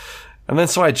yet. And then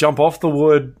so I jump off the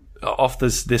wood, off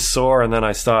this saw, and then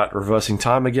I start reversing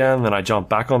time again. Then I jump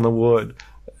back on the wood,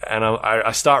 and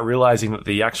I start realizing that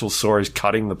the actual saw is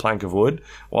cutting the plank of wood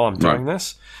while I'm doing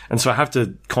this. And so I have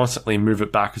to constantly move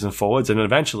it backwards and forwards. And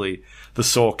eventually the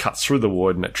saw cuts through the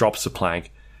wood and it drops the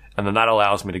plank. And then that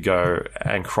allows me to go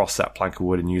and cross that plank of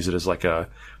wood and use it as like a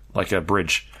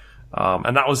bridge.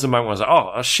 And that was the moment where I was like,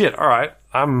 oh shit, all right.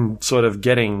 I'm sort of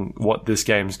getting what this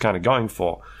game's kind of going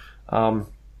for.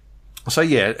 So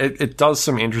yeah, it does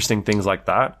some interesting things like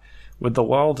that with the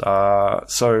world.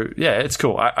 So yeah, it's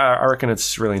cool. I reckon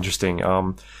it's really interesting.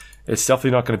 It's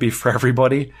definitely not going to be for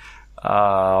everybody.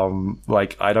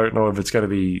 Like, I don't know if it's going to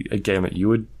be a game that you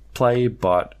would play,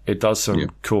 but it does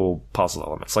some cool puzzle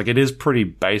elements. Like, it is pretty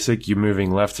basic. You're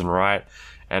moving left and right,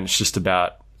 and it's just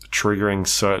about triggering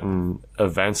certain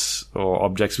events or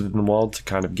objects within the world to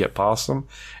kind of get past them.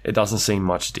 It doesn't seem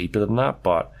much deeper than that,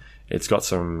 but it's got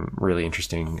some really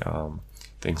interesting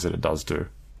things that it does do.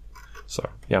 So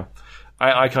yeah,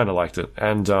 I kind of liked it.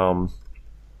 And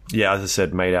yeah, as I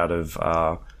said, made out of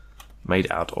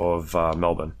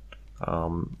Melbourne.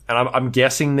 And I'm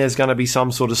guessing there's going to be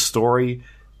some sort of story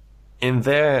in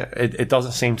there. It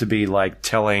doesn't seem to be like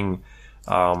telling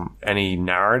any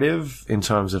narrative in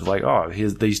terms of like, oh,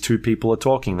 here's these 2 people are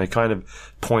talking. They're kind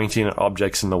of pointing at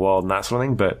objects in the world and that sort of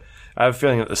thing. But I have a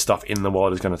feeling that the stuff in the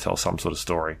world is going to tell some sort of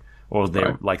story, or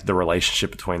their like the relationship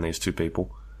between these two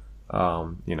people.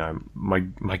 You know,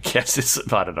 my guess is,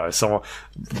 I don't know,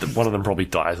 one of them probably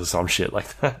dies or some shit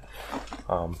like that.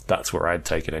 That's where I'd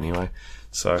take it anyway.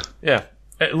 So yeah,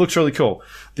 it looks really cool.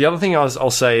 The other thing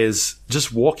I'll say is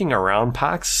just walking around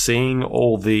PAX, seeing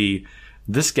all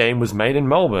this game was made in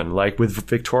Melbourne, like with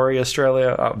Victoria,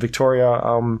 Australia,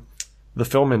 the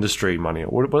film industry money.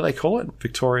 What do they call it?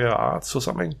 Victoria Arts or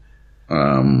something?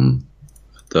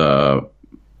 The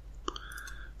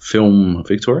Film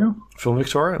Victoria? Film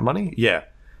Victoria money? Yeah.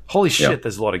 Holy shit,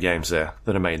 there's a lot of games there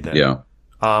that are made there. Yeah.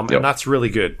 And that's really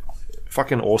good.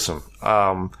 Fucking awesome.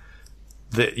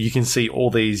 That you can see all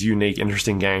these unique,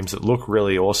 interesting games that look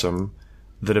really awesome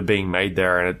that are being made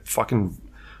there, and it fucking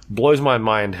blows my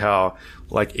mind how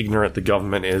like ignorant the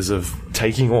government is of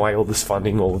taking away all this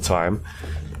funding all the time,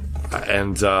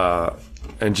 and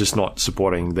just not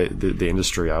supporting the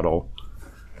industry at all.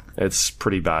 It's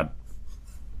pretty bad.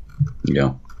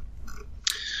 Yeah.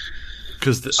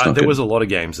 Because there was a lot of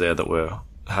games there that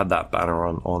had that banner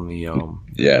on the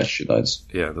yeah, shitloads.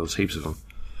 Yeah, there was heaps of them,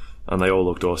 and they all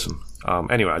looked awesome.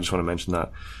 Anyway, I just want to mention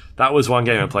that was one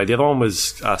game I played. The other one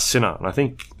was Sinner, and I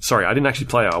didn't actually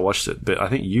play it. I watched it, but I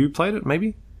think you played it,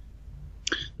 maybe.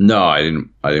 No, I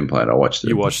didn't play it. I watched it.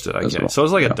 You watched it, okay. Well. So it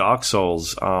was like a Dark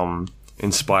Souls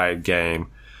inspired game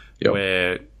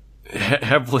where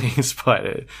heavily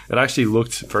inspired. It actually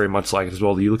looked very much like it as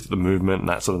well. You looked at the movement and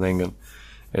that sort of thing, and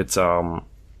it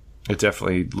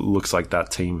definitely looks like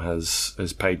that team has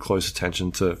paid close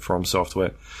attention to From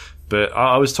Software. But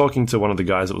I was talking to one of the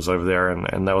guys that was over there,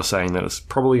 and they were saying that it's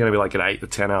probably going to be like an 8 to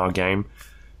 10 hour game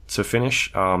to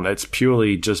finish. It's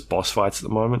purely just boss fights at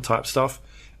the moment type stuff,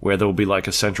 where there will be like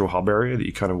a central hub area that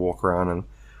you kind of walk around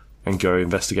and go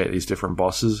investigate these different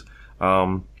bosses.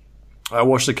 I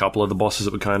watched a couple of the bosses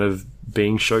that were kind of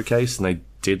being showcased, and they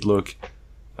did look,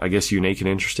 I guess, unique and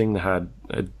interesting.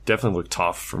 It definitely looked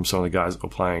tough from some of the guys that were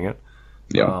playing it.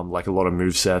 Yeah. Like a lot of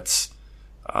movesets,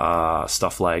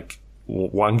 stuff like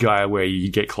one guy where you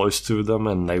get close to them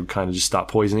and they would kind of just start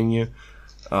poisoning you.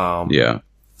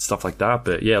 Stuff like that.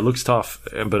 But yeah, it looks tough,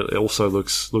 but it also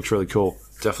looks really cool.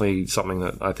 Definitely something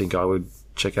that I think I would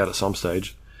check out at some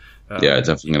stage. Yeah,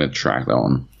 definitely going to track that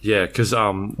one. Yeah, because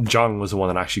Jung was the one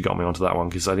that actually got me onto that one,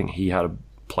 because I think he had a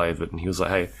play of it and he was like,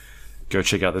 hey, go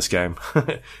check out this game.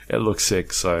 It looks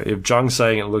sick. So if Jung's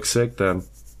saying it looks sick, then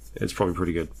it's probably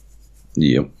pretty good.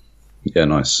 Yeah. Yeah,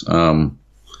 nice.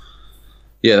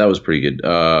 Yeah, that was pretty good.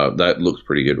 That looked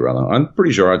pretty good, rather. I'm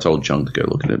pretty sure I told Jung to go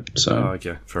look at it. So. Oh,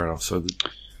 okay, fair enough. So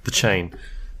the chain.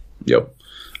 Yep.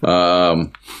 I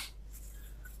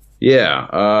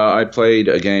played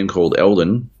a game called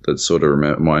Elden that sort of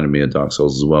reminded me of Dark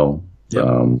Souls as well.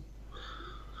 Yep.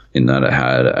 In that it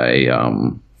had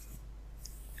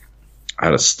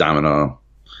a stamina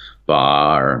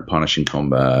bar, punishing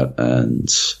combat, and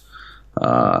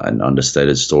an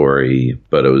understated story,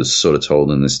 but it was sort of told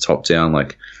in this top-down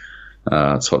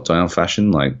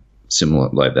fashion, like similar,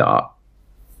 like the art.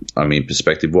 I mean,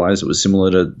 perspective-wise, it was similar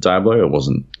to Diablo. It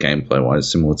wasn't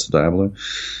gameplay-wise similar to Diablo.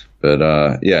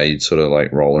 But, you'd sort of,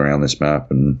 like, roll around this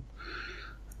map and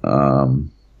have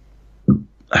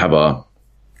a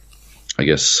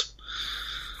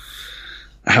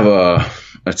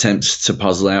attempt to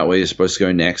puzzle out where you're supposed to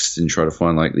go next and try to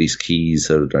find, like, these keys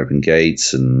that would open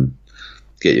gates and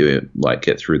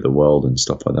get through the world and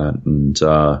stuff like that. And,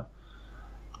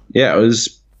 it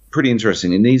was pretty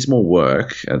interesting. It needs more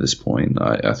work at this point.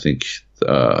 I think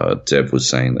Dev was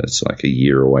saying that it's like a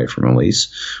year away from release,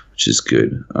 which is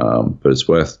good, but it's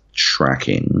worth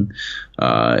tracking.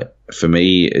 For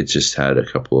me, it just had a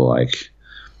couple of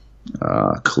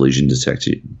collision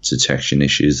detection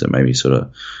issues that made me sort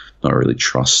of not really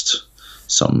trust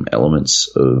some elements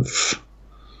of,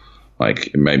 like,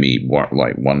 it made me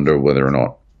wonder whether or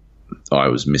not I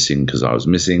was missing because I was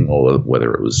missing, or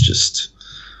whether it was just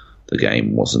the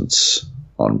game wasn't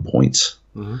on point.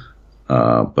 Mm-hmm.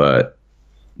 But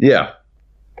yeah,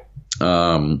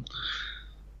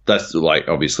 that's like,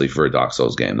 obviously for a Dark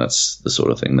Souls game, that's the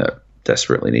sort of thing that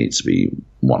desperately needs to be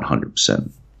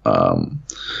 100%.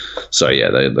 So yeah,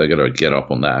 they got to get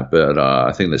up on that, but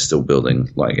I think they're still building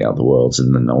like out the worlds,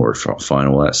 and then they'll refine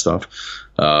all that stuff.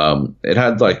 It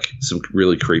had like some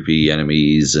really creepy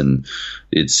enemies, and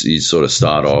you'd sort of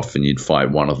start off and you'd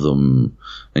fight one of them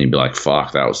and you'd be like,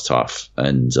 fuck, that was tough.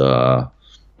 And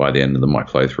by the end of my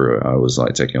playthrough, I was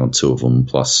like taking on 2 of them,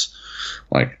 plus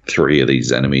like 3 of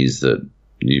these enemies that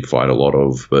you fight a lot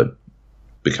of, but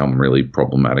become really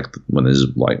problematic when there's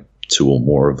like 2 or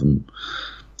more of them.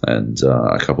 And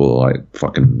a couple of like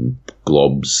fucking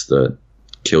globs that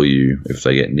kill you if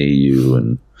they get near you,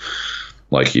 and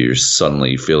like you're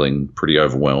suddenly feeling pretty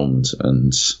overwhelmed,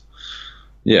 and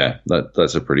yeah,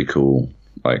 that's a pretty cool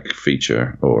like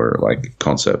feature or like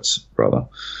concept rather,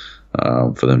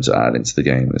 for them to add into the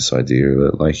game. This idea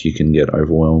that like you can get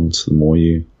overwhelmed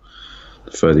the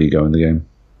further you go in the game.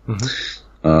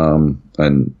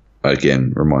 And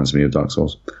again, reminds me of Dark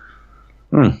Souls.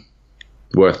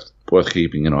 Worth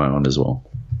keeping an eye on as well.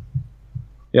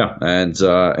 Yeah, and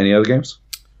any other games?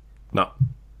 No.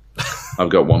 I've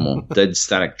got one more. Dead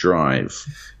Static Drive.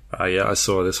 Yeah, I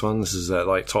saw this one. This is that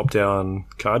like top-down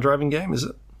car driving game, is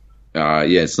it? Yeah,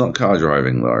 it's not car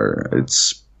driving though.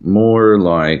 It's more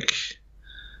like,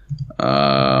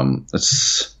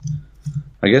 it's.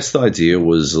 I guess the idea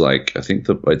was like, I think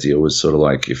the idea was sort of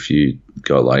like if you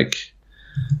got like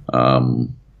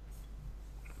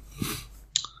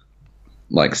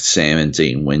Sam and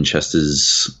Dean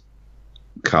Winchester's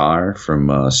car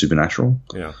from Supernatural.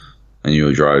 Yeah. And you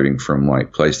were driving from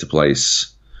like place to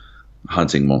place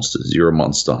hunting monsters. You're a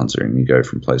monster hunter and you go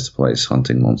from place to place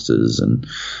hunting monsters, and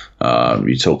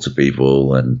you talk to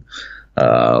people and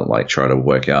like try to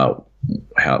work out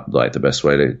how like the best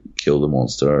way to kill the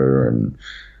monster, and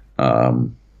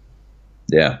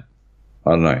yeah,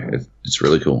 I don't know, it's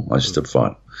really cool. I just had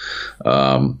fun.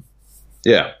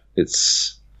 Yeah,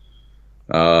 it's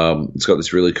got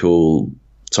this really cool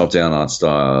top-down art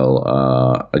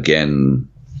style. Again,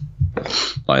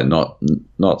 like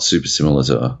not super similar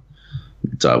to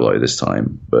Diablo this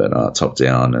time, but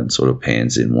top-down and sort of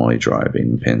pans in while you're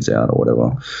driving, pans out or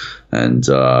whatever. And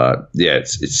yeah,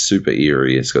 it's super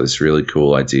eerie. It's got this really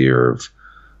cool idea of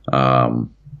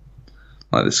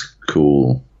like this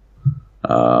cool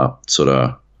sort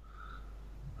of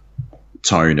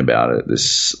tone about it.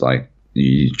 This like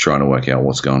you trying to work out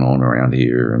what's going on around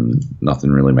here, and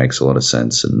nothing really makes a lot of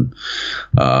sense. And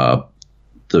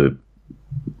the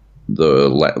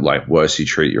like worse you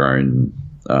treat your own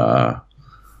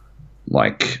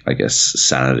like I guess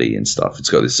sanity and stuff. It's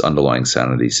got this underlying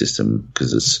sanity system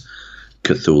because it's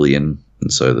Cthulhian,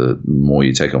 and so the more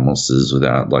you take on monsters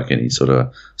without like any sort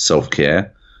of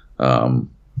self-care, the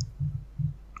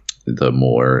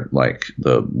more like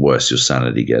the worse your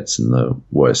sanity gets, and the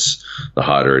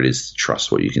harder it is to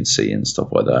trust what you can see and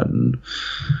stuff like that. And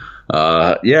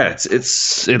yeah,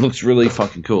 it looks really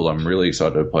fucking cool. I'm really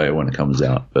excited to play it when it comes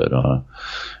out, but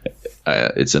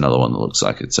it's another one that looks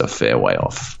like it's a fair way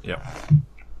off. Yeah.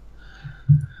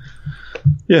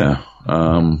 Yeah.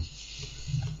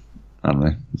 I don't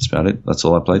know. That's about it. That's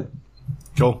all I played.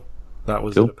 Cool. That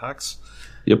was cool. it at PAX.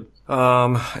 Yep.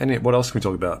 What else can we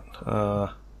talk about?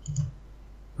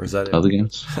 Or is that it? Other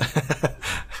games?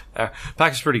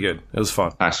 PAX is pretty good. It was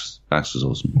fun. PAX was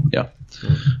awesome. Yeah.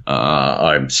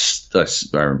 I'm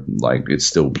like, it's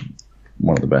still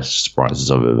one of the best surprises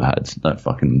I've ever had. That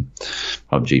fucking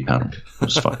PUBG panel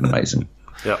was fucking amazing.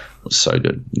 Yeah. It was so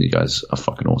good. You guys are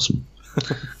fucking awesome.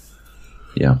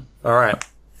 Yeah. All right.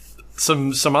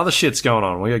 Some other shit's going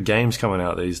on. We got games coming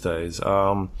out these days.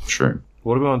 True.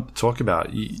 What do we want to talk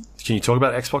about? Can you talk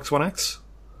about Xbox One X?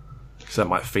 Because that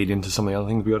might feed into some of the other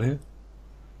things we got here.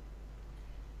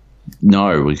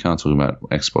 No, we can't talk about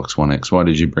Xbox One X. Why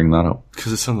did you bring that up?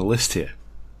 Because it's on the list here.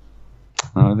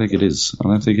 I don't think it is. I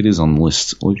don't think it is on the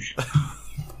list, Luke.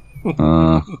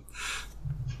 You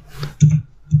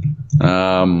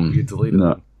deleted it.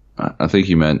 No, I think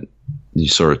you meant you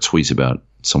saw a tweet about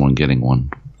someone getting one.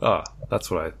 Oh,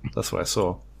 that's what I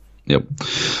saw. Yep. Maybe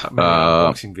an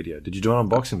unboxing video. Did you do an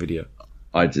unboxing video?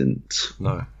 I didn't.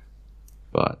 No.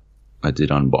 But I did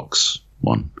unbox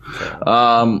one.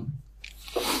 Okay.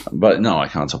 But no, I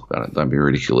can't talk about it. Don't be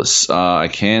ridiculous. I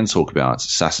can talk about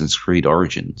Assassin's Creed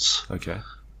Origins. Okay.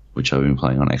 Which I've been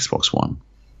playing on Xbox One.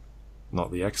 Not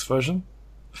the X version?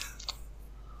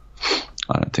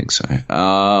 I don't think so.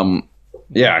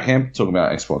 Yeah, I can talk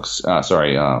about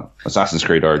Assassin's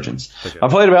Creed Origins. Okay. I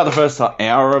played about the first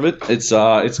hour of it. It's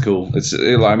cool.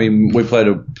 I mean, we played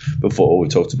it before. We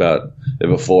talked about it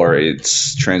before.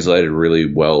 It's translated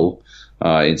really well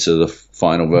into the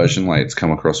final version. Like, it's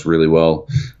come across really well.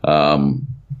 Yeah,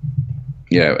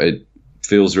 it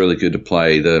feels really good to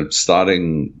play. The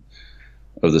starting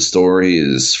of the story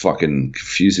is fucking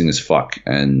confusing as fuck,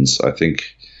 and I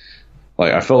think,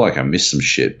 like, I felt like I missed some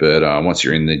shit, but once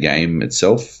you're in the game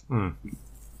itself,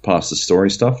 past the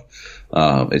story stuff,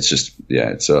 it's just, yeah,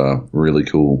 it's really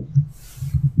cool.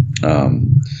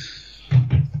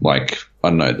 Like, I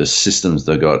don't know, the systems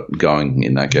they got going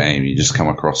in that game, you just come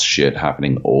across shit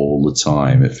happening all the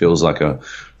time. It feels like a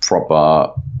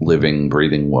proper living,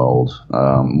 breathing world,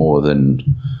 more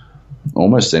than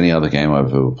almost any other game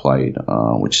I've ever played,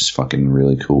 which is fucking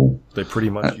really cool. They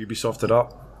pretty much Ubisofted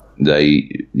up.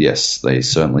 Yes, they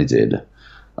certainly did.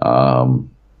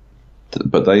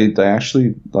 But they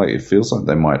actually, like, it feels like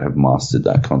they might have mastered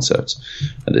that concept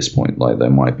at this point. Like, they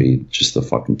might be just the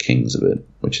fucking kings of it,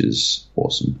 which is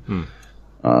awesome.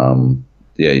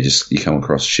 Yeah, you come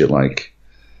across shit like,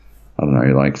 I don't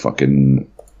know, like fucking,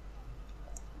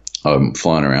 I'm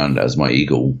flying around as my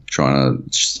eagle, trying to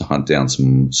just hunt down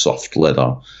some soft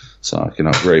leather so I can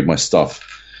upgrade my stuff.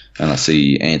 And I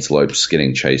see antelopes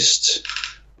getting chased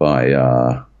by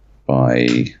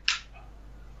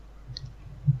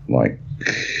like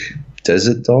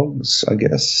desert dogs, I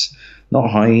guess. Not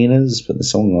hyenas, but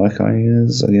there's something like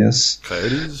hyenas, I guess.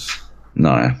 Coyotes?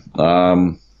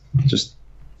 No. Just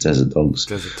desert dogs.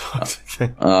 Desert dogs,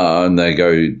 okay. And they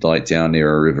go like down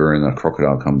near a river and a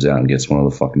crocodile comes out and gets one of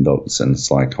the fucking dogs, and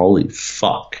it's like, holy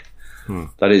fuck.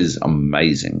 That is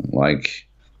amazing. Like,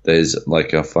 there's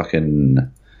like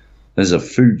there's a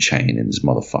food chain in this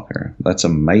motherfucker. That's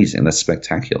amazing. That's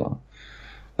spectacular.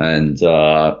 And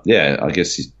yeah, I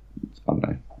guess I don't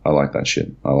know. I like that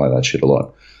shit. I like that shit a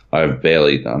lot. I'm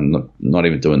not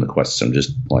even doing the quests. I'm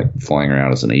just like flying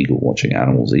around as an eagle, watching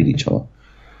animals eat each other,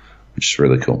 which is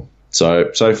really cool.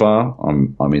 So far,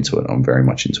 I'm into it. I'm very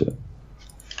much into it.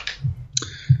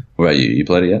 What about you? You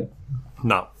played it yet?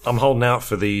 No, I'm holding out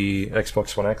for the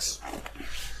Xbox One X.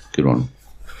 Good one.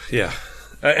 Yeah.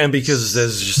 And because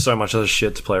there's just so much other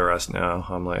shit to play right now,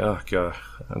 I'm like, oh, God.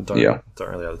 I don't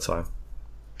really have the time.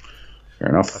 Fair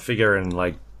enough. I figure in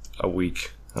like a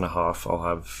week and a half, I'll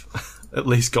have at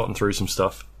least gotten through some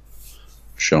stuff.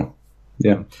 Sure.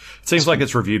 Yeah. It seems like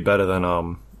it's reviewed better than,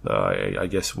 I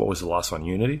guess, what was the last one?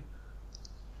 Unity?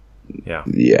 Yeah.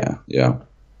 Yeah. Yeah.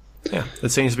 It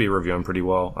seems to be reviewing pretty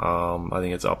well. I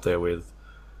think it's up there with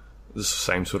the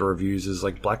same sort of reviews as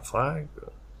like Black Flag.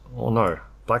 Well, no.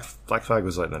 Black Flag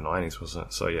was like the 90s, wasn't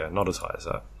it? So yeah, not as high as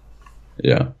that.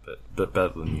 Yeah. But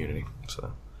better than Unity.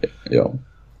 So yeah.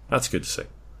 That's good to see.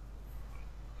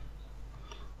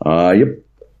 Yep.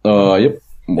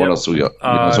 What else we got? You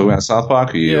want to talk about South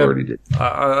Park, or you already did?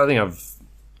 I think I've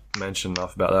mentioned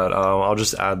enough about that. I'll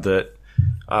just add that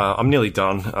I'm nearly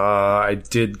done. I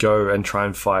did go and try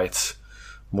and fight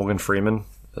Morgan Freeman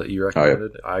that you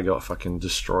recommended. I got fucking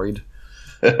destroyed.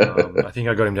 I think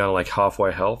I got him down to like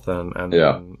halfway health, and he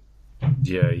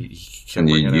kept and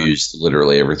you used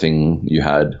literally everything you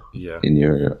had in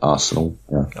your arsenal.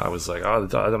 Yeah. I was like,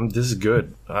 this is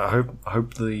good. I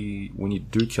hope when you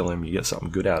do kill him, you get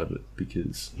something good out of it,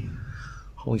 because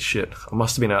holy shit, I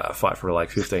must have been at that fight for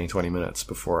like 15-20 minutes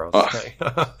before I was like,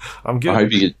 I'm good. I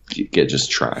hope you get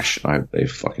just trash. I hope they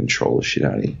fucking troll the shit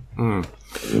out of you.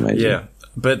 Yeah,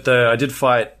 but I did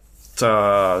fight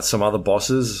some other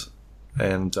bosses.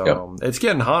 And it's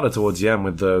getting harder towards the end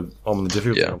with the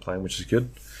difficulty I'm playing, which is good.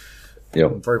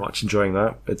 Yep. I'm very much enjoying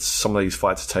that. Some of these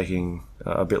fights are taking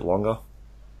a bit longer,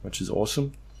 which is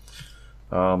awesome.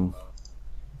 But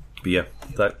yeah,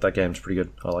 that game's pretty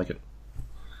good. I like it.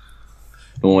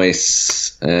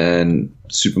 Nice. And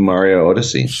Super Mario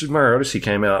Odyssey. Super Mario Odyssey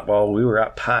came out while we were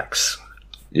at PAX.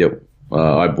 Yep.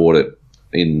 I bought it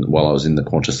while I was in the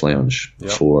Qantas Lounge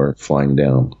before flying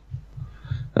down.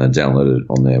 Downloaded it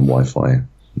on their Wi-Fi,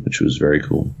 which was very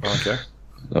cool. Okay.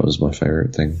 That was my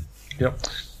favorite thing. Yep.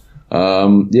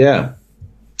 Yeah.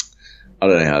 I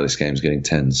don't know how this game's getting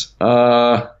 10s.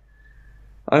 I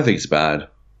don't think it's bad,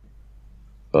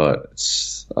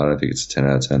 but I don't think it's a 10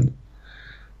 out of 10.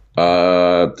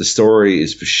 The story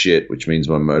is for shit, which means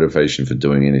my motivation for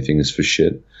doing anything is for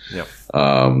shit. Yep.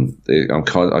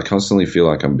 I constantly feel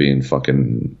like I'm being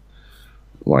fucking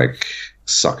like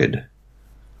suckered.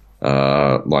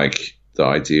 Like the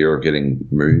idea of getting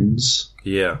moons.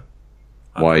 Yeah.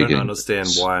 I don't understand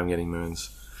why I'm getting moons.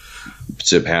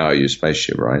 To power your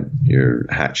spaceship, right? Your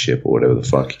hat ship or whatever the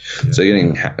fuck. Yeah. So you're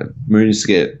getting moons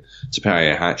to power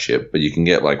your hat ship, but you can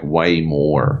get like way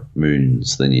more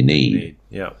moons than you need.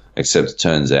 Yeah. Except it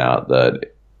turns out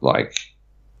that like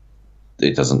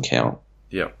it doesn't count.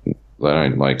 Yeah. They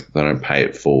don't pay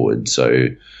it forward. So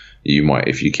you might,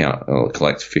 if you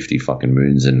collect 50 fucking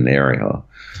moons in an area,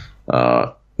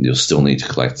 you'll still need to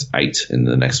collect 8 in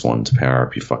the next one to power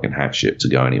up your fucking hat ship to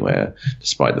go anywhere,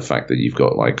 despite the fact that you've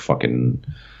got like fucking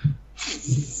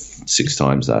 6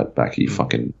 times that back you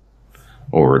fucking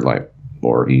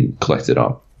already collected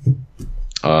up.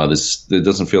 There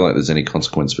doesn't feel like there's any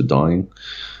consequence for dying.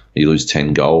 You lose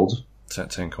 10 gold.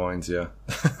 10 coins, yeah.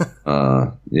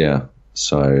 Yeah.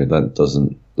 So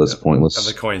that's pointless. And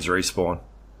the coins respawn.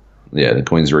 Yeah, the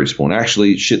coins respawn.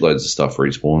 Actually, shitloads of stuff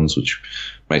respawns, which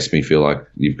makes me feel like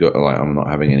I'm not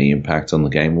having any impact on the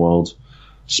game world.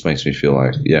 Just makes me feel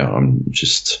like, I'm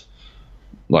just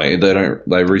like they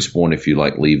respawn if you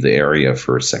like leave the area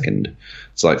for a second.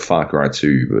 It's like Far Cry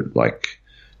 2, but like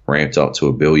ramped up to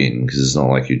 1 billion, because it's not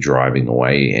like you're driving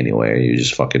away anywhere. You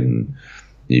just fucking,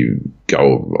 you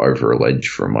go over a ledge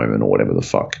for a moment or whatever the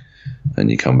fuck, and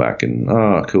you come back and,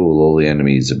 oh, cool, all the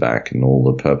enemies are back and all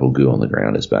the purple goo on the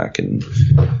ground is back. And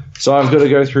so I've got to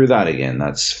go through that again.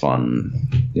 That's fun.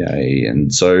 Yay.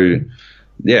 And so,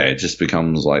 yeah, it just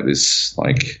becomes like this,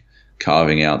 like,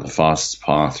 carving out the fastest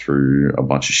path through a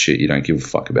bunch of shit you don't give a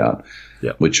fuck about,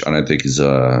 which I don't think is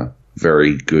a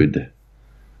very good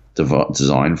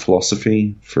design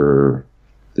philosophy for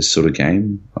this sort of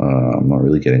game. I'm not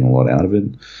really getting a lot out of it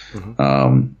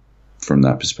from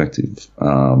that perspective.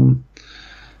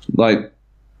 Like,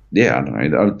 yeah, I don't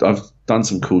know. I've done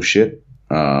some cool shit.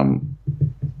 The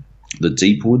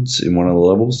Deep Woods in one of the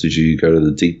levels. Did you go to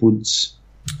the Deep Woods?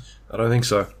 I don't think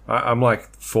so. I'm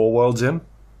like 4 worlds in.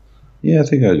 Yeah, I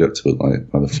think I got to it like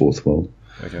by the 4th world.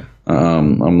 Okay.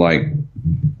 I'm like,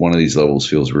 one of these levels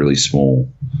feels really small,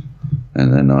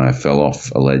 and then I fell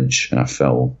off a ledge and I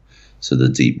fell to the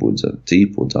Deep Woods,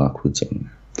 Deep or Dark Woods, I don't know.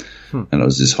 And it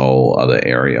was this whole other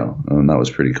area, and that was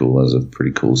pretty cool. That was a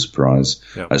pretty cool surprise.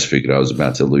 Yep. I just figured I was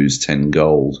about to lose 10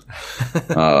 gold.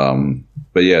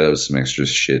 But yeah, there was some extra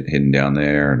shit hidden down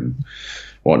there and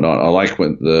whatnot. I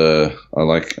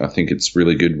think it's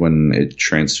really good when it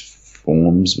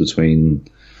transforms between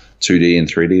 2D and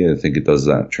 3D. I think it does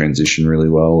that transition really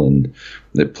well, and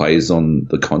it plays on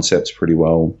the concepts pretty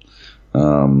well.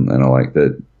 And I like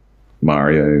that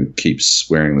Mario keeps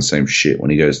wearing the same shit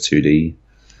when he goes 2D.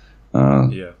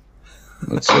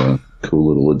 That's a cool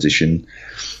little addition.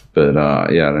 But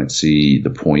yeah, I don't see the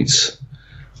point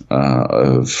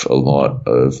of a lot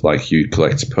of, like, you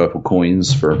collect purple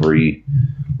coins for every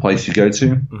place you go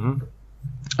to.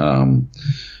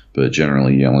 But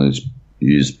generally you only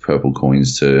use purple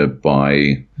coins to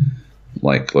buy,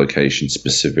 like, location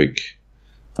specific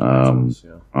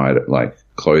like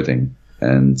clothing,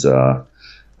 and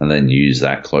then use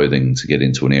that clothing to get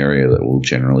into an area that will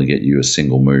generally get you a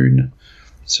single moon.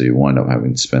 So you wind up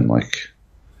having to spend, like,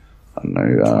 I don't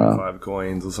know, 25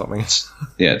 coins or something.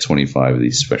 Yeah, 25 of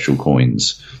these special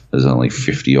coins. There's only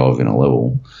 50 of in a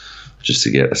level just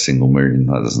to get a single moon.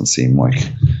 That doesn't seem like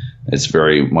it's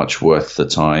very much worth the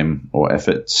time or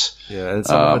efforts. Yeah, and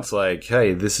some of it's like,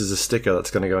 hey, this is a sticker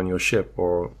that's going to go on your ship,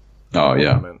 or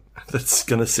that's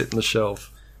going to sit in the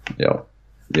shelf.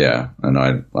 Yeah, and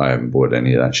I haven't bought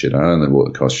any of that shit. I only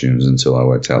bought the costumes until I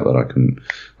worked out that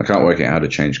I can't work out how to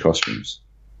change costumes.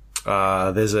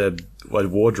 There's a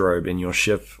wardrobe in your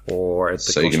ship, or at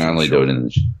the so you can only do it in the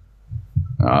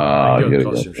the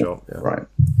costume shop. Yeah. Right.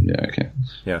 Yeah. Okay.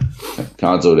 Yeah.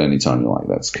 Can't do it anytime you like.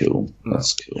 That's cool.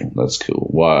 That's cool.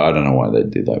 Why? I don't know why they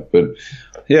did that, but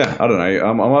yeah, I don't know.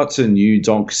 I'm up to New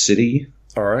Donk City.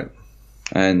 All right.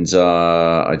 And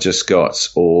I just got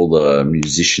all the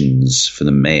musicians for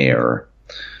the mayor.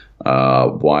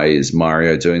 Why is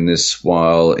Mario doing this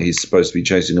while he's supposed to be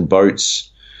chasing a boat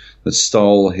that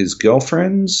stole his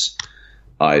girlfriend's?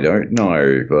 I don't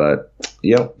know, but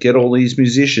yep, get all these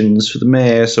musicians for the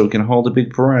mayor so we can hold a big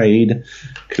parade.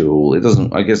 Cool.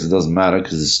 I guess it doesn't matter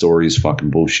because the story is fucking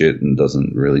bullshit and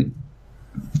doesn't really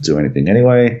do anything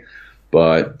anyway.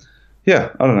 But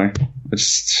yeah, I don't know. I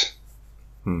just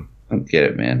I don't get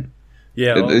it, man.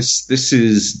 Yeah, this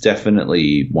is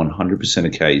definitely 100% a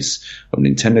case of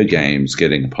Nintendo games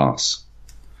getting a pass,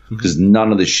 because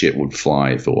none of this shit would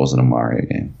fly if it wasn't a Mario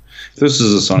game. If this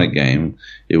was a Sonic game,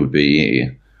 it would be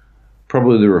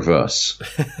probably the reverse.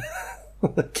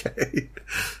 Okay.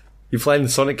 You're playing the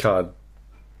Sonic card.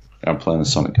 I'm playing the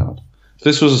Sonic card. If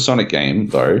this was a Sonic game,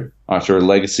 though, after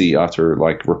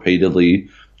like repeatedly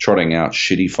trotting out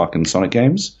shitty fucking Sonic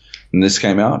games, and this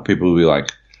came out, people would be like,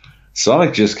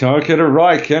 Sonic just can't get it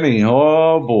right, can he?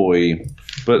 Oh, boy.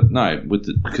 But no,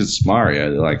 because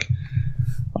Mario, they're like,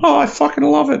 oh, I fucking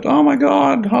love it. Oh, my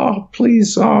God. Oh,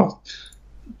 please. Oh,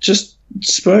 just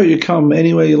spur your cum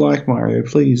any way you like, Mario.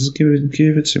 Please, give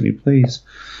it to me, please.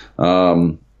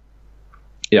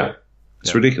 Yeah,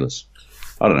 it's ridiculous.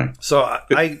 I don't know. So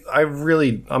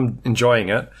I'm enjoying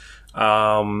it.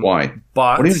 Why?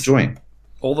 But what are you enjoying?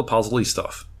 All the puzzly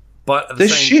stuff. But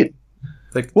there's shit.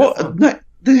 What? No,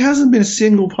 there hasn't been a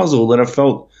single puzzle that I've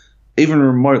felt even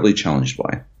remotely challenged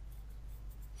by.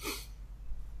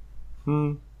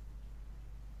 And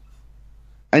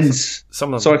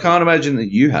so I can't imagine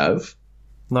that you have.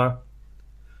 No.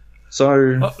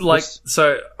 So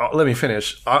let me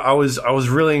finish. I was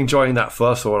really enjoying that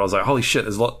first one. I was like, holy shit,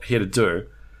 there's a lot here to do.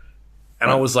 And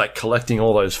I was like collecting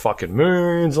all those fucking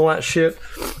moons and all that shit.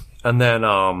 And then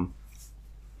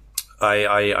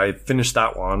I finished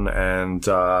that one, and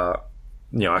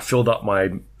I filled up my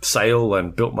sail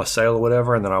and built my sail or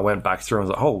whatever, and then I went back through and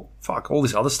was like, oh fuck, all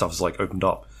this other stuff is like opened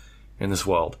up. in this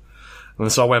world.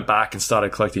 And so I went back and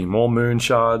started collecting more moon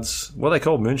shards. What are they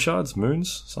called? Moon shards?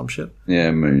 Moons? Some shit?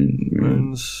 Yeah,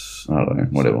 moons. I don't know,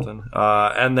 whatever. Something.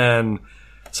 And then,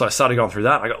 so I started going through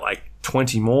that. I got like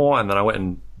 20 more, and then I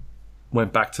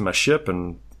went back to my ship,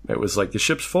 and it was like, the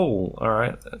ship's full. All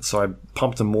right. So I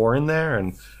pumped them more in there,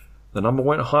 and the number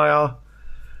went higher. I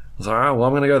was like, all right, well,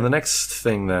 I'm going to go to the next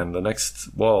thing then, the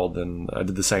next world. And I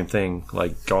did the same thing,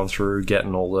 like going through,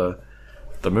 getting all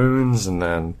the moons, and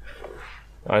then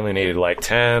I only needed like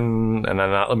 10, and then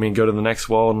that let me go to the next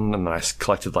world, and then I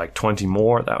collected like 20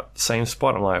 more at that same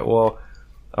spot. I'm like, well,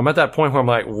 I'm at that point where I'm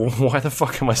like, why the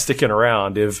fuck am I sticking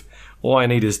around if all I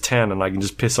need is 10 and I can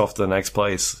just piss off to the next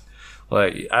place?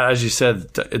 Like, as you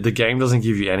said, the game doesn't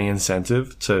give you any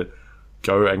incentive to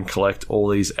go and collect all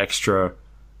these extra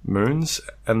moons.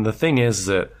 And the thing is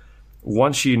that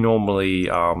once you normally,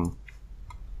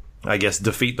 I guess,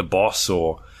 defeat the boss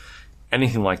or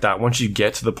anything like that, once you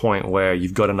get to the point where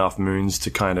you've got enough moons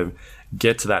to kind of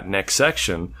get to that next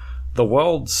section, the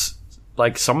worlds,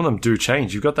 like, some of them do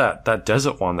change. You've got that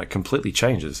desert one that completely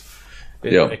changes.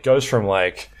 It goes from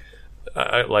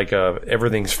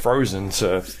everything's frozen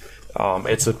to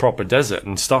it's a proper desert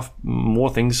and stuff. More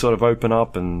things sort of open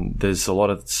up, and there's a lot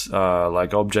of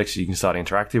like objects you can start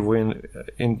interacting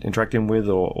with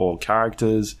or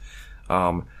characters.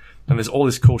 And there's all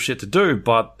this cool shit to do,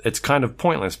 but it's kind of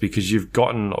pointless because you've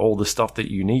gotten all the stuff that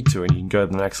you need to, and you can go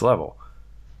to the next level.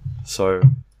 So,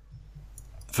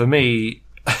 for me,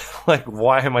 like,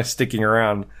 why am I sticking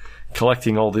around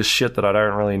collecting all this shit that I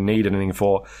don't really need anything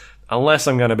for? Unless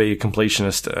I'm going to be a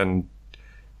completionist and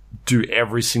do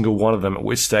every single one of them, at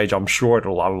which stage I'm sure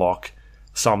it'll unlock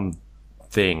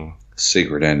something.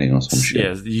 Secret ending or some shit.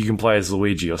 Yeah, you can play as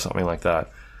Luigi or something like that.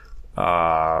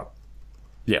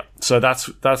 Yeah, so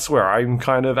that's where I'm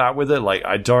kind of at with it. Like,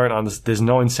 there's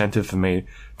no incentive for me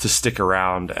to stick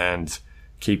around and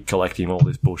keep collecting all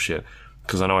this bullshit.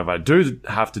 Because I know if I do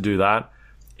have to do that,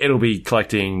 it'll be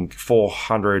collecting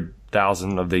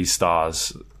 400,000 of these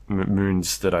stars,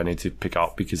 moons that I need to pick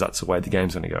up, because that's the way the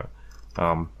game's going to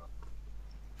go.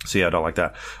 So yeah, I don't like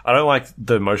that. I don't like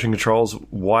the motion controls.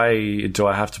 Why do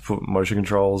I have to put motion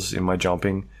controls in my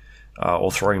jumping?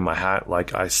 Or throwing my hat?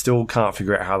 Like, I still can't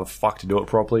figure out how the fuck to do it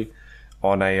properly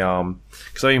on a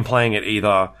because I've been playing it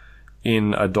either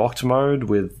in a docked mode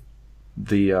with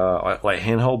the like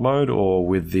handheld mode, or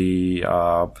with the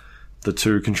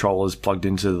two controllers plugged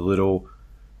into the little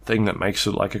thing that makes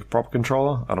it like a proper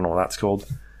controller. I don't know what that's called,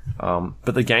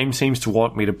 but the game seems to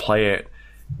want me to play it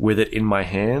with it in my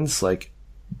hands, like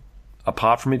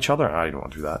apart from each other. I don't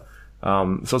want to do that.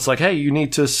 So it's like, hey, you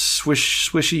need to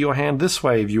swishy your hand this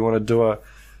way if you want to do a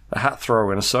hat throw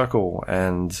in a circle,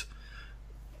 and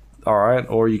alright,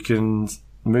 or you can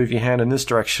move your hand in this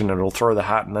direction and it'll throw the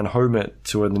hat and then home it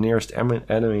to the nearest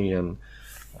enemy, and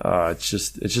it's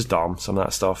just dumb, some of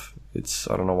that stuff.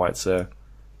 I don't know why it's there.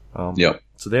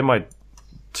 So they're my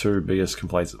two biggest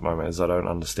complaints at the moment, is I don't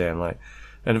understand, like,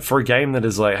 and for a game that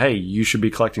is like, hey, you should be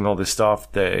collecting all this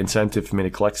stuff, the incentive for me to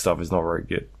collect stuff is not very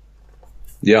good.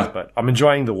 Yeah, but I'm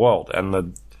enjoying the world and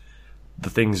the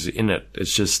things in it.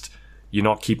 It's just, you're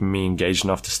not keeping me engaged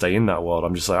enough to stay in that world.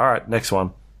 I'm just like, all right, next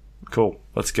one, cool,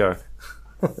 let's go.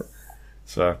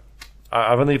 So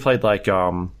I've only played like I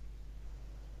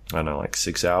don't know, like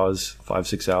 6 hours,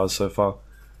 5-6 hours so far.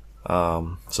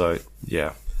 So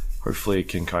yeah, hopefully it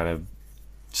can kind of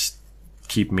just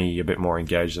keep me a bit more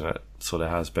engaged than it sort of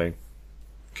has been.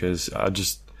 Because I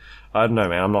don't know,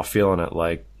 man. I'm not feeling it,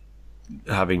 like,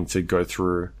 having to go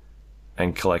through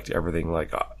and collect everything.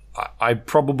 Like, I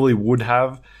probably would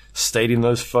have stayed in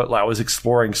those like, I was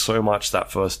exploring so much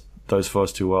those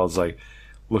first two worlds, like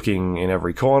looking in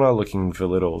every corner, looking for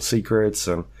little secrets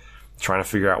and trying to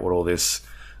figure out what all this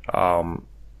how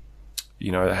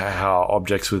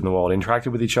objects within the world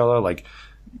interacted with each other, like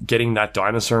getting that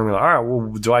dinosaur and be like, all right,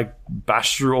 well, do I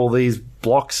bash through all these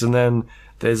blocks and then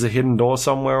there's a hidden door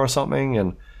somewhere or something,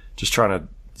 and just trying to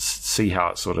see how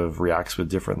it sort of reacts with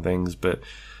different things. But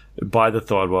by the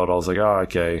third world, I was like, oh,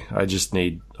 okay, I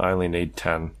only need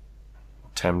 10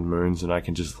 moons and I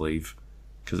can just leave,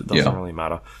 because it doesn't really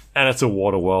matter. And it's a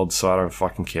water world, so I don't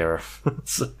fucking care,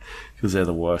 because they're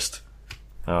the worst.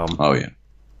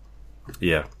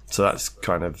 Yeah, so that's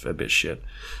kind of a bit shit.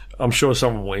 I'm sure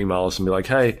someone will email us and be like,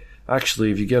 hey,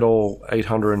 actually, if you get all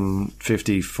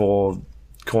 854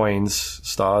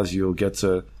 stars, you'll get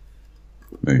to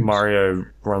moons. Mario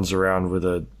runs around with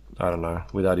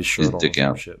without his shirt on. Dick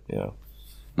out. Shit. Yeah.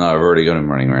 No, I've already got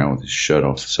him running around with his shirt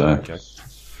off. So, okay.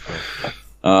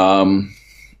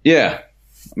 Yeah,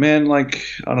 man. Like,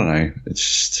 I don't know.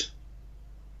 It's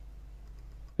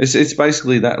It's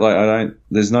basically that. Like I'm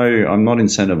not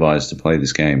incentivized to play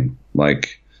this game.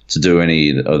 Like to do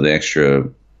any of the extra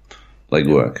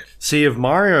legwork. See, if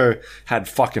Mario had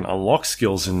fucking unlock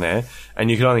skills in there, and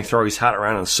you could only throw his hat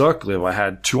around in a circle, if I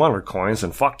had 200 coins,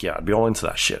 then fuck yeah, I'd be all into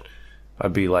that shit.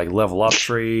 I'd be like level up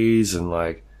trees and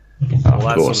like all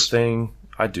that sort of thing.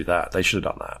 I'd do that. They should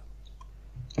have done that.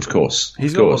 Of course.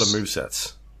 He's got a lot of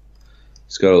movesets.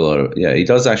 He's got a lot of, he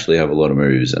does actually have a lot of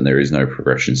moves, and there is no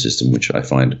progression system, which I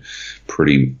find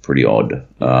pretty odd.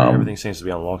 Everything seems to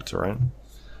be unlocked, right?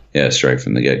 Yeah, straight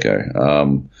from the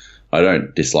get-go. I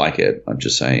don't dislike it. I'm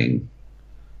just saying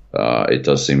it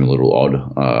does seem a little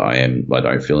odd. I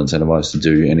don't feel incentivized to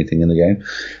do anything in the game.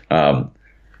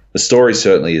 The story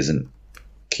certainly isn't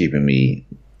keeping me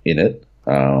in it.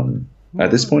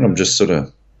 At this point, I'm just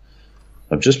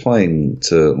playing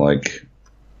to like,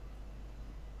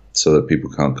 so that people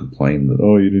can't complain that,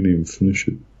 oh, you didn't even finish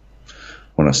it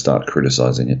when I start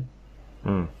criticizing it.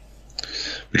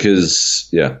 Because,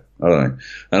 I don't know.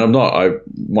 And I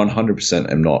 100%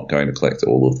 am not going to collect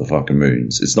all of the fucking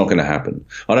moons. It's not going to happen.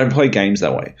 I don't play games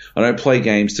that way. I don't play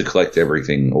games to collect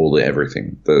everything,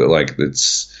 everything. I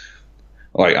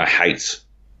hate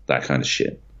that kind of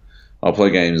shit. I'll play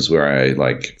games where I,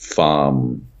 like,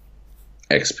 farm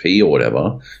XP or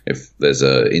whatever if there's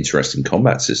a interesting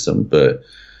combat system, but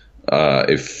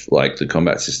if, like, the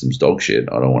combat system's dog shit,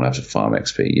 I don't want to have to farm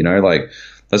XP. You know, like,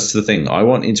 that's the thing. I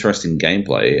want interesting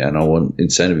gameplay, and I want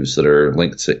incentives that are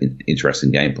linked to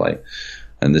interesting gameplay.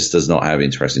 And this does not have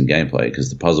interesting gameplay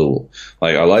because the puzzle,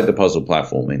 like, I like the puzzle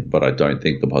platforming, but I don't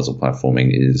think the puzzle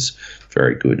platforming is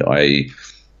very good. I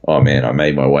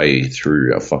made my way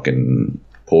through a fucking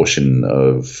portion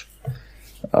of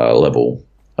level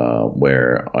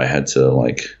where I had to,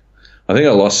 like, I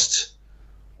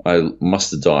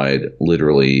must have died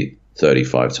literally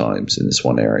 35 times in this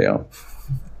one area.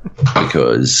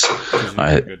 Because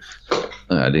I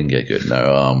didn't get good.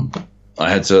 No,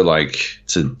 I had to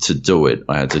to do it.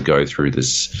 I had to go through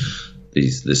this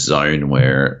zone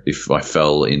where if I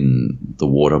fell in the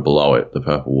water below it, the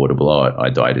purple water below it, I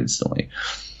died instantly.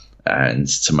 And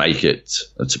to make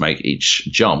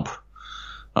each jump,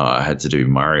 I had to do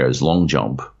Mario's long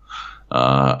jump,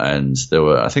 and there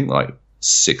were, I think, like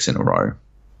 6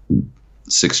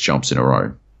 jumps in a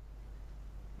row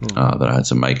that I had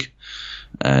to make.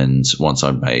 And once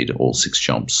I made all 6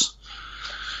 jumps,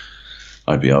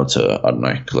 I'd be able to, I don't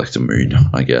know, collect a moon,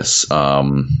 I guess. I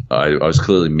was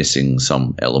clearly missing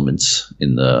some elements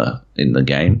in the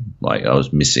game. Like, I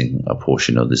was missing a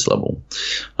portion of this level.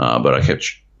 But I kept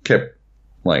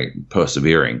like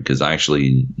persevering because I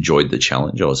actually enjoyed the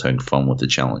challenge. I was having fun with the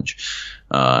challenge.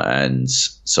 And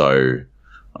so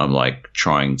I'm like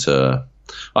trying to,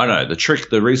 I don't know,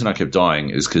 the reason I kept dying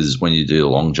is because when you do the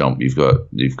long jump, you've got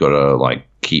to like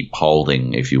keep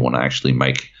holding if you want to actually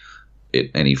make it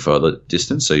any further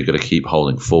distance. So you've got to keep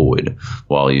holding forward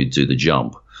while you do the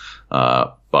jump.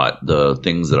 But the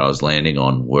things that I was landing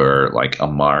on were like a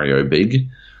Mario big.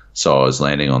 So I was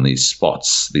landing on these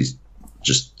spots, these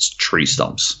just tree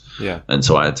stumps. Yeah. And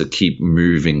so I had to keep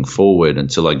moving forward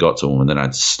until I got to them, and then I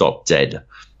had to stop dead.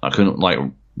 I couldn't like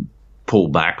pull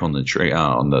back on the tree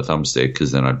on the thumbstick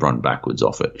because then I'd run backwards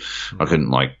off it. I couldn't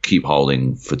like keep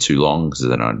holding for too long because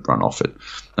then I'd run off it,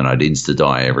 and I'd insta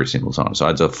die every single time. So I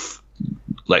had to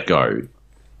let go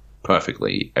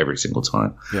perfectly every single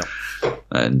time. Yeah,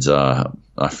 and I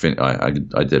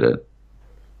did it,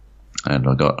 and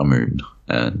I got a moon,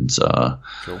 and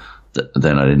cool.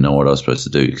 Then I didn't know what I was supposed to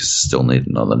do because I still need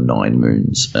another 9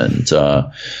 moons. And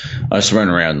I just ran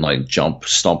around like jump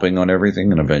stomping on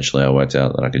everything. And eventually I worked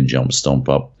out that I could jump stomp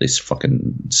up this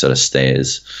fucking set of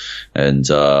stairs.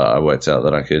 And I worked out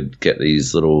that I could get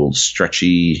these little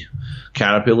stretchy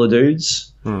caterpillar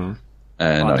dudes. And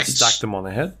I could stack them on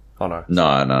the head? Oh, no.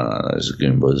 No, those are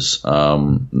Goombas.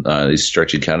 These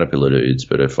stretchy caterpillar dudes,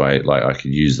 but if I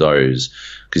could use those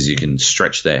because you can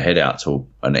stretch their head out to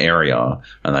an area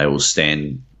and they will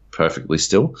stand perfectly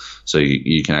still. So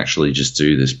you can actually just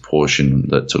do this portion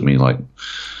that took me like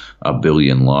a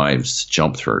billion lives to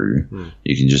jump through.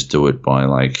 You can just do it by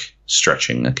like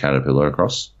stretching a caterpillar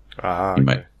across.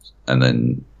 Okay. And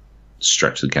then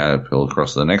stretch the caterpillar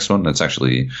across to the next one. It's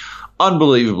actually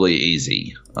unbelievably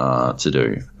easy to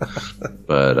do.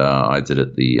 But I did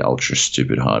it the ultra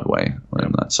stupid hard way.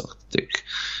 And that sucked dick.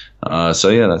 So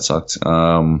yeah, that sucked.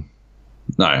 I don't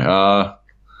know.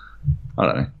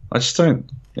 I just don't.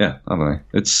 Yeah, I don't know.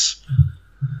 It's.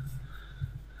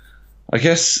 I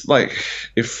guess like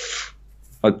if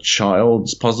a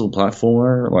child's puzzle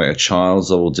platformer, like a child's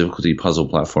level difficulty puzzle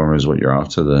platformer, is what you're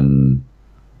after, then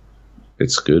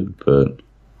it's good. But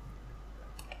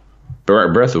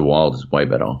Breath of the Wild is way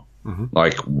better.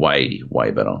 Like way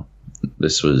better.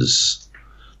 This is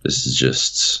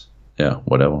just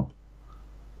whatever.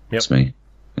 Yep. It's me.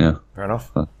 Yeah. Fair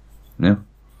enough. Yeah.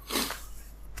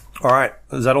 All right.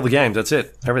 Is that all the games? That's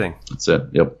it. Everything. That's it.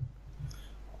 Yep.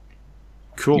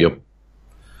 Cool. Yep.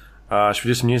 Should we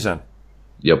do some news then?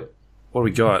 Yep. What do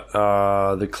we got?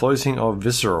 The closing of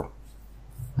Visceral.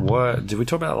 What did we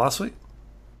talk about it last week?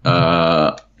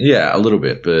 Yeah, a little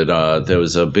bit, but there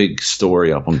was a big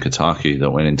story up on Kotaku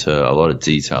that went into a lot of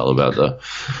detail about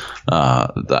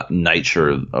the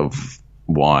nature of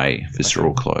why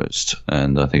Visceral closed,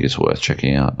 and I think it's worth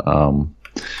checking out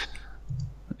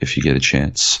if you get a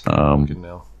chance. Good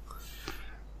now.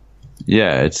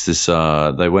 Yeah, it's this.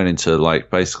 They went into like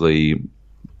basically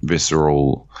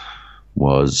Visceral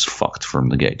was fucked from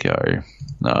the get go.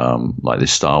 Like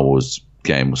this Star Wars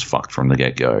game was fucked from the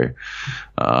get go.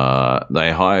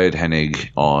 They hired Hennig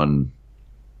on,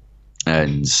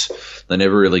 and they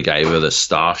never really gave her the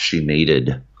staff she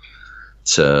needed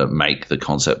to make the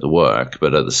concept work.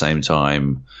 But at the same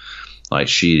time, like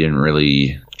she didn't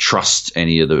really trust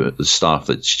any of the staff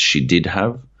that she did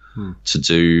have to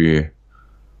do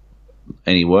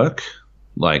any work,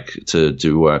 like to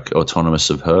do work autonomous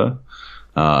of her.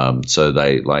 So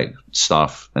they like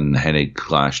staff and Hennig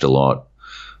clashed a lot.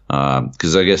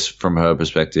 Because I guess from her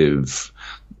perspective,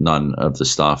 none of the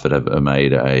staff had ever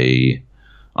made a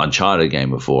Uncharted game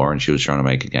before, and she was trying to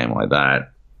make a game like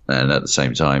that. And at the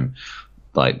same time,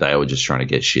 like they were just trying to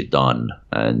get shit done.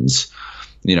 And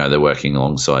you know, they're working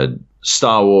alongside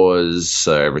Star Wars,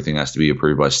 so everything has to be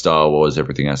approved by Star Wars.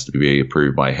 Everything has to be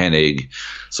approved by Hennig.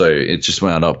 So it just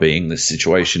wound up being this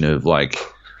situation of like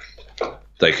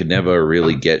they could never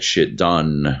really get shit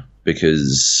done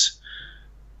because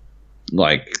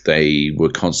like they were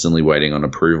constantly waiting on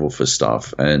approval for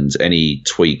stuff, and any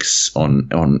tweaks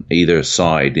on either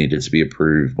side needed to be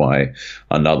approved by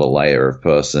another layer of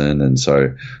person. And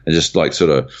so it just like sort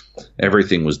of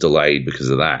everything was delayed because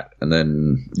of that. And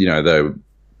then, you know, they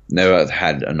never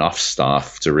had enough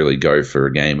staff to really go for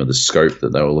a game of the scope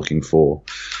that they were looking for,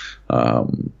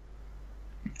 because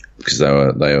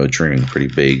they were dreaming pretty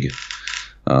big.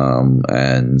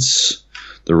 And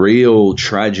the real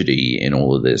tragedy in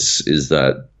all of this is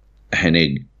that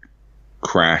Hennig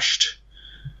crashed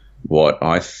what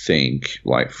I think,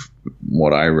 like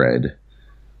what I read,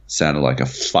 sounded like a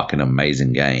fucking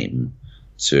amazing game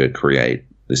to create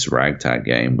this ragtag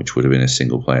game, which would have been a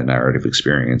single player narrative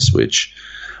experience, which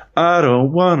I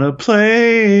don't want to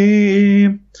play.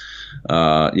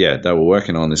 Yeah, they were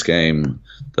working on this game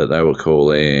that they were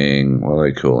calling, what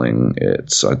are they calling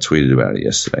it? I tweeted about it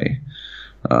yesterday.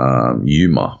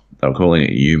 Yuma. They were calling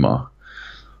it Yuma.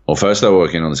 Well, first they were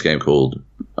working on this game called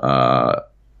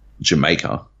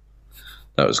Jamaica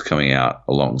that was coming out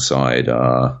alongside,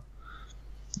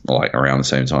 like around the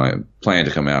same time, planned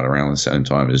to come out around the same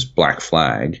time as Black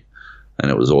Flag,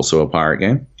 and it was also a pirate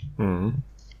game.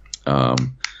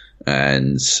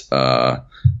 And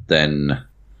then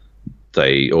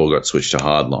they all got switched to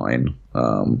Hardline,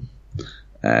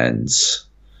 and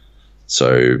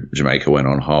so Jamaica went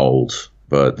on hold.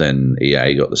 But then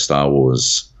EA got the Star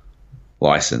Wars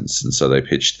license, and so they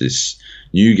pitched this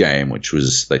new game, which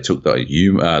was they took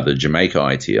the Jamaica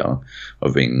idea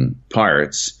of being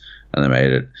pirates, and they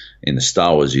made it in the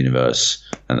Star Wars universe,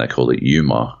 and they called it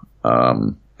Yuma.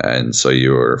 And so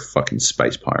you're a fucking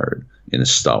space pirate in the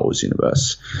Star Wars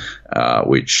universe,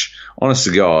 which, honest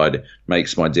to God,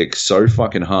 makes my dick so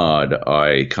fucking hard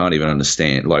I can't even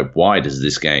understand. Like, why does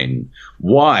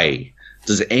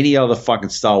any other fucking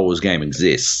Star Wars game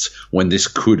exist when this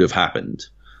could have happened?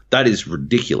 That is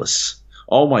ridiculous.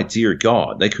 Oh my dear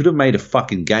God. They could have made a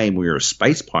fucking game where you're a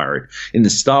space pirate in the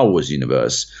Star Wars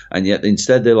universe, and yet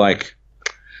instead they're like,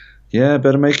 yeah,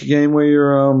 better make a game where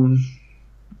you're,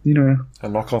 you know. A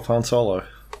knockoff Han Solo.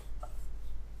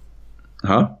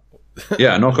 Huh?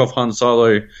 Yeah, knockoff Han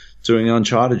Solo doing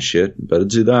Uncharted shit. Better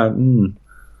do that.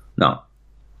 No.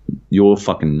 You're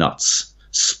fucking nuts.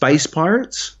 Space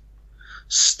pirates?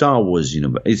 Star Wars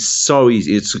universe. It's so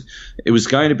easy. It was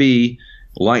going to be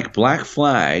like Black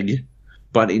Flag,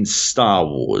 but in Star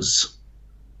Wars.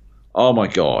 Oh my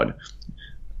God.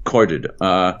 Quoted,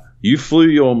 you flew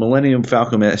your Millennium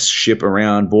Falcon S ship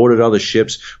around, boarded other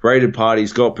ships, raided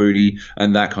parties, got booty,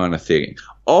 and that kind of thing.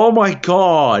 Oh my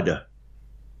God.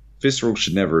 Visceral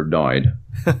should never have died.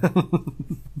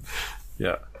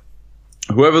 Yeah.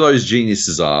 Whoever those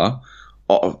geniuses are,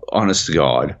 honest to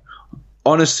God,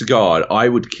 I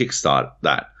would kickstart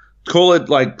that. Call it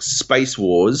like Space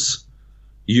Wars,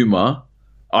 Yuma,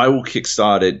 I will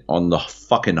kickstart it on the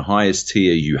fucking highest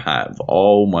tier you have.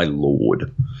 Oh my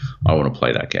lord. I want to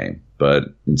play that game. But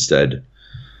instead,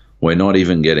 we're not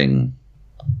even getting...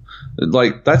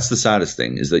 Like, that's the saddest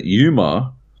thing, is that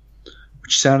Yuma,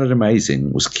 which sounded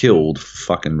amazing, was killed for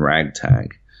fucking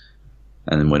Ragtag.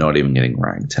 And then we're not even getting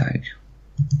Ragtag.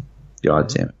 God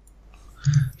damn it.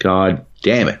 God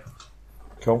damn it.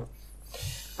 Cool.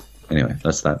 Anyway,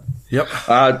 that's that. Yep.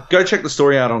 Go check the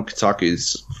story out on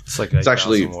Kotaku's. It's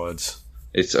actually words.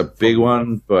 It's a big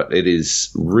one, but it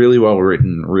is really well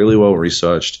written, really well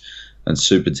researched, and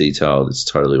super detailed. It's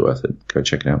totally worth it. Go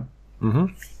check it out.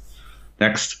 Mm-hmm.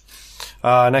 Next.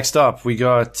 Next up, we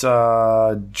got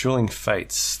Dueling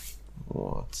Fates.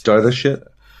 What? Dota shit?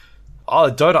 Oh,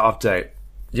 Dota update.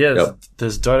 Yeah,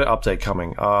 there's Dota update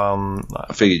coming.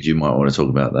 I figured you might want to talk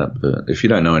about that, but if you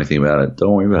don't know anything about it,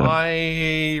 don't worry about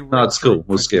it. No, it's cool.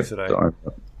 We'll skip.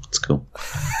 It's cool.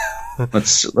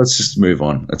 let's just move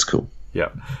on. That's cool. Yeah.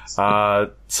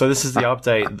 So this is the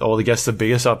update, or I guess the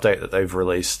biggest update that they've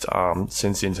released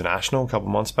since International a couple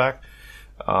months back.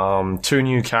 2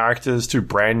 new characters, 2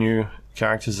 brand new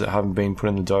characters that haven't been put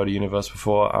in the Dota universe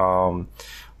before.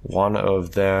 One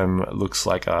of them looks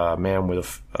like a man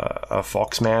with a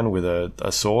fox man with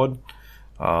a sword.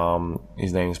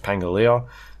 His name is Pangolier,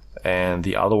 and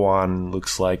the other one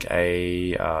looks like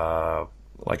a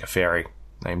fairy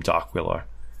named Dark Willow.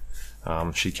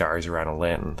 She carries around a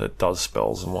lantern that does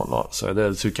spells and whatnot. So they're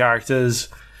the 2 characters.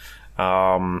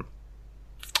 I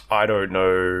don't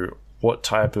know what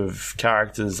type of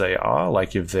characters they are,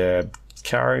 like if they're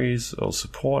carries or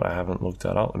support. I haven't looked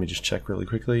that up. Let me just check really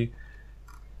quickly.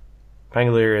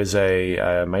 Pangolier is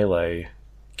a melee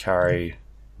carry,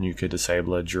 nuker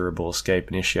disabler, durable escape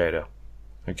initiator.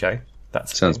 Okay, that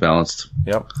sounds balanced.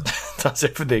 Yep, that's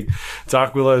everything.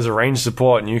 Dark Willow is a ranged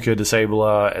support, nuker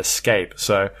disabler, escape.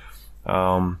 So,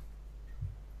 cool.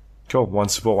 1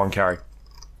 support, 1 carry.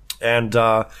 And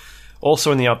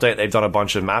also in the update, they've done a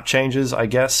bunch of map changes, I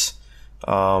guess.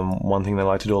 One thing they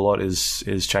like to do a lot is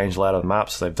change the layout of the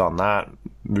maps. So they've done that,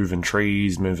 moving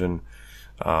trees, moving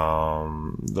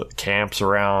the camps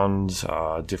around,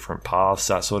 different paths,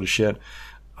 that sort of shit.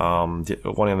 One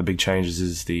of the big changes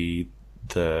is the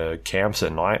camps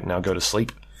at night now go to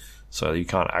sleep, so you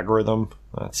can't aggro them.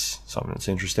 That's something that's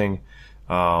interesting.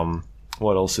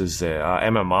 What else is there?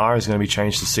 MMR is going to be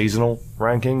changed to seasonal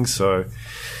rankings, so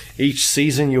each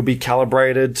season you'll be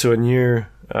calibrated to a new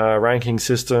ranking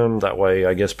system. That way,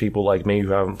 I guess people like me who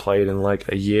haven't played in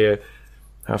like a year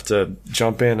have to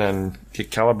jump in and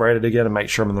get calibrated again and make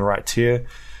sure I'm in the right tier.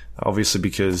 Obviously,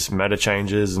 because meta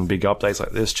changes and big updates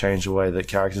like this change the way that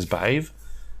characters behave.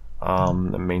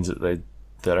 It means that they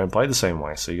don't play the same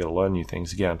way, so you got to learn new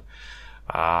things again.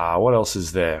 What else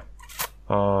is there?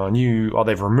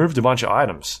 They've removed a bunch of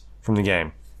items from the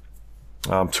game.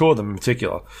 2 of them in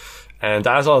particular. And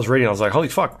as I was reading, I was like, holy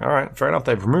fuck, alright, fair enough,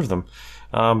 they've removed them.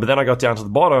 But then I got down to the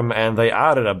bottom and they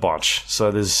added a bunch.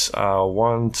 So there's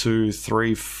 1, 2,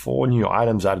 3, 4 new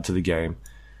items added to the game,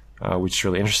 which is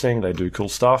really interesting. They do cool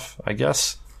stuff, I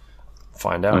guess.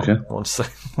 Find out once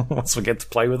we get to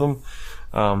play with them,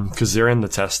 because they're in the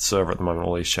test server at the moment.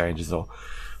 All these changes, they'll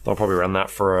probably run that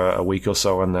for a week or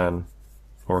so, and then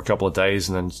or a couple of days,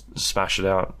 and then smash it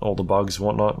out, all the bugs and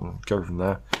whatnot, and go from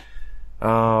there.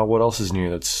 What else is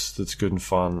new that's good and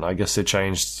fun? I guess they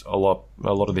changed a lot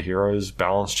of the heroes,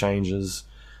 balance changes,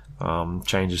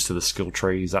 changes to the skill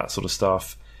trees, that sort of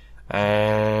stuff.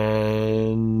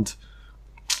 And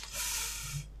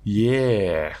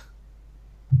yeah,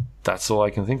 that's all I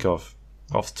can think of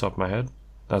off the top of my head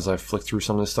as I flick through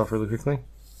some of this stuff really quickly.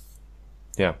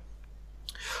 Yeah.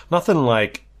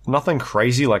 Nothing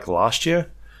crazy like last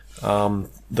year,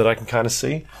 that I can kind of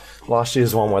see. Last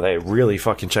year's one where they really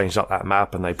fucking changed up that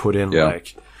map and they put in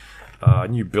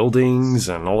new buildings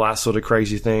and all that sort of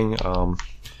crazy thing.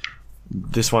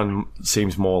 This one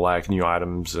seems more like new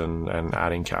items and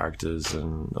adding characters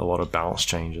and a lot of balance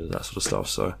changes, that sort of stuff.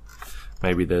 So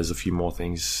maybe there's a few more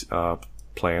things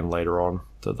planned later on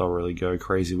that they'll really go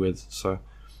crazy with. So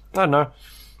I don't know.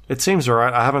 It seems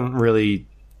alright. I haven't really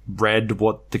read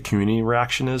what the community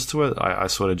reaction is to it. I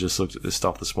sort of just looked at this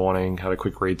stuff this morning, had a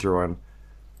quick read through, and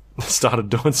started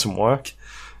doing some work,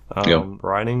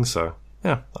 writing. So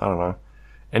yeah, I don't know.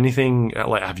 Anything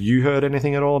have you heard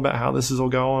anything at all about how this is all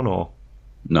going, or?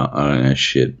 No, I don't know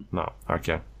shit. No,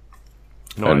 okay.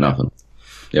 No, nothing.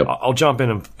 Yep. I'll jump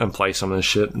in and play some of this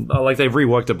shit. Like, they've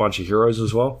reworked a bunch of heroes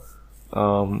as well.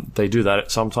 They do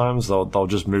that sometimes. They'll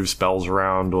just move spells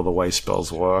around or the way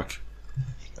spells work,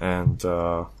 and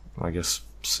I guess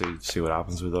see what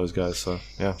happens with those guys. So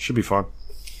yeah, should be fun.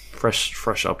 Fresh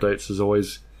updates as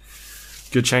always.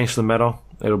 Good change to the meta.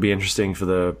 it'll be interesting for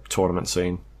the tournament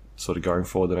scene, sort of going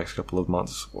forward the next couple of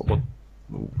months.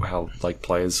 How like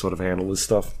players sort of handle this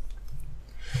stuff.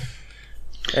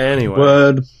 Anyway,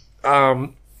 Word.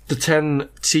 the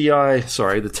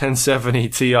 1070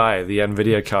 Ti, the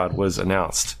Nvidia card, was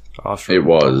announced after It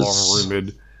was long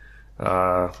rumored.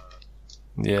 A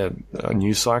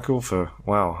news cycle for,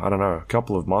 I don't know, a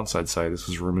couple of months, I'd say this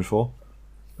was rumored for.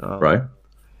 Right.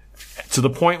 To the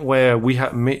point where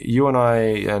you and I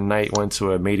and Nate went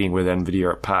to a meeting with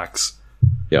Nvidia at PAX.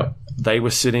 Yeah.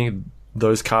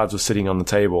 Those cards were sitting on the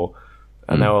table,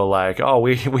 and they were like, oh,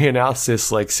 we announced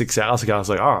this like 6 hours ago. I was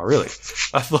like, oh, really?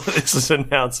 I thought this was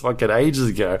announced fucking ages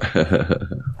ago.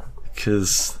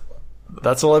 Because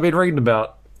that's all I've been reading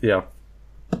about. Yeah.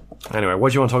 Anyway,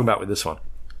 what do you want to talk about with this one?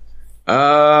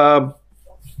 I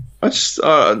just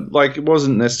it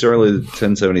wasn't necessarily the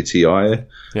 1070 Ti.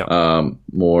 Yeah.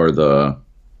 More the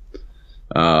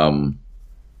I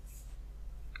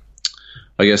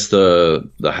guess the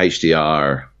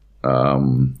HDR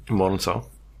monitor.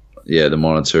 Yeah, the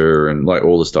monitor and like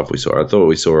all the stuff we saw. I thought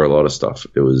we saw a lot of stuff.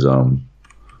 It was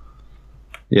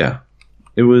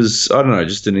it was, I don't know,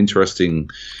 just an interesting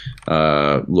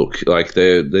look. Like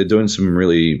they're doing some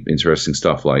really interesting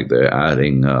stuff. Like they're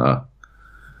adding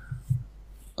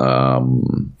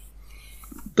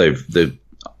they've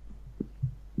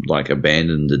like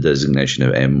abandoned the designation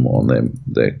of M on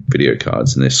their video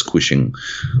cards, and they're squishing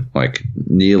like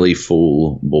nearly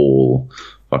full ball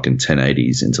fucking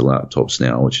 1080s into laptops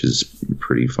now, which is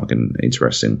pretty fucking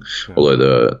interesting. Yeah.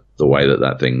 Although the way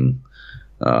that thing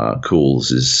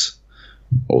cools is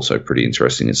also pretty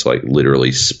interesting. It's like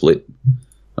literally split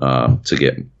to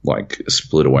get like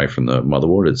split away from the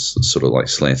motherboard. It's sort of like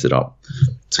slanted up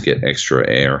to get extra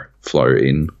air flow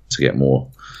in to get more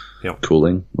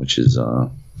cooling, which is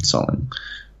something.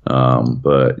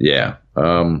 But yeah,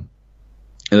 they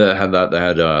had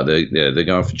that. They're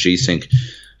going for G-Sync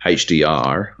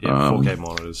HDR. 4K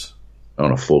monitors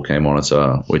on a 4K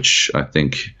monitor, which I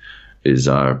think is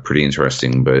pretty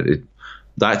interesting. But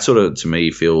that sort of, to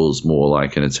me, feels more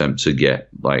like an attempt to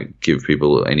give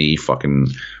people any fucking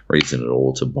reason at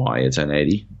all to buy a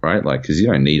 1080, right? Like, because you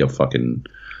don't need a fucking,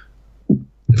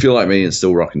 if you're like me and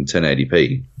still rocking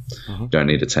 1080p, you don't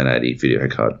need a 1080 video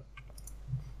card,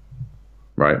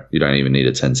 right? You don't even need a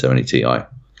 1070 Ti. The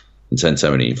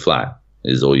 1070 flat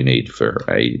is all you need for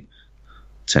a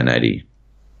 1080p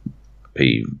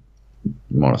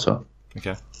monitor.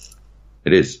 Okay.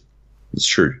 It is. It's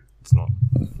true. It's not.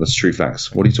 That's true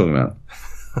facts. What are you talking about?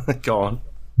 Go on.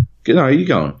 No, you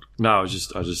going? No, I was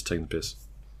just taking the piss.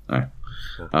 No.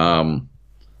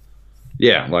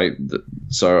 Yeah, like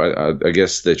so. I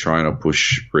guess they're trying to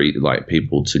push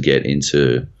people to get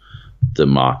into the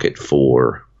market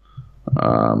for,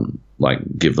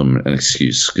 give them an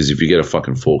excuse, because if you get a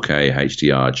fucking 4K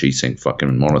HDR G-Sync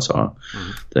fucking monitor,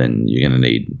 then you're gonna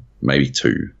need maybe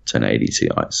 2 1080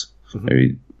 Ti's,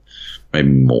 maybe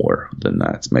more than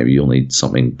that. Maybe you'll need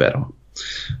something better.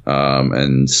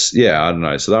 And yeah, I don't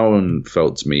know. So that one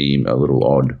felt to me a little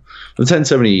odd. The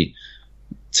 1070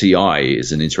 Ti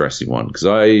is an interesting one, because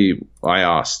I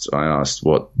asked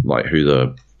who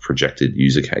the projected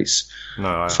user case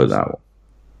for that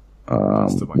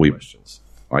one. Questions.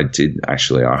 I did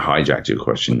actually. I hijacked your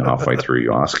question halfway through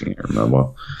you asking it.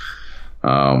 Remember?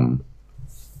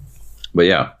 But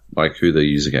yeah, like who the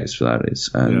user case for that is,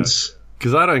 and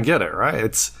because I don't get it, right?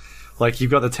 It's like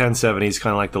you've got the 1070s,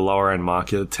 kind of like the lower end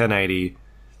market. The 1080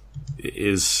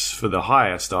 is for the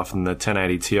higher stuff, and the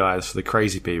 1080 Ti is for the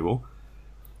crazy people.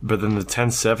 But then the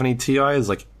 1070 Ti is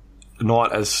like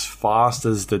not as fast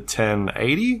as the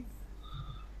 1080.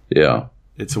 Yeah,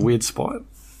 it's a weird spot.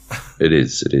 It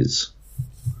is.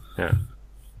 Yeah.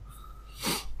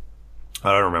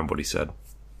 I don't remember what he said.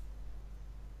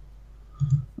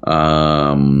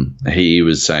 He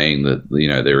was saying that,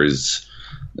 there is,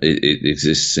 it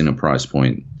exists in a price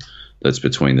point that's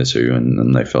between the two,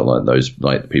 and they felt like those,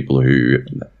 like people who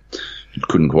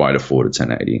couldn't quite afford a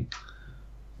 1080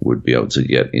 would be able to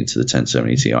get into the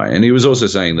 1070 Ti. And he was also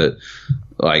saying that,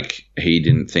 like, he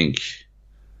didn't think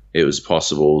it was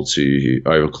possible to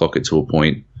overclock it to a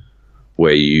point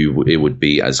where it would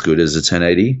be as good as a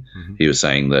 1080. He was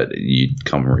saying that you'd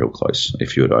come real close.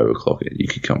 If you would overclock it, you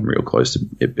could come real close to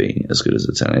it being as good as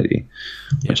a 1080,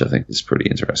 which I think is pretty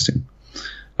interesting.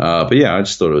 But yeah, I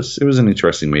just thought it was an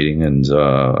interesting meeting, and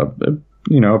a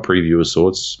preview of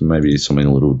sorts, maybe something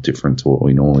a little different to what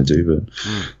we normally do. But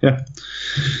yeah.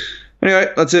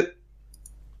 Anyway, that's it.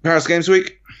 Paris Games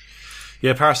Week.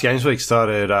 Yeah, Paris Games Week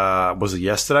started, was it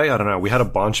yesterday? I don't know. We had a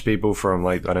bunch of people from,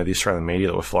 I know the Australian media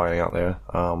that were flying out there.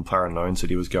 PlayerUnknown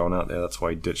said he was going out there. That's why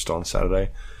he ditched on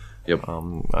Saturday. Yep.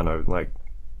 I know,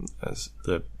 as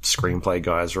the screenplay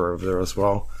guys are over there as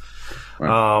well.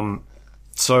 Right.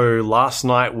 So last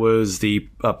night was the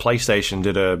PlayStation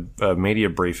did a media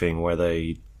briefing where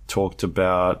they talked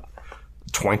about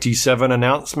 27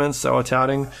 announcements they were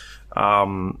touting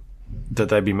that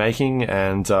they'd be making.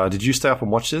 And did you stay up and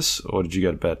watch this, or did you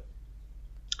go to bed?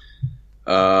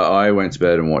 I went to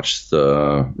bed and watched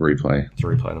the replay. The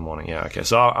replay in the morning, yeah. Okay,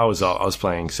 so I was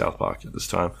playing South Park at this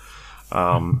time.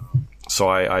 So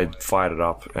I fired it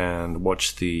up and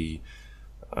watched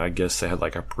I guess they had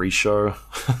like a pre-show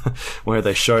where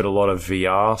they showed a lot of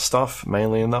VR stuff,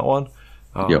 mainly in that one.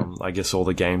 Yep. I guess all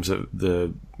the games that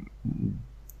the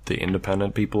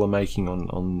independent people are making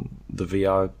on the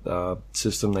VR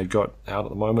system they've got out at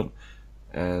the moment.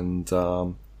 And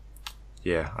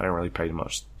yeah, I didn't really pay too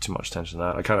much attention to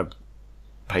that. I kind of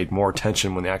paid more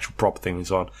attention when the actual proper thing was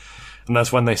on. And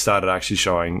that's when they started actually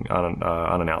showing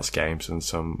unannounced games and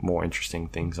some more interesting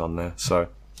things on there. So,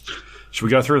 should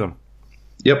we go through them?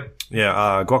 Yep.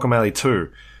 Yeah, Guacamelee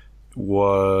 2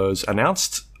 was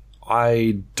announced.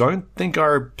 I don't think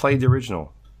I played the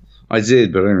original. I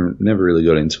did, but I never really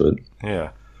got into it.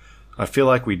 Yeah. I feel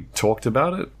like we talked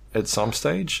about it at some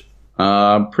stage.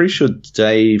 I'm pretty sure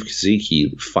Dave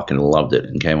Kaziki fucking loved it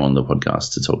and came on the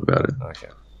podcast to talk about it. Okay.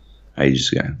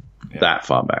 Ages ago. Yeah. That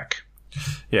far back.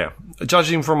 Yeah.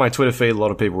 Judging from my Twitter feed, a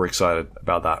lot of people were excited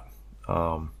about that.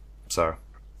 So,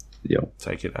 yep.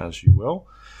 Take it as you will.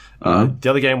 The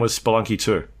other game was Spelunky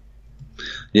 2.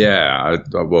 Yeah,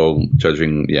 well,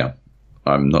 judging, yeah,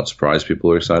 I'm not surprised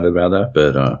people are excited about that,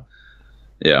 but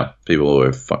yeah, people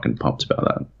were fucking pumped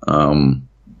about that.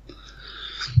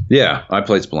 Yeah, I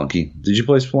played Spelunky. Did you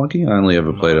play Spelunky? I only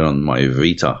ever played it on my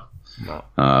Vita. No.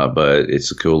 But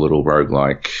it's a cool little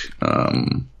roguelike,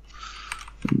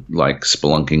 like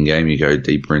spelunking game. You go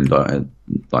deeper and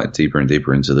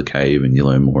deeper into the cave, and you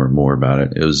learn more and more about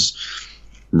it. It was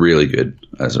really good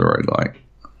as a roguelike.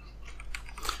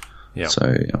 Yeah.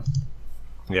 So yeah.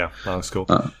 Yeah, that was cool.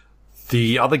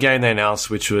 The other game they announced,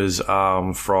 which was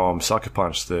from Sucker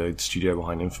Punch, the studio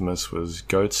behind Infamous, was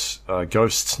Ghosts,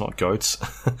 not Goats.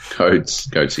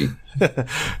 Goatsy.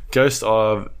 Ghost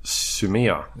of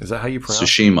Tsushima. Is that how you pronounce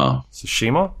Tsushima. it?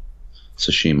 Tsushima?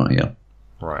 Tsushima, yeah.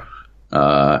 Right.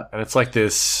 And it's like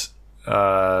this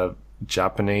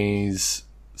Japanese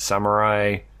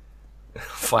samurai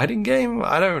fighting game?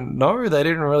 I don't know. They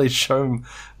didn't really show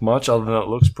much other than it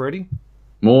looks pretty.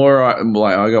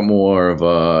 I got more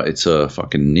of it's a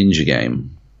fucking ninja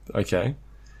game. Okay.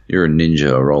 You're a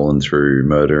ninja rolling through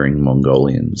murdering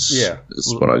Mongolians. Yeah.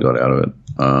 Is what I got out of it.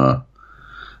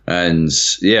 And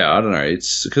yeah, I don't know.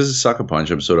 It's because it's Sucker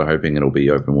Punch. I'm sort of hoping it'll be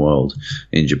open world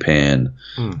in Japan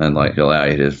and like allow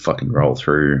you to fucking roll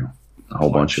through a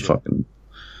whole bunch of fucking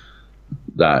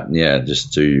that. And yeah,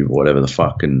 just do whatever the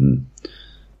fuck and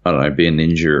I don't know, be a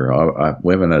ninja.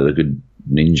 We haven't had a good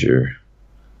ninja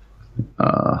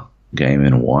game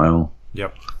in a while.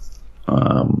 Yep.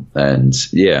 And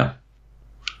yeah,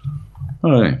 I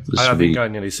don't know. I think I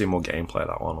need to see more gameplay of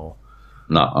that one, or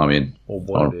no, I mean, or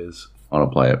what it is. I want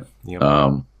to play it. Yep.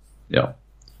 Yeah.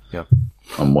 Yep.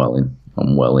 I'm well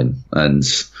in. And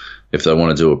if they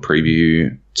want to do a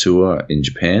preview tour in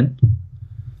Japan,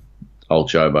 old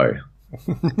Jobo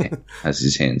has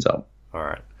his hands up. All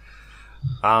right.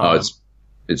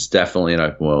 It's definitely an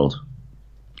open world.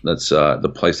 That's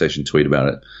the PlayStation tweet about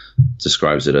it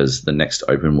describes it as the next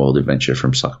open world adventure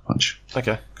from Sucker Punch.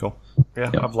 Okay, cool. Yeah,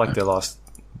 Yep. I've liked their last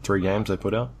 3 games they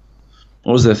put out.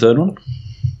 What was their third one? What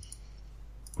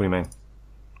do you mean?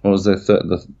 What was the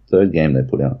third game they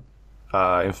put out?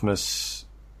 Infamous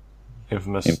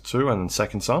 2 and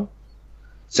Second Son.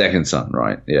 Second Son,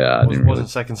 right? Yeah, Wasn't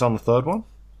Second Son the third one?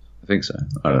 I think so.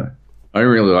 I don't know. I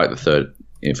didn't really like the third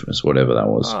Infamous, whatever that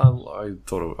was. I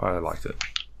thought I liked it.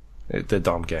 They're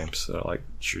dumb games. They're like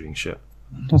shooting shit.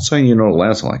 I'm not saying you're not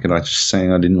allowed to like it. I'm just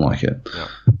saying I didn't like it. Yeah.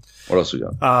 What else we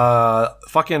got?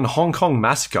 Fucking Hong Kong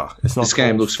Massacre. It's not. This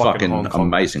game looks fucking Hong Kong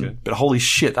amazing. Massacre, but holy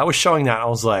shit, that was showing that. I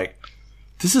was like,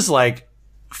 this is like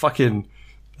fucking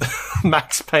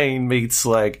Max Payne meets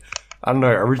like, I don't know,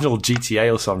 original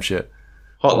GTA or some shit.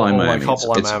 Hotline Miami. Like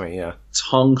Hotline Miami, yeah. It's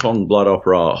Hong Kong blood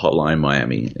opera. Hotline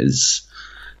Miami is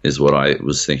what I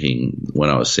was thinking when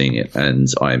I was seeing it, and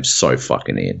I am so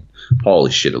fucking in.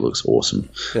 Holy shit, it looks awesome.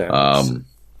 Yeah.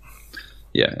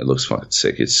 Yeah, it looks fucking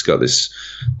sick. It's got this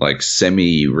like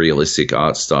semi-realistic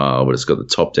art style, but it's got the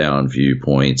top-down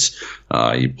viewpoints.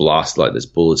 You blast like there's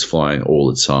bullets flying all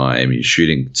the time. You're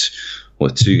shooting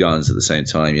with 2 guns at the same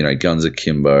time. You know, guns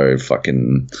akimbo.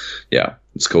 Fucking yeah.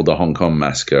 It's called the Hong Kong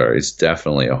Massacre. It's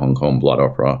definitely a Hong Kong blood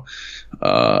opera,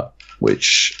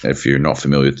 which if you're not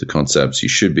familiar with the concepts, you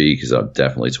should be, because I've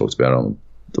definitely talked about it on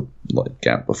the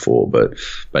gap before, but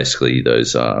basically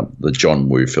those the John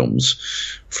Woo films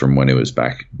from when he was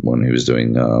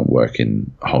doing work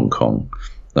in Hong Kong.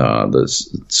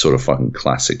 Those sort of fucking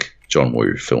classic John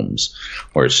Woo films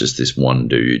where it's just this one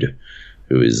dude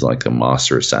who is like a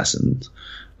master assassin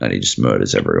and he just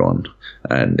murders everyone,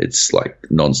 and it's like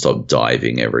non-stop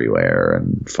diving everywhere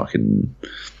and fucking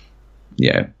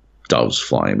doves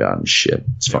flying about and shit.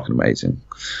 It's fucking amazing.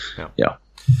 Yeah.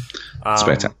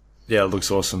 Spectacular. Yeah, it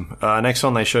looks awesome. Next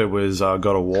one they showed was God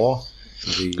of War.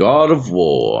 God of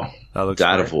War. That looks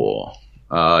God great. of War.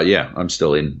 I'm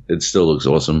still in. It still looks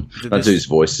awesome. That dude's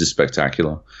voice is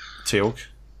spectacular. Teal'c.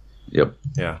 Yep.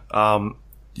 Yeah.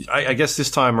 I guess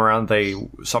this time around,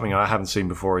 something I haven't seen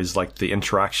before is like the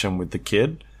interaction with the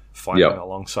kid fighting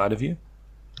alongside of you.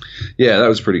 Yeah, that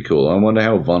was pretty cool. I wonder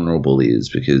how vulnerable he is,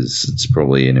 because it's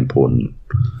probably an important,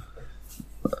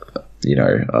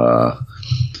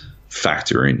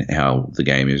 factor in how the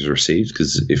game is received.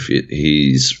 Because if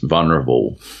he's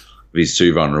vulnerable, if he's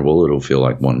too vulnerable, it'll feel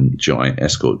like one giant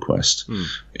escort quest.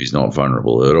 If he's not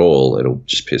vulnerable at all, it'll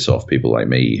just piss off people like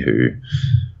me who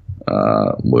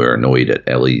were annoyed at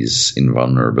Ellie's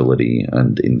invulnerability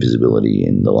and invisibility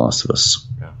in The Last of Us.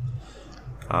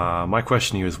 Yeah. My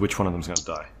question to you is, which one of them's going to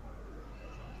die?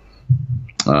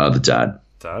 The dad.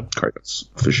 Dad? Kratos,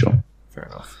 for sure. Fair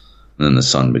enough. And then the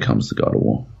son becomes the God of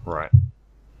War. Right.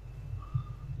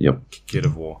 Yep. Kid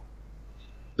of War.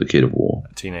 The Kid of War.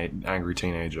 Angry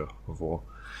teenager of War.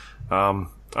 All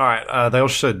right. They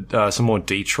also showed some more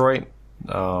Detroit,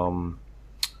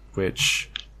 which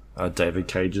David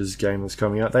Cage's game is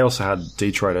coming out. They also had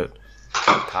Detroit at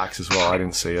PAX as well. I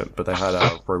didn't see it, but they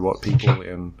had robot people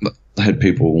in. They had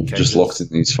people cages. Just locked in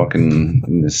these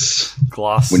in this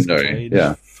glass window. Cage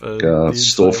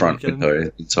storefront window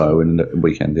the entire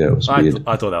weekend. Yeah, it was weird.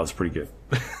 I thought that was pretty good.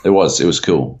 It was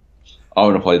cool. I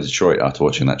want to play Detroit after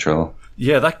watching that trailer.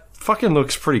 Yeah, that fucking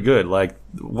looks pretty good. Like,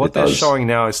 what they're showing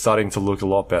now is starting to look a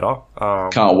lot better.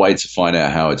 Can't wait to find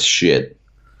out how it's shit.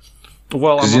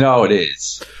 Well, because you know it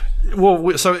is.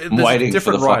 Well, so I'm waiting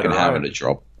for the fucking hammer to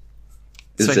drop.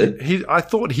 Is it? I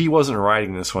thought he wasn't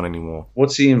writing this one anymore.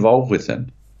 What's he involved with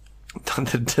then?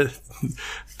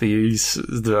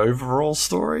 the overall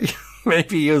story?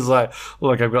 Maybe he was like,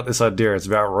 "Look, I've got this idea. It's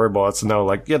about robots," and they were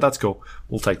like, "Yeah, that's cool.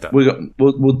 We'll take that.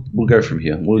 We'll go from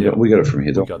here. We got it from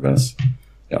here. We got this."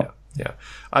 Yeah.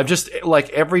 I just like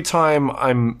every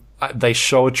time they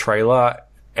show a trailer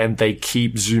and they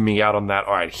keep zooming out on that.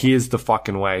 All right, here's the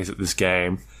fucking ways that this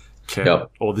game can,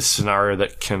 or this scenario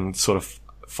that can sort of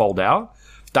fold out.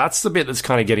 That's the bit that's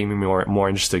kind of getting me more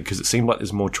interested, because it seemed like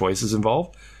there's more choices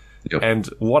involved. Yep. And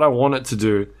what I want it to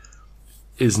do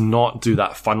is not do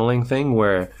that funneling thing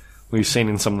where we've seen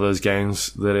in some of those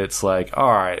games that it's like,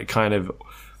 all right, kind of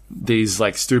these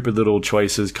like stupid little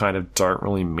choices kind of don't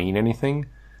really mean anything.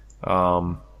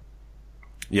 I'm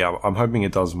hoping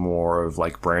it does more of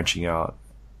like branching out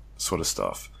sort of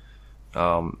stuff.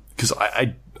 Because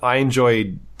I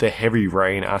enjoyed the heavy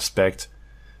rain aspect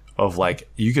of like,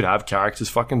 you could have characters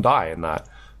fucking die in that.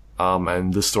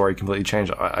 And the story completely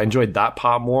changed. I enjoyed that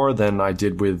part more than I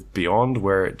did with Beyond,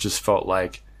 where it just felt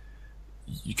like,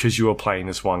 because you were playing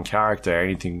this one character,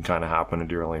 anything can kind of happen. It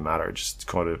didn't really matter. It just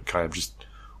kind of just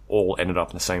all ended up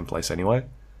in the same place anyway.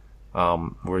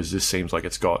 Whereas this seems like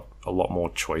it's got a lot more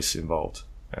choice involved.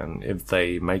 And if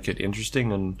they make it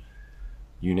interesting and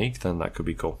unique, then that could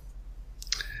be cool.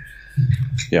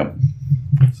 Yeah.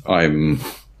 I'm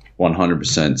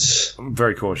 100%. I'm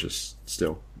very cautious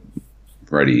still.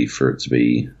 Ready for it to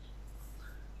be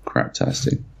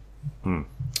craptastic.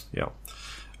 Yeah.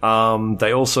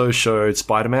 They also showed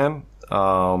Spider-Man.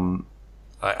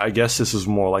 I guess this is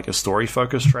more like a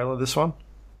story-focused trailer, this one.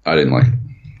 I didn't like it.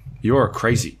 You're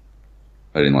crazy.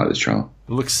 I didn't like this trailer.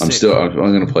 It looks I'm sick. I'm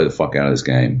going to play the fuck out of this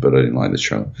game, but I didn't like this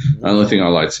trailer. The only thing I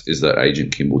liked is that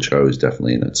Agent Kimball Cho is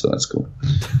definitely in it, so that's cool.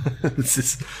 Who's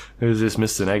this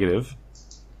Mr. Negative?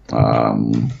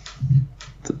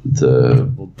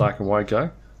 The black and white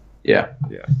guy? Yeah.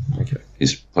 Yeah, okay.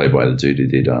 He's played by the dude who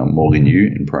did Morgan Yu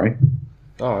in Prey.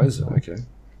 Oh, is it? Okay.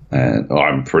 And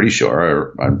I'm pretty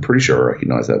sure I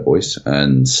recognize that voice.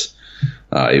 And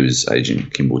he was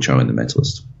Agent Kimball Cho in The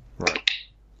Mentalist. Right.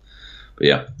 But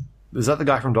yeah. Is that the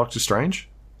guy from Doctor Strange?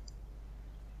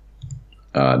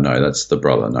 No, that's the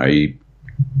brother. No, he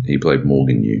played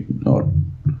Morgan Yu. Not,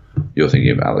 you're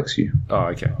thinking of Alex Yu. Oh,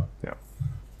 okay. Yeah.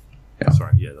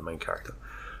 Sorry, yeah, the main character.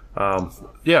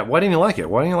 Yeah, why didn't you like it?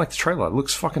 Why didn't you like the trailer? It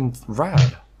looks fucking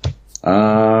rad.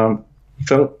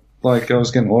 Felt like I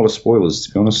was getting a lot of spoilers,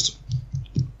 to be honest.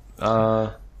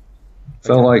 Felt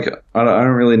like I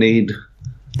don't really need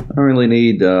I don't really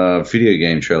need video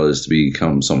game trailers to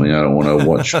become something I don't want to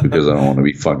watch because I don't want to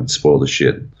be fucking spoiled as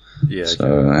shit. Yeah.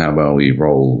 So how about we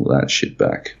roll that shit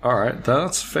back? All right,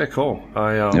 that's a fair call.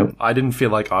 I didn't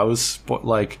feel like I was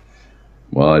like.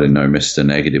 Well, I didn't know Mr.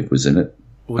 Negative was in it.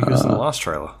 Well, he was in the last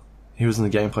trailer. He was in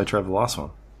the gameplay trailer of the last one.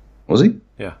 Was he?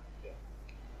 Yeah.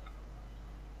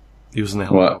 He was in the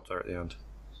helicopter at the end.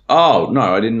 Oh,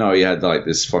 no, I didn't know he had like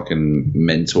this fucking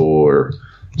mentor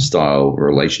style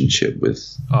relationship with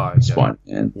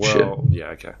Spider-Man. Well, yeah,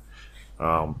 okay.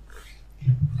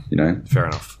 Fair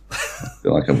enough. I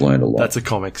feel like I've learned a lot. That's a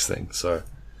comics thing, so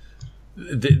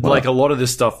like a lot of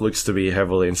this stuff looks to be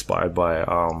heavily inspired by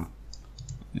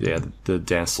the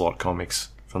Dan Slott comics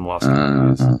from the last couple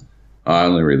of years. I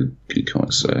only read good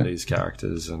comics, so these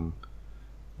characters and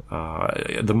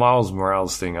the Miles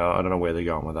Morales thing. I don't know where they're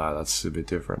going with that. That's a bit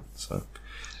different. So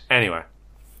anyway,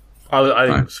 I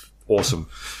think it was awesome.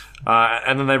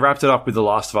 And then they wrapped it up with The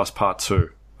Last of Us Part 2.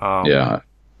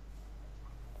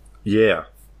 Yeah.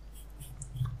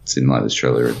 Didn't like this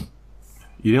trailer.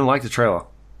 You didn't like the trailer?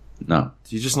 No.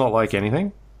 Did you just not like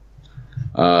anything?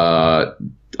 I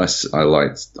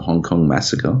liked Hong Kong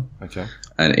Massacre. Okay.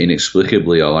 And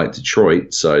inexplicably, I like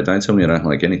Detroit, so don't tell me I don't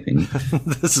like anything.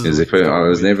 Because if I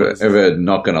was never ever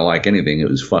not going to like anything, it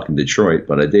was fucking Detroit,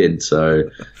 but I did. So,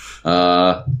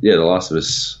 The Last of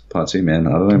Us Part 2, man.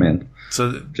 I don't know, man. So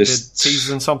they're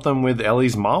teasing something with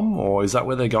Ellie's mum, or is that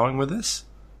where they're going with this?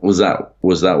 Was that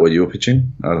what you were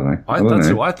pitching? I don't know. That's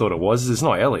who I thought it was. It's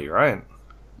not Ellie, right?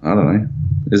 I don't know.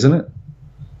 Isn't it?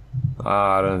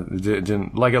 It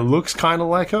didn't like it looks kind of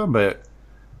like her, but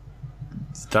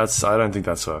I don't think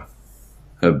that's her.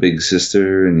 Her big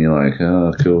sister, and you're like,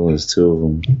 oh, cool. There's two of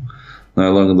them.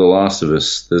 No longer The Last of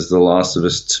Us. There's The Last of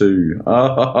Us 2.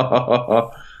 Oh,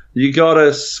 you got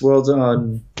us. Well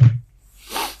done.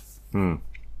 Anyway.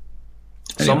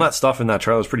 Some of that stuff in that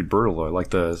trailer was pretty brutal, though.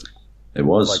 It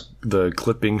was like the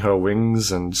clipping her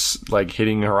wings and like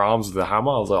hitting her arms with a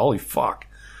hammer. I was like, holy fuck!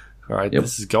 All right,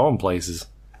 This is going places.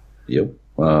 Yep.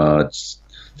 It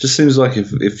just seems like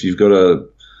if you've got a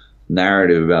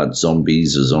narrative about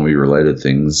zombies or zombie-related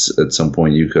things, at some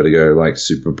point you've got to go like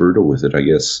super brutal with it. I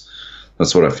guess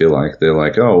that's what I feel like. They're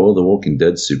like, oh well, The Walking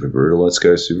Dead's super brutal. Let's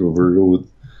go super brutal with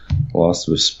The Last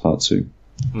of Us Part 2.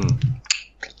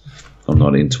 I'm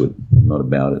not into it. I'm not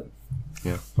about it.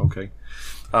 Yeah. Okay.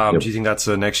 Do you think that's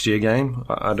a next year game?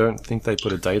 I don't think they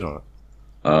put a date on it.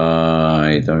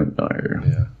 I don't know.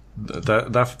 Yeah.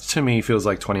 That to me feels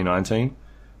like 2019.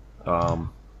 I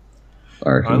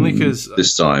reckon only because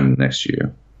this time next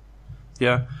year.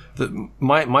 Yeah.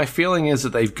 My feeling is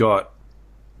that they've got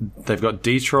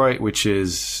Detroit, which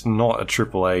is not a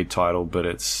AAA title, but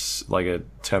it's like a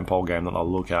tentpole game that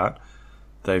I'll look at.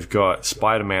 They've got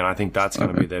Spider-Man. I think that's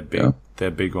going to be their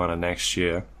big one of next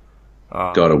year.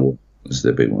 God of War is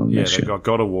their big one. Yeah, they've got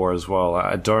God of War as well.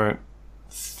 I don't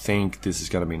think this is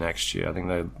going to be next year. I think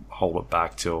they hold it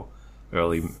back till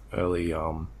early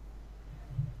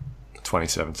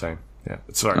 2017. Yeah,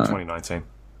 sorry, 2019.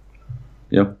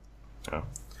 Yep. Yeah.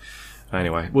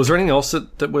 Anyway, was there anything else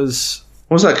that was?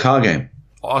 What was that car game?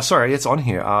 Oh, sorry, it's on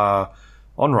here.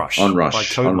 Onrush.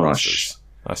 Onrush.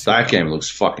 That game looks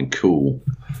fucking cool.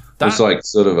 It's like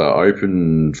sort of an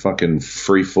open fucking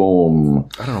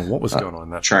freeform. I don't know what was going on in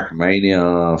that.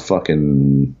 Trackmania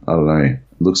fucking. I don't know. It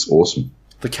looks awesome.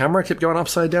 The camera kept going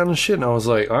upside down and shit, and I was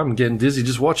like, I'm getting dizzy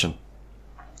just watching.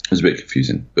 It was a bit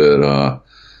confusing, but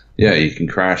you can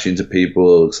crash into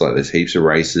people. It looks like there's heaps of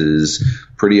races.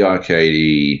 Pretty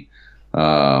arcadey.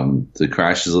 The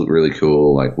crashes look really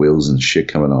cool, like wheels and shit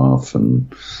coming off,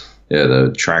 and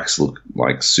the tracks look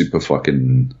like super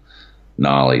fucking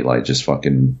gnarly, like just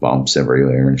fucking bumps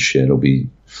everywhere and shit. It'll be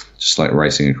just like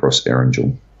racing across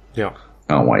Erangel. Yeah.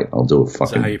 Can't wait. I'll do it fucking.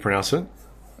 Is that how you pronounce it?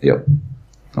 Yep.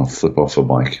 I'll flip off a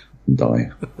bike and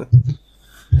die.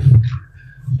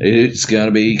 It's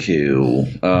gonna be cool.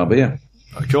 But yeah.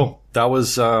 Cool. That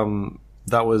was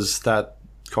that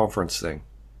conference thing.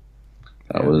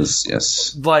 That was,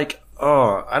 yes. Like,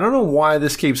 I don't know why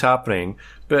this keeps happening,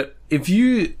 but if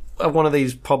you are one of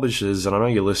these publishers, and I know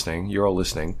you're listening, you're all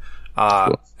listening,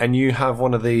 and you have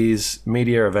one of these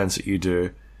media events that you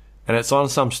do, and it's on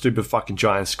some stupid fucking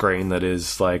giant screen that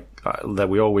is like, that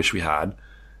we all wish we had,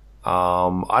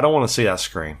 I don't want to see that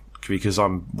screen because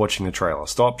I'm watching the trailer.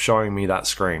 Stop showing me that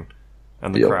screen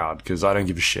and the crowd because I don't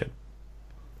give a shit.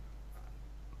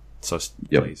 So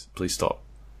please stop.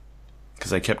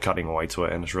 Because they kept cutting away to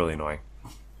it, and it's really annoying.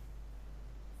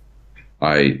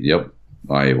 I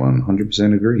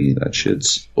 100% agree. That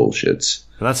shit's bullshit.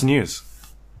 And that's news.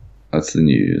 That's the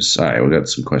news. All right, we got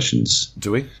some questions.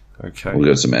 Do we? Okay. We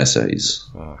got some essays.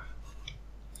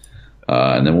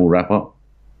 And then we'll wrap up.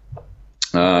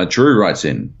 Drew writes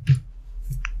in,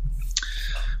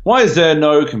 why is there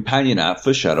no companion app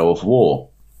for Shadow of War?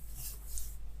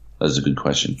 That's a good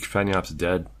question. Companion apps are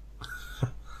dead.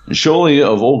 Surely,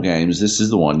 of all games, this is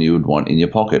the one you would want in your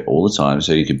pocket all the time,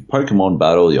 so you can Pokemon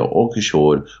battle your Orcish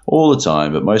horde all the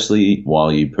time, but mostly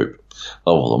while you poop.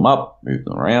 Level them up, move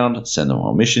them around, send them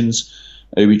on missions.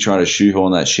 Ubi try to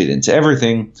shoehorn that shit into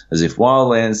everything, as if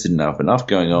Wildlands didn't have enough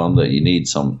going on that you need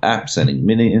some app sending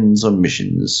minions on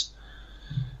missions.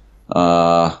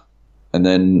 And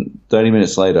then 30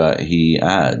 minutes later, he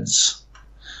adds,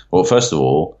 well, first of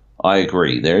all, I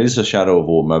agree. There is a Shadow of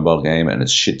War mobile game, and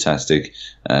it's shit-tastic,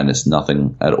 and it's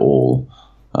nothing at all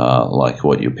like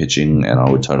what you're pitching, and I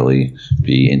would totally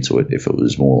be into it if it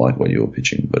was more like what you were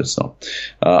pitching, but it's not.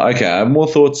 Okay, I have more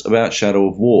thoughts about Shadow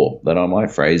of War that I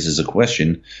might phrase as a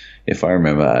question if I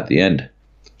remember at the end.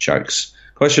 Jokes.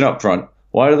 Question up front.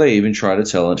 Why do they even try to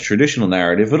tell a traditional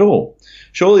narrative at all?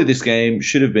 Surely this game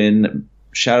should have been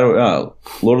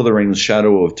Lord of the Rings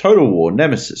Shadow of Total War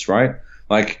Nemesis, right?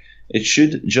 Like, it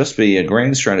should just be a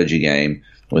grand strategy game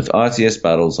with RTS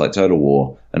battles like Total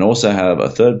War, and also have a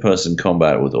third-person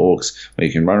combat with orcs where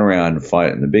you can run around and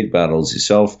fight in the big battles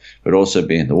yourself, but also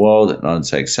be in the world and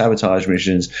undertake sabotage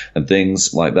missions and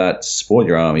things like that to support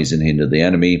your armies and hinder the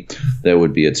enemy. There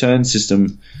would be a turn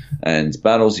system and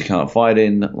battles you can't fight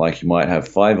in, like you might have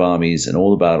 5 armies and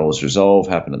all the battles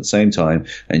happen at the same time,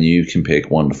 and you can pick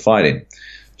one to fight in.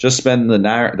 Just spend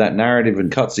that narrative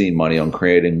and cutscene money on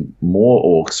creating more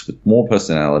orcs with more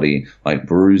personality, like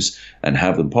Bruise, and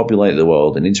have them populate the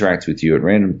world and interact with you at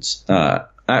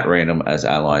random as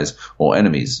allies or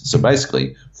enemies. So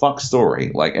basically, fuck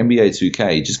story. Like NBA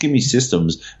 2K, just give me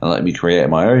systems and let me create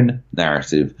my own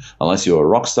narrative. Unless you're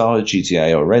a Rockstar,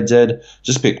 GTA, or Red Dead,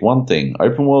 just pick one thing: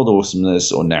 open world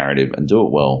awesomeness or narrative, and do it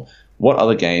well. What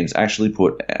other games actually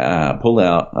pull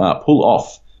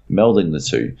off melding the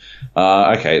two?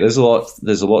 Okay, there's a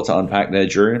lot to unpack there,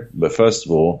 Drew. But first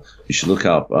of all, you should look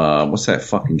up what's that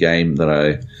fucking game that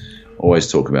I always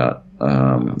talk about?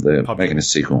 They're PUBG. making a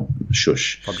sequel.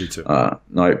 Shush. PUBG 2.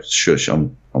 No, shush.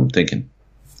 I'm thinking.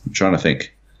 I'm trying to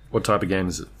think. What type of game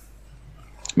is it?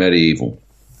 Medieval.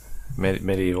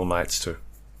 Medieval Knights 2.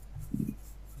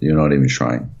 You're not even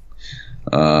trying.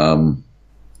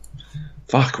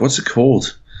 Fuck, what's it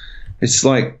called? It's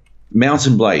like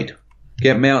Mountain Blade.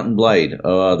 Get Mountain Blade,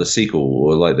 the sequel,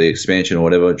 or like the expansion or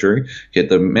whatever, Drew. Get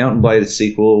the Mountain Blade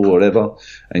sequel or whatever,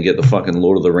 and get the fucking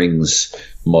Lord of the Rings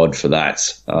mod for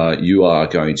that. You are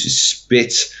going to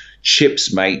spit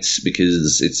chips, mates,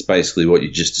 because it's basically what you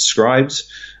just described.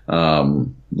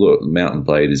 Look, Mountain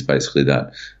Blade is basically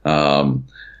that.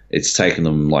 It's taken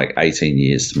them like 18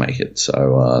 years to make it,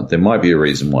 so there might be a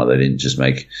reason why they didn't just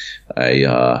make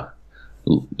a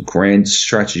grand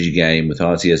strategy game with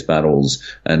RTS battles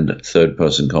and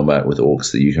third-person combat with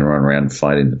orcs that you can run around and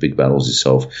fight in the big battles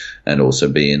yourself, and also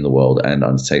be in the world and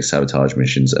undertake sabotage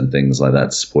missions and things like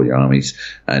that to support your armies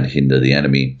and hinder the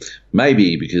enemy.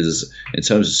 Maybe because in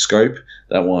terms of scope,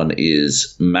 that one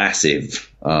is massive.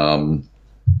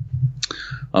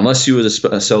 Unless you were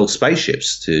to sell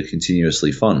spaceships to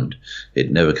continuously fund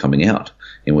it never coming out,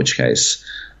 in which case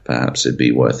perhaps it'd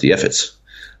be worth the effort.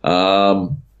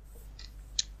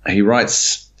 He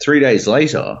writes 3 days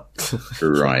later. He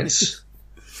writes,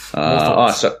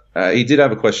 he did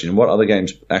have a question. What other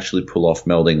games actually pull off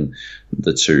melding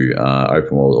the two,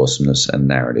 open world awesomeness and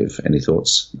narrative? Any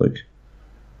thoughts, Luke?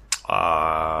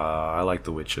 I like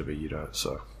The Witcher, but you don't.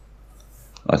 So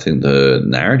I think the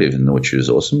narrative in The Witcher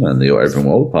is awesome, and the open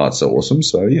world parts are awesome.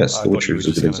 So yes, The Witcher is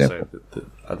a good example.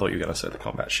 I thought you were going to say the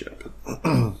combat shit. But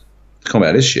the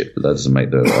combat is shit, but that doesn't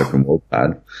make the open world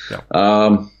bad. Yeah.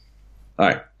 All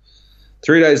right.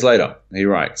 3 days later, he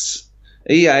writes,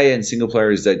 EA and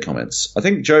single-player is dead comments. I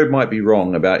think Joab might be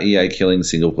wrong about EA killing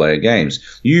single-player games.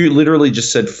 You literally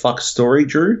just said fuck story,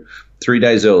 Drew. 3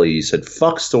 days earlier, you said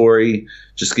fuck story,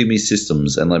 just give me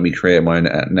systems and let me create my own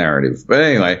narrative. But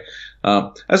anyway,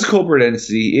 as a corporate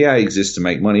entity, EA exists to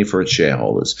make money for its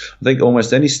shareholders. I think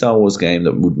almost any Star Wars game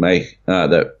that would make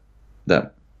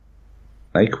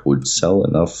would sell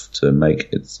enough to make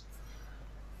it.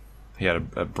 He had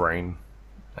a brain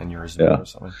aneurysm or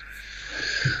something.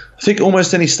 I think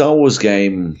almost any Star Wars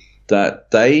game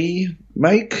that they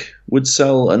make would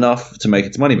sell enough to make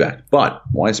its money back. But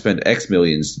why spend X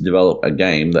millions to develop a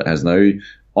game that has no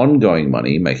ongoing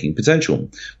money making potential?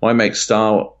 Why make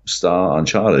Star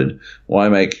Uncharted? Why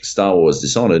make Star Wars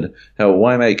Dishonored? Hell,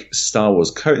 why make Star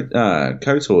Wars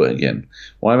KOTOR again?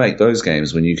 Why make those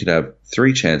games when you could have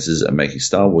 3 chances at making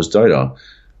Star Wars Dota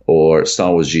or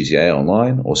Star Wars GTA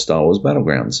Online, or Star Wars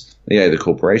Battlegrounds. EA, the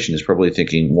corporation, is probably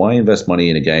thinking, why invest money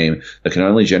in a game that can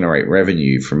only generate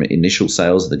revenue from initial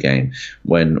sales of the game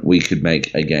when we could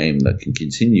make a game that can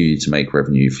continue to make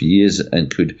revenue for years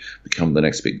and could become the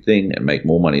next big thing and make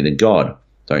more money than God?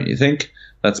 Don't you think?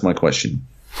 That's my question.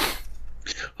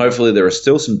 Hopefully there are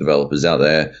still some developers out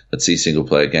there that see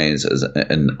single-player games as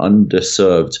an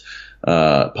underserved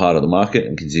part of the market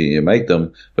and continue to make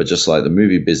them, but just like the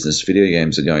movie business, video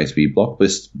games are going to be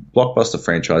blockbuster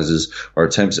franchises or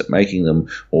attempts at making them,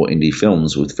 or indie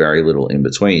films with very little in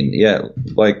between. Yeah,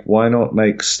 like, why not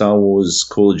make Star Wars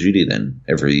Call of Duty then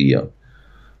every year?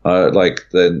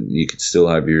 Then you could still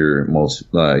have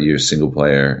your single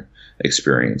player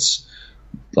experience.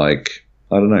 Like,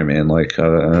 I don't know, man. Like, I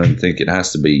don't think it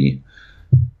has to be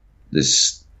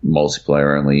this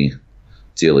multiplayer only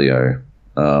dealio.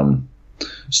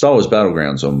 Star Wars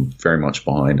Battlegrounds, I'm very much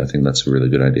behind. I think that's a really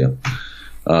good idea.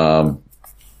 I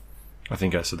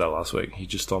think I said that last week. He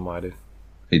just stole my idea.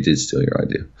 He did steal your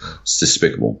idea. It's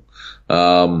despicable.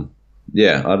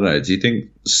 Yeah, I don't know. Do you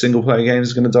think single-player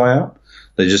games are going to die out?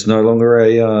 They're just no longer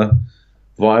a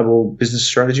viable business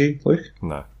strategy, Luke?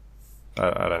 No.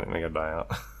 I don't think they're going to die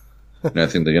out. I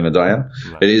don't think they're going to die out.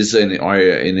 No. It is an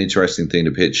interesting thing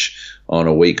to pitch on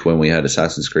a week when we had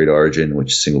Assassin's Creed Origin,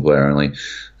 which is single-player only,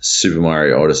 Super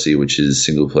Mario Odyssey, which is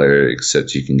single-player,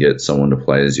 except you can get someone to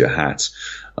play as your hat,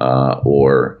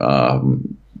 or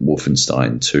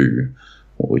Wolfenstein 2,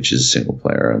 which is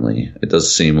single-player only. It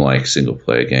does seem like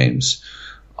single-player games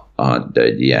aren't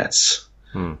dead yet.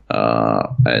 And,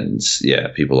 yeah,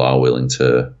 people are willing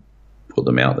to put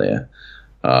them out there.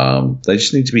 They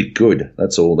just need to be good.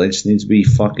 That's all. They just need to be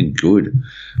fucking good.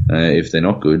 If they're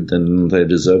not good, then they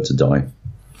deserve to die.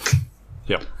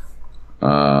 Yep.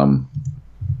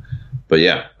 But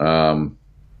yeah,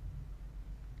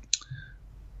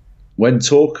 when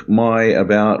talking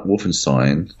about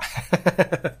Wolfenstein,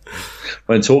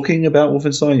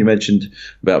 you mentioned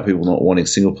about people not wanting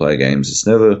single player games. It's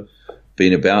never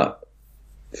been about,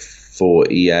 for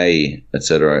EA,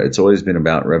 etc. It's always been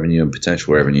about revenue and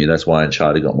potential revenue. That's why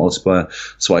Uncharted got multiplayer.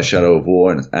 That's why Shadow of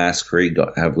War and Assassin's Creed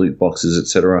have loot boxes,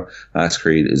 etc. Assassin's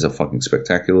Creed is a fucking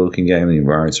spectacular looking game. The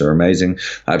environments are amazing.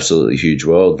 Absolutely huge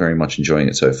world. Very much enjoying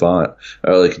it so far.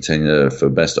 Early contender for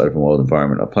best open world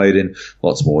environment I played in.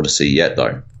 Lots more to see yet,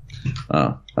 though.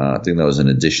 I think that was an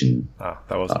addition.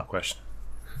 That wasn't a question.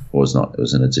 It was not. It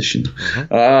was an addition.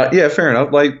 Mm-hmm. Yeah, fair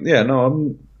enough.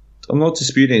 I'm not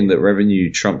disputing that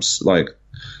revenue trumps, the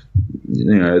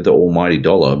almighty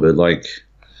dollar, but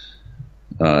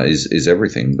is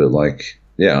everything. But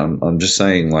I'm just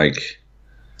saying,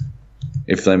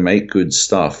 if they make good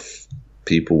stuff,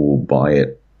 people will buy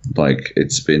it.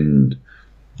 That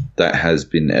has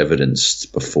been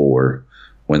evidenced before.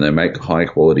 When they make high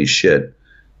quality shit,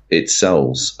 it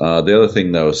sells. The other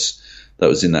thing that was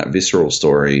in that Visceral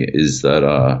story is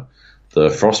that the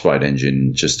Frostbite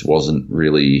engine just wasn't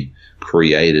really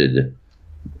created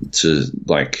to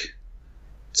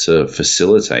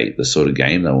facilitate the sort of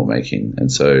game they were making,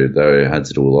 and so they had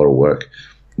to do a lot of work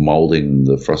molding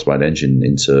the Frostbite engine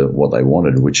into what they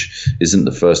wanted, which isn't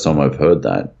the first time I've heard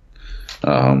that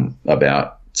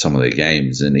about some of their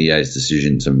games. And EA's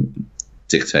decision to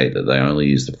dictate that they only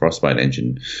use the Frostbite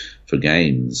engine for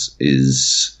games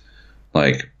is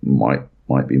might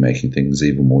be making things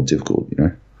even more difficult,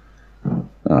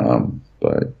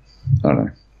 but I don't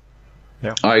know.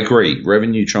 Yeah. I agree.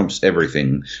 Revenue trumps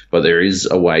everything, but there is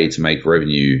a way to make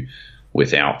revenue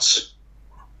without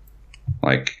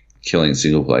killing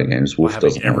single player games. Wolf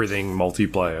having everything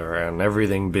multiplayer and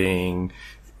everything being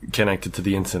connected to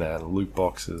the internet and loot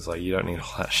boxes. You don't need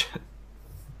all that shit.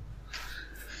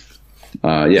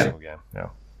 Yeah. Yeah.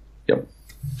 Yep.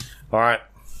 All right.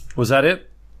 Was that it?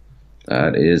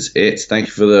 That is it. Thank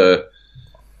you for the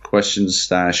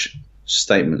questions /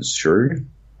 statements, Drew.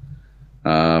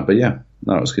 But yeah,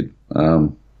 no, it was good.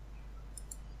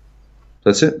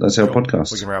 That's it. That's our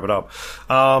podcast. We can wrap it up.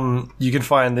 You can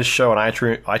find this show on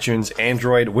iTunes,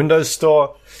 Android, Windows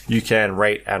Store. You can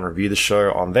rate and review the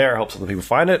show on there. It helps other people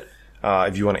find it.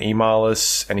 If you want to email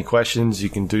us any questions, you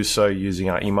can do so using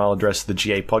our email address,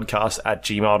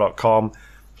 thegapodcast@gmail.com,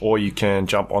 or you can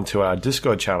jump onto our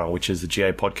Discord channel, which is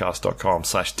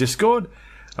thegapodcast.com/Discord.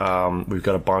 We've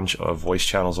got a bunch of voice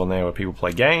channels on there where people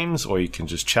play games, or you can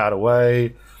just chat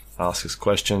away, ask us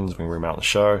questions, we can read them out on the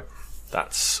show.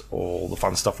 That's all the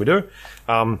fun stuff we do.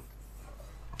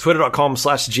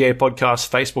 Twitter.com/GA Podcast,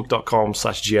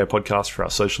 Facebook.com/GA Podcast for our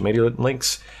social media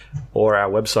links, or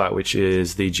our website, which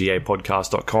is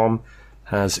thegapodcast.com,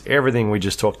 has everything we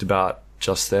just talked about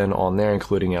just then on there,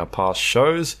 including our past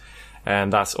shows.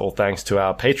 And that's all thanks to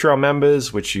our Patreon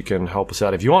members, which you can help us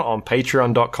out if you want on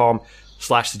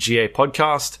patreon.com/the GA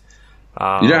podcast.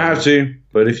 You don't have to,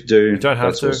 but if you do, you don't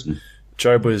have to. Awesome.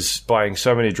 Joab was buying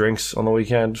so many drinks on the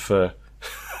weekend for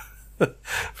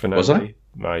nobody. Was I?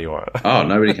 No, you weren't. Oh,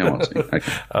 nobody came on to me. Okay.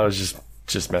 I was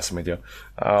just messing with you.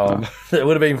 It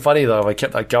would have been funny though if I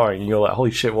kept that going and you're like,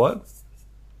 holy shit, what?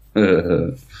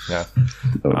 Yeah.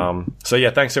 So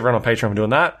yeah, thanks everyone on Patreon for doing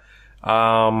that.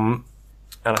 And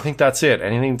I think that's it.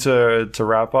 Anything to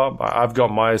wrap up? I've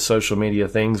got my social media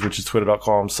things, which is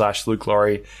twitter.com/Luke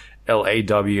Lawrie,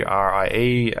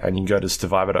 LAWRIE, and you can go to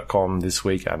Stevivor.com this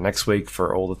week and next week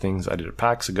for all the things I did at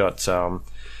PAX. I got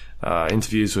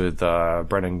interviews with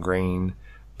Brennan Green,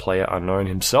 PlayerUnknown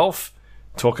himself,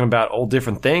 talking about all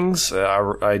different things.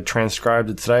 I transcribed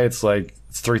it today. It's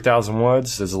 3,000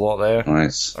 words. There's a lot there.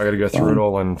 Nice. I got to go through it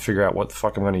all and figure out what the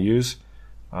fuck I'm going to use.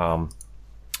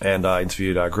 And I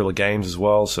interviewed Guerrilla Games as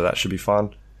well, so that should be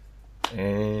fun.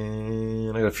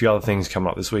 And I got a few other things coming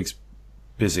up this week's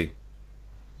busy.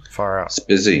 Far out. It's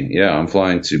busy. Yeah, I'm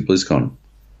flying to BlizzCon.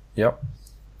 Yep.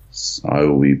 So I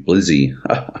will be blizzy.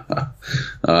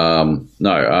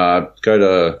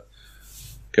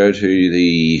 Go to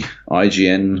the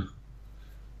IGN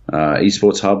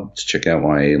esports hub to check out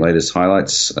my latest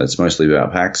highlights. It's mostly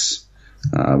about PAX,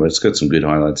 but it's got some good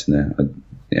highlights in there.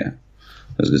 Yeah,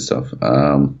 that's good stuff.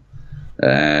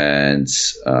 And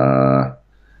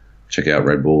check out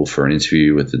Red Bull for an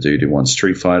interview with the dude who won the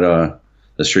Street Fighter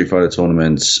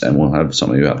tournaments, and we'll have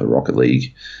something about the Rocket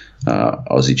League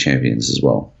Aussie champions as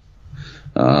well.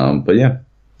 But yeah,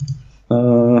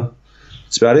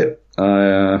 that's about it.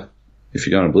 If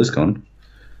you're going to BlizzCon,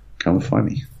 come and find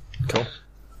me. Cool.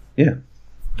 Yeah.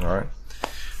 All right.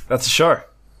 That's the show.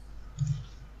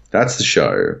 That's the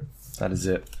show. That is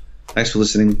it. Thanks for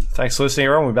listening. Thanks for listening,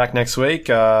 everyone. We'll be back next week.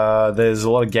 There's a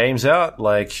lot of games out.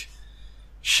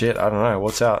 Shit, I don't know.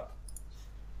 What's out?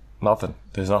 Nothing.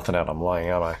 There's nothing out. I'm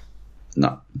lying, aren't I?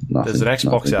 No, nothing. There's an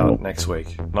Xbox out next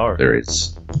week. No. There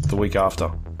is. The week after.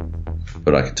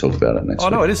 But I can talk about it next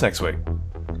week. Oh, no, it is next week.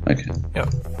 Okay. Yeah.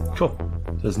 Cool.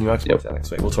 There's a new Xbox out next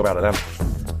week. We'll talk about it then.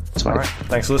 That's all right.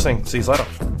 Thanks for listening. See you later.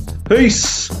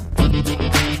 Peace.